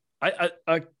part. I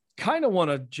kind of want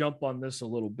to jump on this a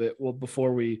little bit. Well,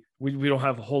 before we don't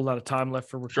have a whole lot of time left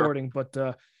for recording, but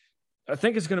I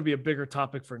think it's going to be a bigger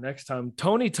topic for next time.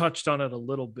 Tony touched on it a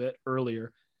little bit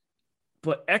earlier,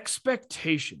 but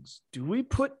expectations. Do we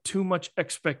put too much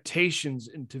expectations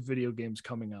into video games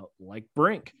coming out? Like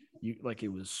Brink,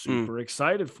 it was super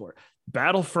excited for it.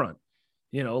 Battlefront,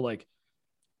 we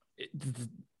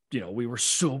were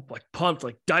so like pumped,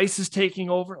 like DICE is taking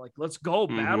over, like let's go.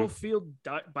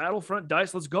 Battlefront,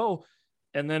 DICE, let's go.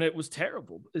 And then it was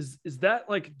terrible. Is that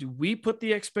like, do we put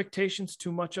the expectations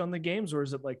too much on the games, or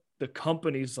is it like the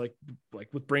companies like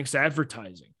with Brink's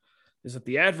advertising? Is it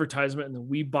the advertisement and then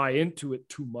we buy into it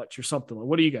too much or something?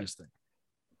 What do you guys think?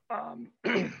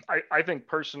 I think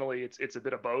personally it's a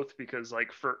bit of both, because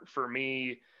like for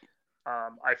me,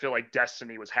 I feel like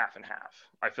Destiny was half and half.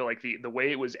 I feel like the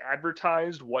way it was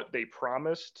advertised, what they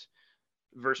promised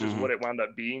versus what it wound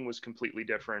up being was completely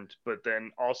different. But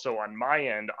then also on my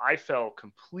end, I fell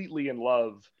completely in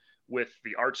love with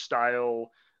the art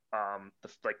style,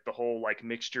 the whole like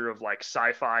mixture of like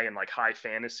sci-fi and like high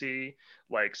fantasy.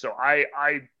 Like, so I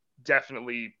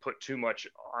definitely put too much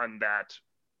on that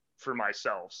for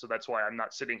myself. So that's why I'm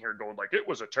not sitting here going like, it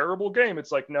was a terrible game.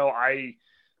 It's like, no, I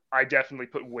definitely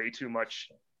put way too much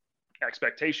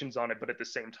expectations on it. But at the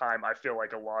same time, I feel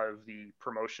like a lot of the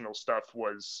promotional stuff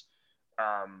was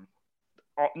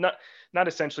not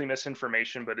essentially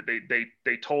misinformation, but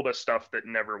they told us stuff that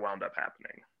never wound up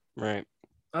happening. Right.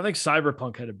 I think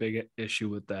Cyberpunk had a big issue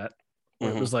with that. Where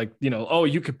it was like, oh,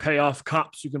 you could pay off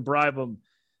cops, you can bribe them,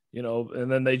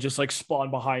 and then they just like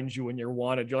spawn behind you when you're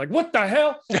wanted. You're like, what the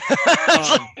hell?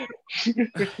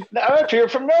 Now I appear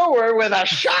from nowhere with a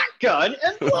shotgun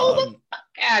and blow the fuck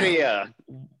out of you.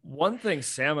 One thing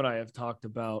Sam and I have talked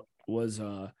about was,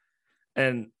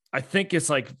 and I think it's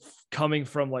like coming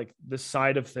from like this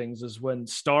side of things, is when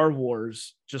Star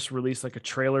Wars just released like a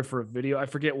trailer for a video. I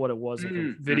forget what it was, like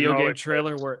a video game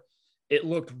trailer where it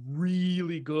looked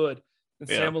really good. And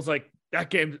Sam was like, that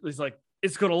game is like,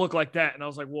 it's going to look like that. And I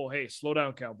was like, whoa, hey, slow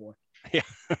down, cowboy. Yeah.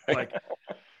 But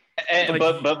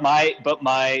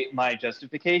my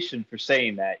justification for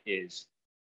saying that is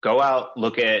go out,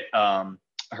 look at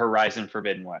Horizon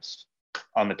Forbidden West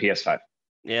on the PS5.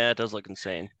 Yeah, it does look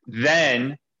insane.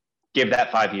 Then give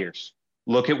that 5 years.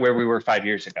 Look at where we were 5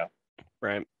 years ago.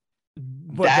 Right.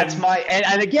 But that's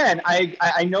and again,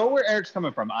 I know where Eric's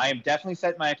coming from. I am definitely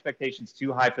setting my expectations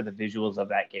too high for the visuals of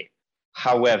that game.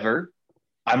 However,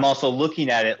 I'm also looking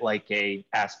at it like a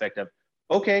aspect of,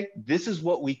 okay, this is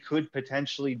what we could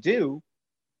potentially do.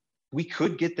 We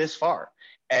could get this far.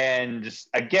 And just,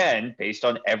 again, based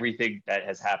on everything that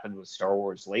has happened with Star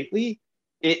Wars lately,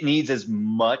 it needs as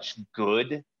much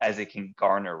good as it can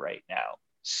garner right now.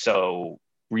 So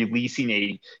releasing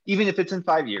even if it's in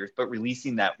 5 years, but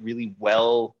releasing that really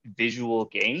well visual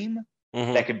game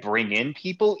that could bring in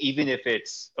people, even if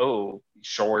it's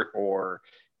short or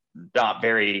not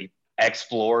very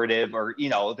explorative, or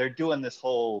they're doing this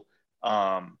whole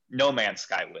No Man's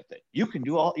Sky with it. You're going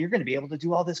to be able to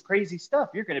do all this crazy stuff.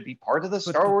 You're going to be part of the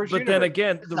Star Wars but universe. then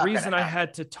again, the reason I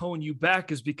had to tone you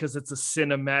back is because it's a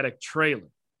cinematic trailer.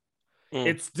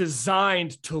 It's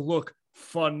designed to look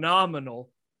phenomenal.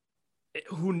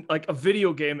 Like a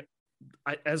video game,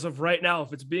 as of right now,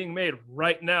 if it's being made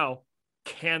right now,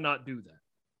 cannot do that.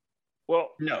 Well,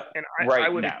 no, and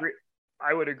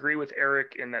I would agree with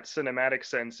Eric in that cinematic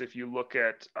sense. If you look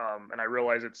at, and I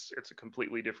realize it's a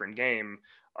completely different game.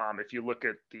 If you look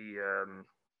at the, oh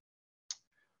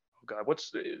God,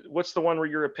 what's the one where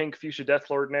you're a pink fuchsia Death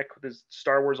Lord, Nick? This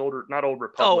Star Wars not Old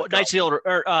Republic. Oh, Knights of the Old,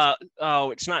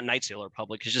 or it's not Knights of the Old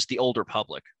Republic. It's just the Old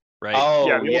Republic, right? Oh,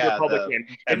 yeah, the Old Republic game.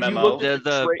 MMO.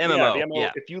 The MMO.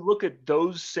 Yeah. If you look at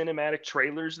those cinematic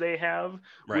trailers they have,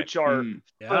 which are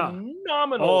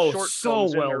phenomenal short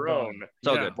films in their own.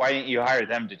 So good. Why didn't you hire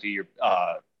them to do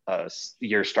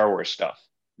your Star Wars stuff?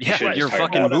 Yeah, your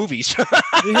fucking movies.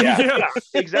 Yeah,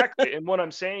 exactly. And what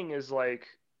I'm saying is like,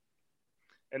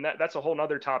 and that's a whole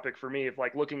nother topic for me, of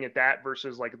like looking at that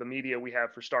versus like the media we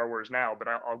have for Star Wars now, but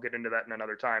I'll get into that in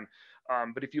another time.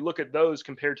 But if you look at those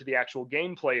compared to the actual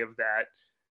gameplay of that,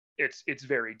 it's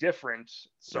very different.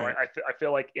 So right. I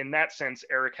feel like in that sense,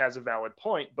 Eric has a valid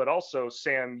point, but also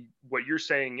Sam, what you're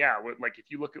saying, like if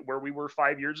you look at where we were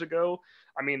 5 years ago,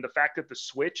 I mean, the fact that the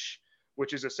Switch,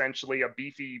 which is essentially a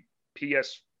beefy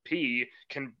PSP,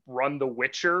 can run The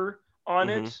Witcher on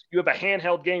it. You have a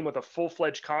handheld game with a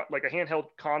full-fledged like a handheld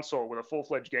console with a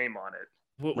full-fledged game on it.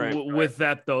 With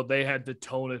that though, they had to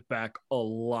tone it back a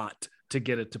lot to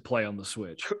get it to play on the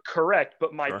Switch. Correct,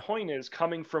 but my point is,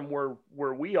 coming from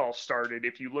where we all started,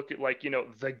 if you look at like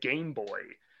the Game Boy,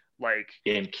 like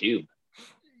GameCube.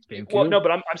 Well, no,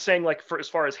 but I'm saying like for as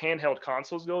far as handheld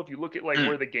consoles go, if you look at like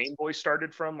where the Game Boy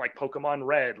started from, like Pokemon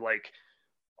Red, like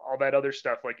all that other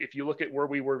stuff, like if you look at where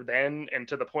we were then and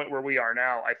to the point where we are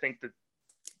now, I think that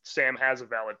Sam has a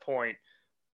valid point,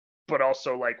 but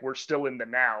also like we're still in the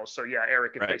now. So yeah,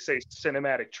 Eric, if they say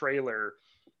cinematic trailer,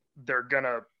 they're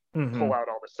gonna pull out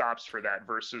all the stops for that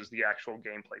versus the actual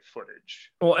gameplay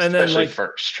footage. Well, and especially then like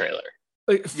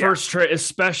first trailer,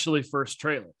 especially first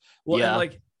trailer. Well, and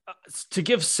like to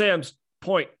give Sam's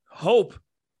point, hope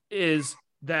is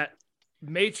that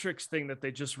Matrix thing that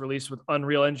they just released with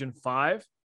Unreal Engine 5,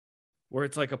 where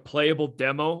it's like a playable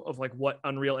demo of like what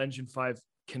Unreal Engine 5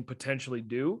 can potentially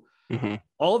do.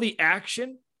 All the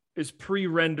action is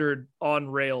pre-rendered on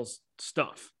Rails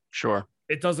stuff. Sure.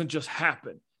 It doesn't just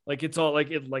happen. Like it's all like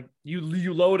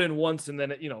you load in once and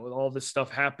then all this stuff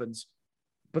happens.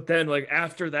 But then like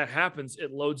after that happens,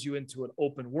 it loads you into an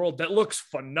open world that looks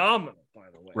phenomenal, by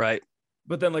the way. Right.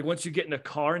 But then like once you get in a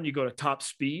car and you go to top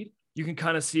speed, you can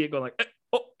kind of see it go like,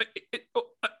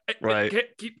 right.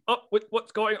 Can't keep up with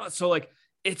what's going on. So like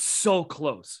it's so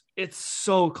close. It's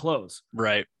so close.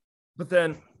 Right. But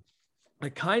then I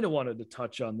kind of wanted to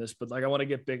touch on this, but like I want to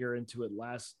get bigger into it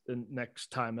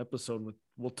next time episode.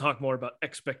 We'll talk more about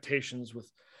expectations with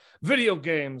video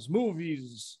games,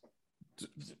 movies,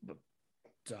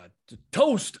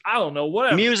 toast. I don't know,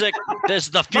 whatever. Music. This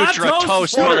is the future of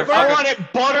toast, motherfucker. I want it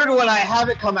buttered when I have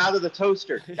it come out of the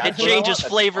toaster. It changes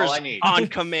flavors on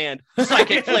command.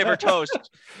 Psychic flavor toast.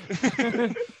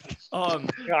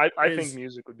 I think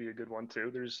music would be a good one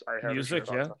too. I have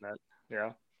music, on that.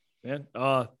 Yeah. Man,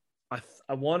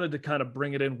 I wanted to kind of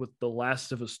bring it in with The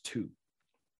Last of Us 2,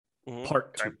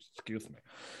 part 2. Excuse me.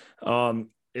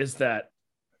 Is that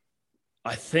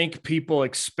I think people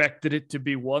expected it to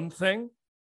be one thing,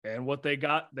 and what they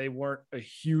got, they weren't a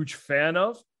huge fan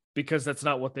of, because that's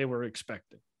not what they were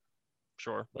expecting.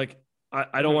 Sure. Like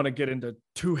I don't want to get into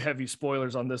too heavy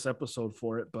spoilers on this episode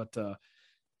for it, but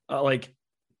I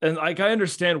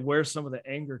understand where some of the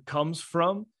anger comes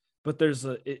from, but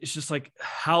it's just like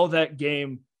how that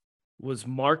game was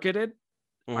marketed,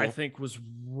 I think was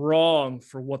wrong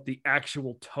for what the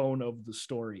actual tone of the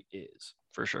story is.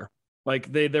 For sure.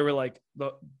 Like they were like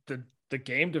the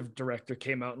game director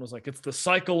came out and was like, it's the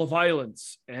cycle of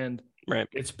violence, and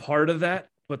it's part of that,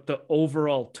 but the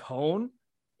overall tone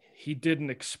he didn't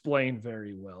explain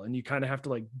very well, and you kind of have to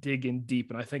like dig in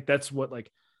deep. And I think that's what like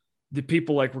the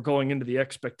people like were going into the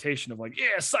expectation of like,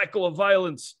 cycle of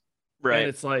violence, right? And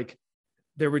it's like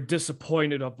they were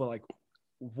disappointed of like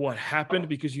what happened,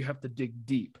 because you have to dig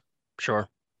deep. Sure.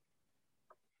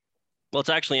 Well, it's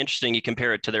actually interesting you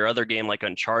compare it to their other game like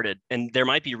Uncharted, and there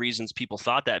might be reasons people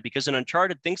thought that, because in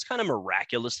Uncharted things kind of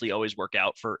miraculously always work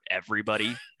out for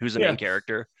everybody who's the main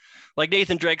character. Like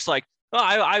Nathan Drake's like, oh,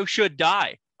 I should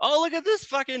die. Oh, look at this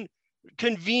fucking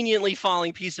conveniently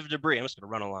falling piece of debris. I'm just going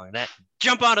to run along that.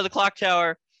 Jump onto the clock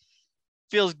tower.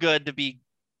 Feels good to be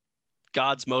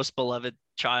God's most beloved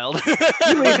child. Look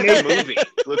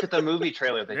at the movie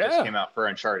trailer that just came out for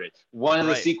Uncharted. One of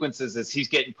the sequences is he's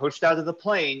getting pushed out of the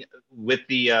plane with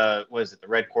the the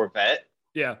red Corvette.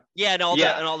 Yeah, and all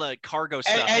the cargo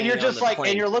stuff. And you're just like,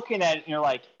 and you're looking at it, and you're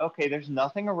like, okay, there's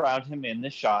nothing around him in the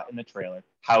shot in the trailer.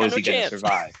 How is he going to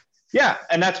survive? Yeah,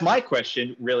 and that's my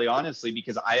question, really, honestly,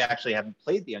 because I actually haven't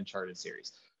played the Uncharted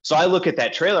series. So I look at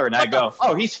that trailer and I go,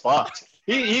 oh, he's fucked.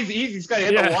 He's going to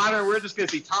hit the water. We're just going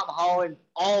to see Tom Holland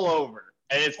all over.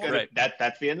 And it's going to,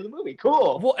 that's the end of the movie.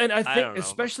 Cool. Well, and I think,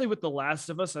 especially with The Last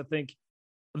of Us, I think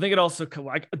it also,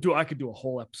 I could do a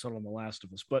whole episode on The Last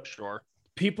of Us, but sure.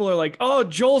 People are like, oh,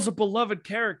 Joel's a beloved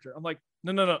character. I'm like,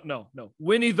 no.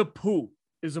 Winnie the Pooh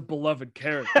is a beloved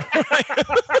character.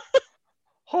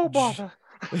 Oh, bother.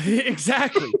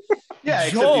 Exactly. Yeah,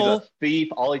 Joel, except he's a thief.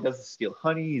 All he does is steal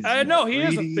honey. I know he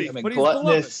is a thief, but he's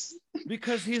beloved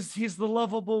because he's the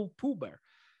lovable Pooh Bear.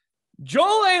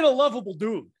 Joel ain't a lovable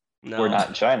dude. No. We're not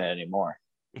in China anymore.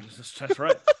 That's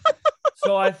right.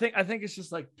 So I think it's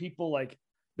just like people like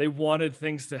they wanted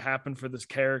things to happen for this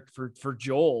character for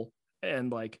Joel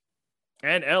and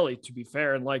Ellie, to be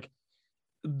fair, and like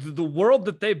the world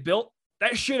that they built,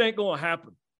 that shit ain't gonna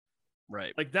happen.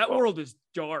 Right. Like that world is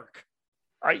dark.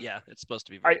 It's supposed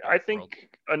to be. I think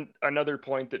another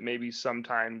point that maybe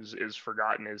sometimes is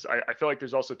forgotten is I feel like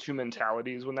there's also two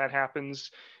mentalities when that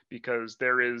happens, because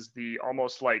there is the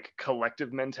almost like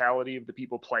collective mentality of the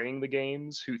people playing the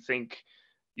games who think,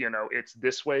 it's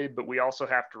this way, but we also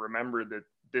have to remember that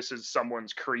this is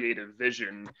someone's creative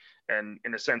vision. And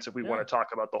in a sense, if we want to talk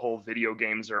about the whole video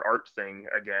games or art thing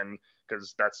again,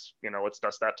 because that's, let's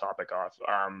dust that topic off.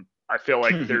 I feel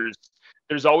like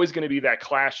there's always going to be that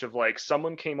clash of like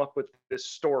someone came up with this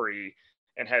story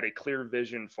and had a clear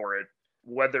vision for it,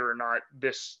 whether or not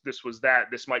this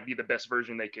might be the best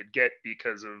version they could get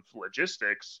because of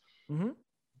logistics. Mm-hmm.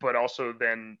 But also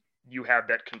then you have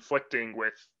that conflicting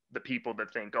with the people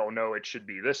that think, oh no, it should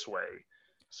be this way.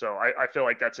 So I feel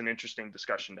like that's an interesting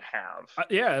discussion to have.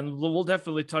 And we'll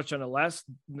definitely touch on it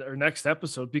next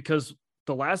episode, because if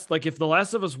The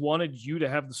Last of Us wanted you to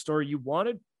have the story you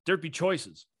wanted, there'd be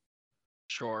choices.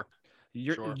 Sure.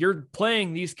 You're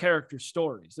playing these character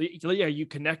stories. Yeah, you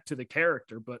connect to the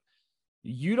character, but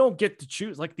you don't get to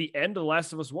choose. Like the end of The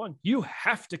Last of Us 1, you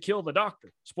have to kill the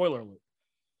doctor. Spoiler alert.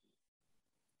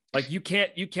 Like you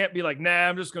can't be like, nah,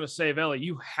 I'm just gonna save Ellie.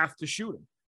 You have to shoot him.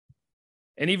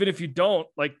 And even if you don't,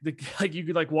 you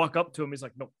could walk up to him. He's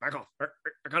like, no, back off.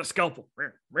 I got a scalpel.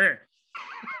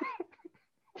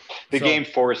 The game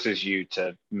forces you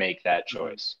to make that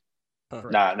choice.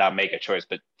 Not make a choice,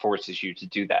 but forces you to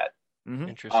do that. Mm-hmm.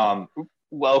 Interesting.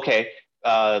 Well, okay.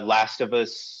 Last of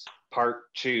Us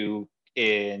Part 2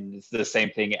 is the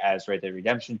same thing as Red Dead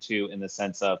Redemption 2 in the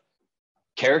sense of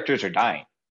characters are dying.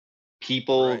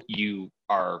 People you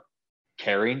are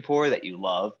caring for that you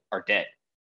love are dead.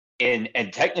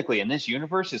 And technically in this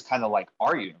universe is kind of like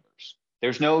our universe.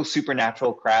 There's no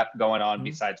supernatural crap going on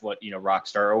besides what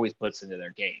Rockstar always puts into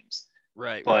their games.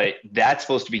 Right. But that's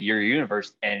supposed to be your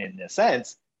universe, and in a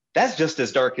sense, that's just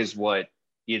as dark as what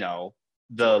The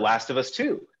Last of Us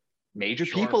 2. Major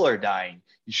people are dying.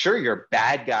 Sure, you're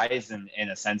bad guys in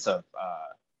a sense of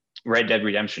Red Dead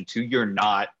Redemption 2. You're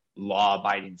not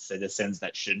law-abiding citizens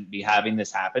that shouldn't be having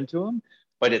this happen to them.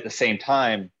 But at the same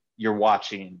time, you're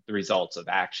watching the results of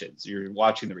actions. You're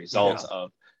watching the results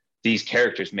of these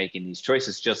characters making these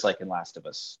choices, just like in Last of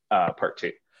Us Part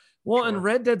 2. Well, and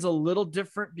Red Dead's a little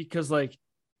different because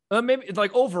maybe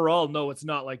overall, no, it's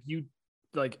not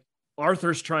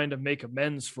Arthur's trying to make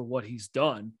amends for what he's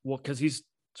done. Well, because he's,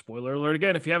 spoiler alert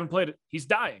again, if you haven't played it, he's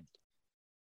dying.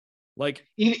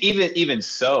 Even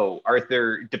so,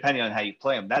 Arthur, depending on how you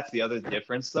play him, that's the other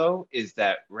difference though, is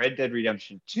that Red Dead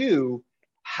Redemption 2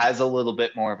 has a little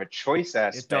bit more of a choice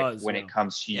aspect when it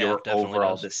comes to your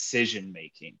overall decision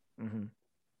making. Mm-hmm.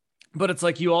 But it's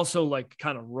like you also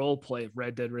kind of role play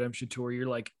Red Dead Redemption 2 where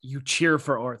you're you cheer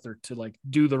for Arthur to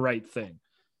do the right thing.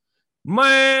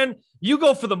 Man, you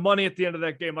go for the money at the end of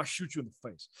that game, I'll shoot you in the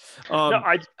face. No,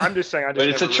 I'm just saying. But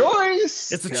it's a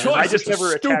choice. It's a choice. I just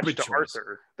never attached to choice.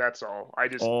 Arthur. That's all. I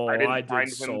didn't find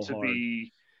him to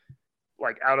be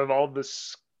out of all the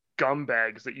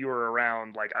scumbags that you were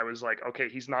around. I was like, okay,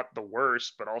 he's not the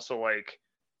worst, but also I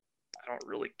don't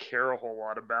really care a whole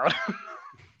lot about him.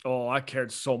 Oh, I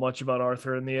cared so much about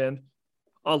Arthur in the end.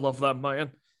 I love that man.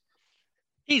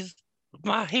 He's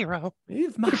my hero.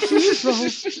 He's my hero.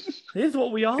 He's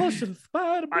what we all should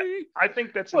aspire to be. I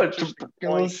think that's an interesting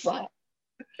point.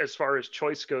 as far as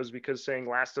choice goes, because saying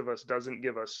Last of Us doesn't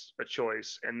give us a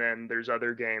choice, and then there's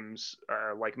other games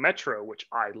like Metro, which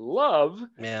I love.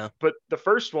 Yeah. But the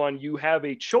first one, you have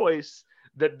a choice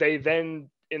that they then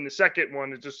in the second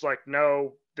one is just like,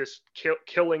 no, this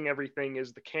killing everything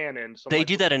is the canon. So they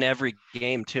do that in every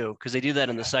game too, because they do that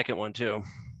in the second one too.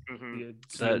 Mm-hmm.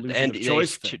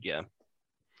 Choice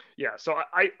yeah. So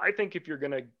I think if you're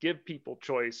gonna give people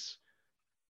choice,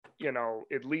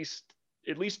 at least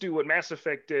do what Mass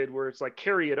Effect did, where it's like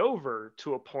carry it over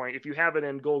to a point. If you have it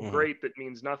in gold, great. That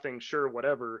means nothing. Sure,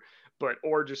 whatever. But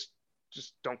or just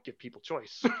don't give people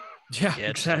choice. Yeah,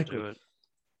 exactly.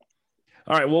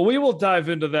 All right. Well, we will dive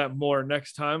into that more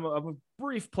next time. A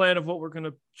brief plan of what we're going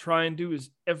to try and do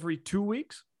is every 2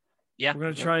 weeks. Yeah. We're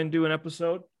going to try and do an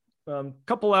episode,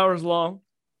 couple hours long.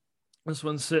 This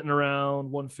one's sitting around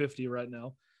 150 right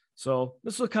now. So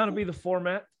this will kind of be the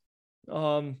format.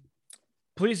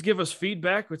 Please give us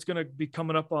feedback. It's going to be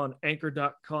coming up on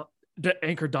anchor.fm.com.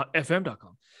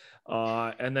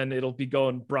 And then it'll be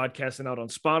broadcasting out on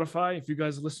Spotify. If you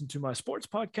guys listen to my sports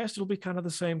podcast, it'll be kind of the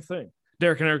same thing.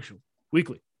 Derek and Eric Show,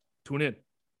 weekly. Tune in,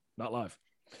 not live.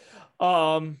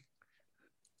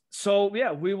 So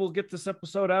yeah, we will get this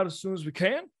episode out as soon as we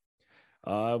can.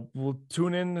 We'll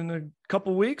tune in a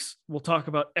couple weeks. We'll talk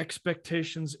about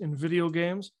expectations in video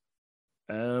games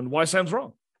and why Sam's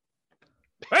wrong.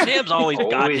 Sam's always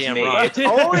goddamn wrong. It's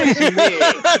always me.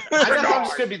 I don't know. I'm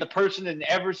just gonna be the person in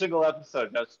every single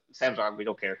episode. No, Sam's wrong. We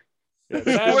don't care.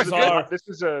 Yeah, this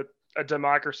is a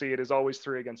democracy. It is always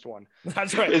 3 against 1.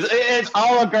 That's right. It's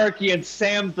oligarchy, and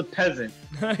Sam's the peasant.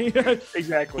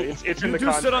 Exactly. It's in the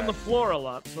contract. Sit on the floor a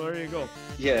lot, so there you go.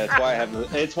 Yeah, that's why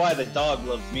it's why the dog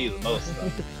loves me the most.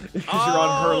 Because you're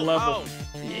on her level.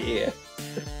 Yeah.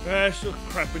 She'll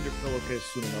crap in your pillowcase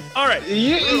soon enough. All right.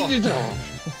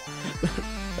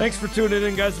 Thanks for tuning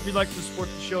in, guys. If you'd like to support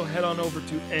the show, head on over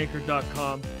to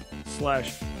anchor.com/Eric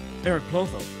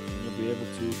Plotho. You'll be able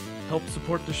to help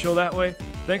support the show that way.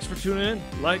 Thanks for tuning in.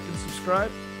 Like and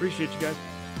subscribe. Appreciate you guys.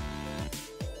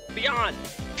 Beyond.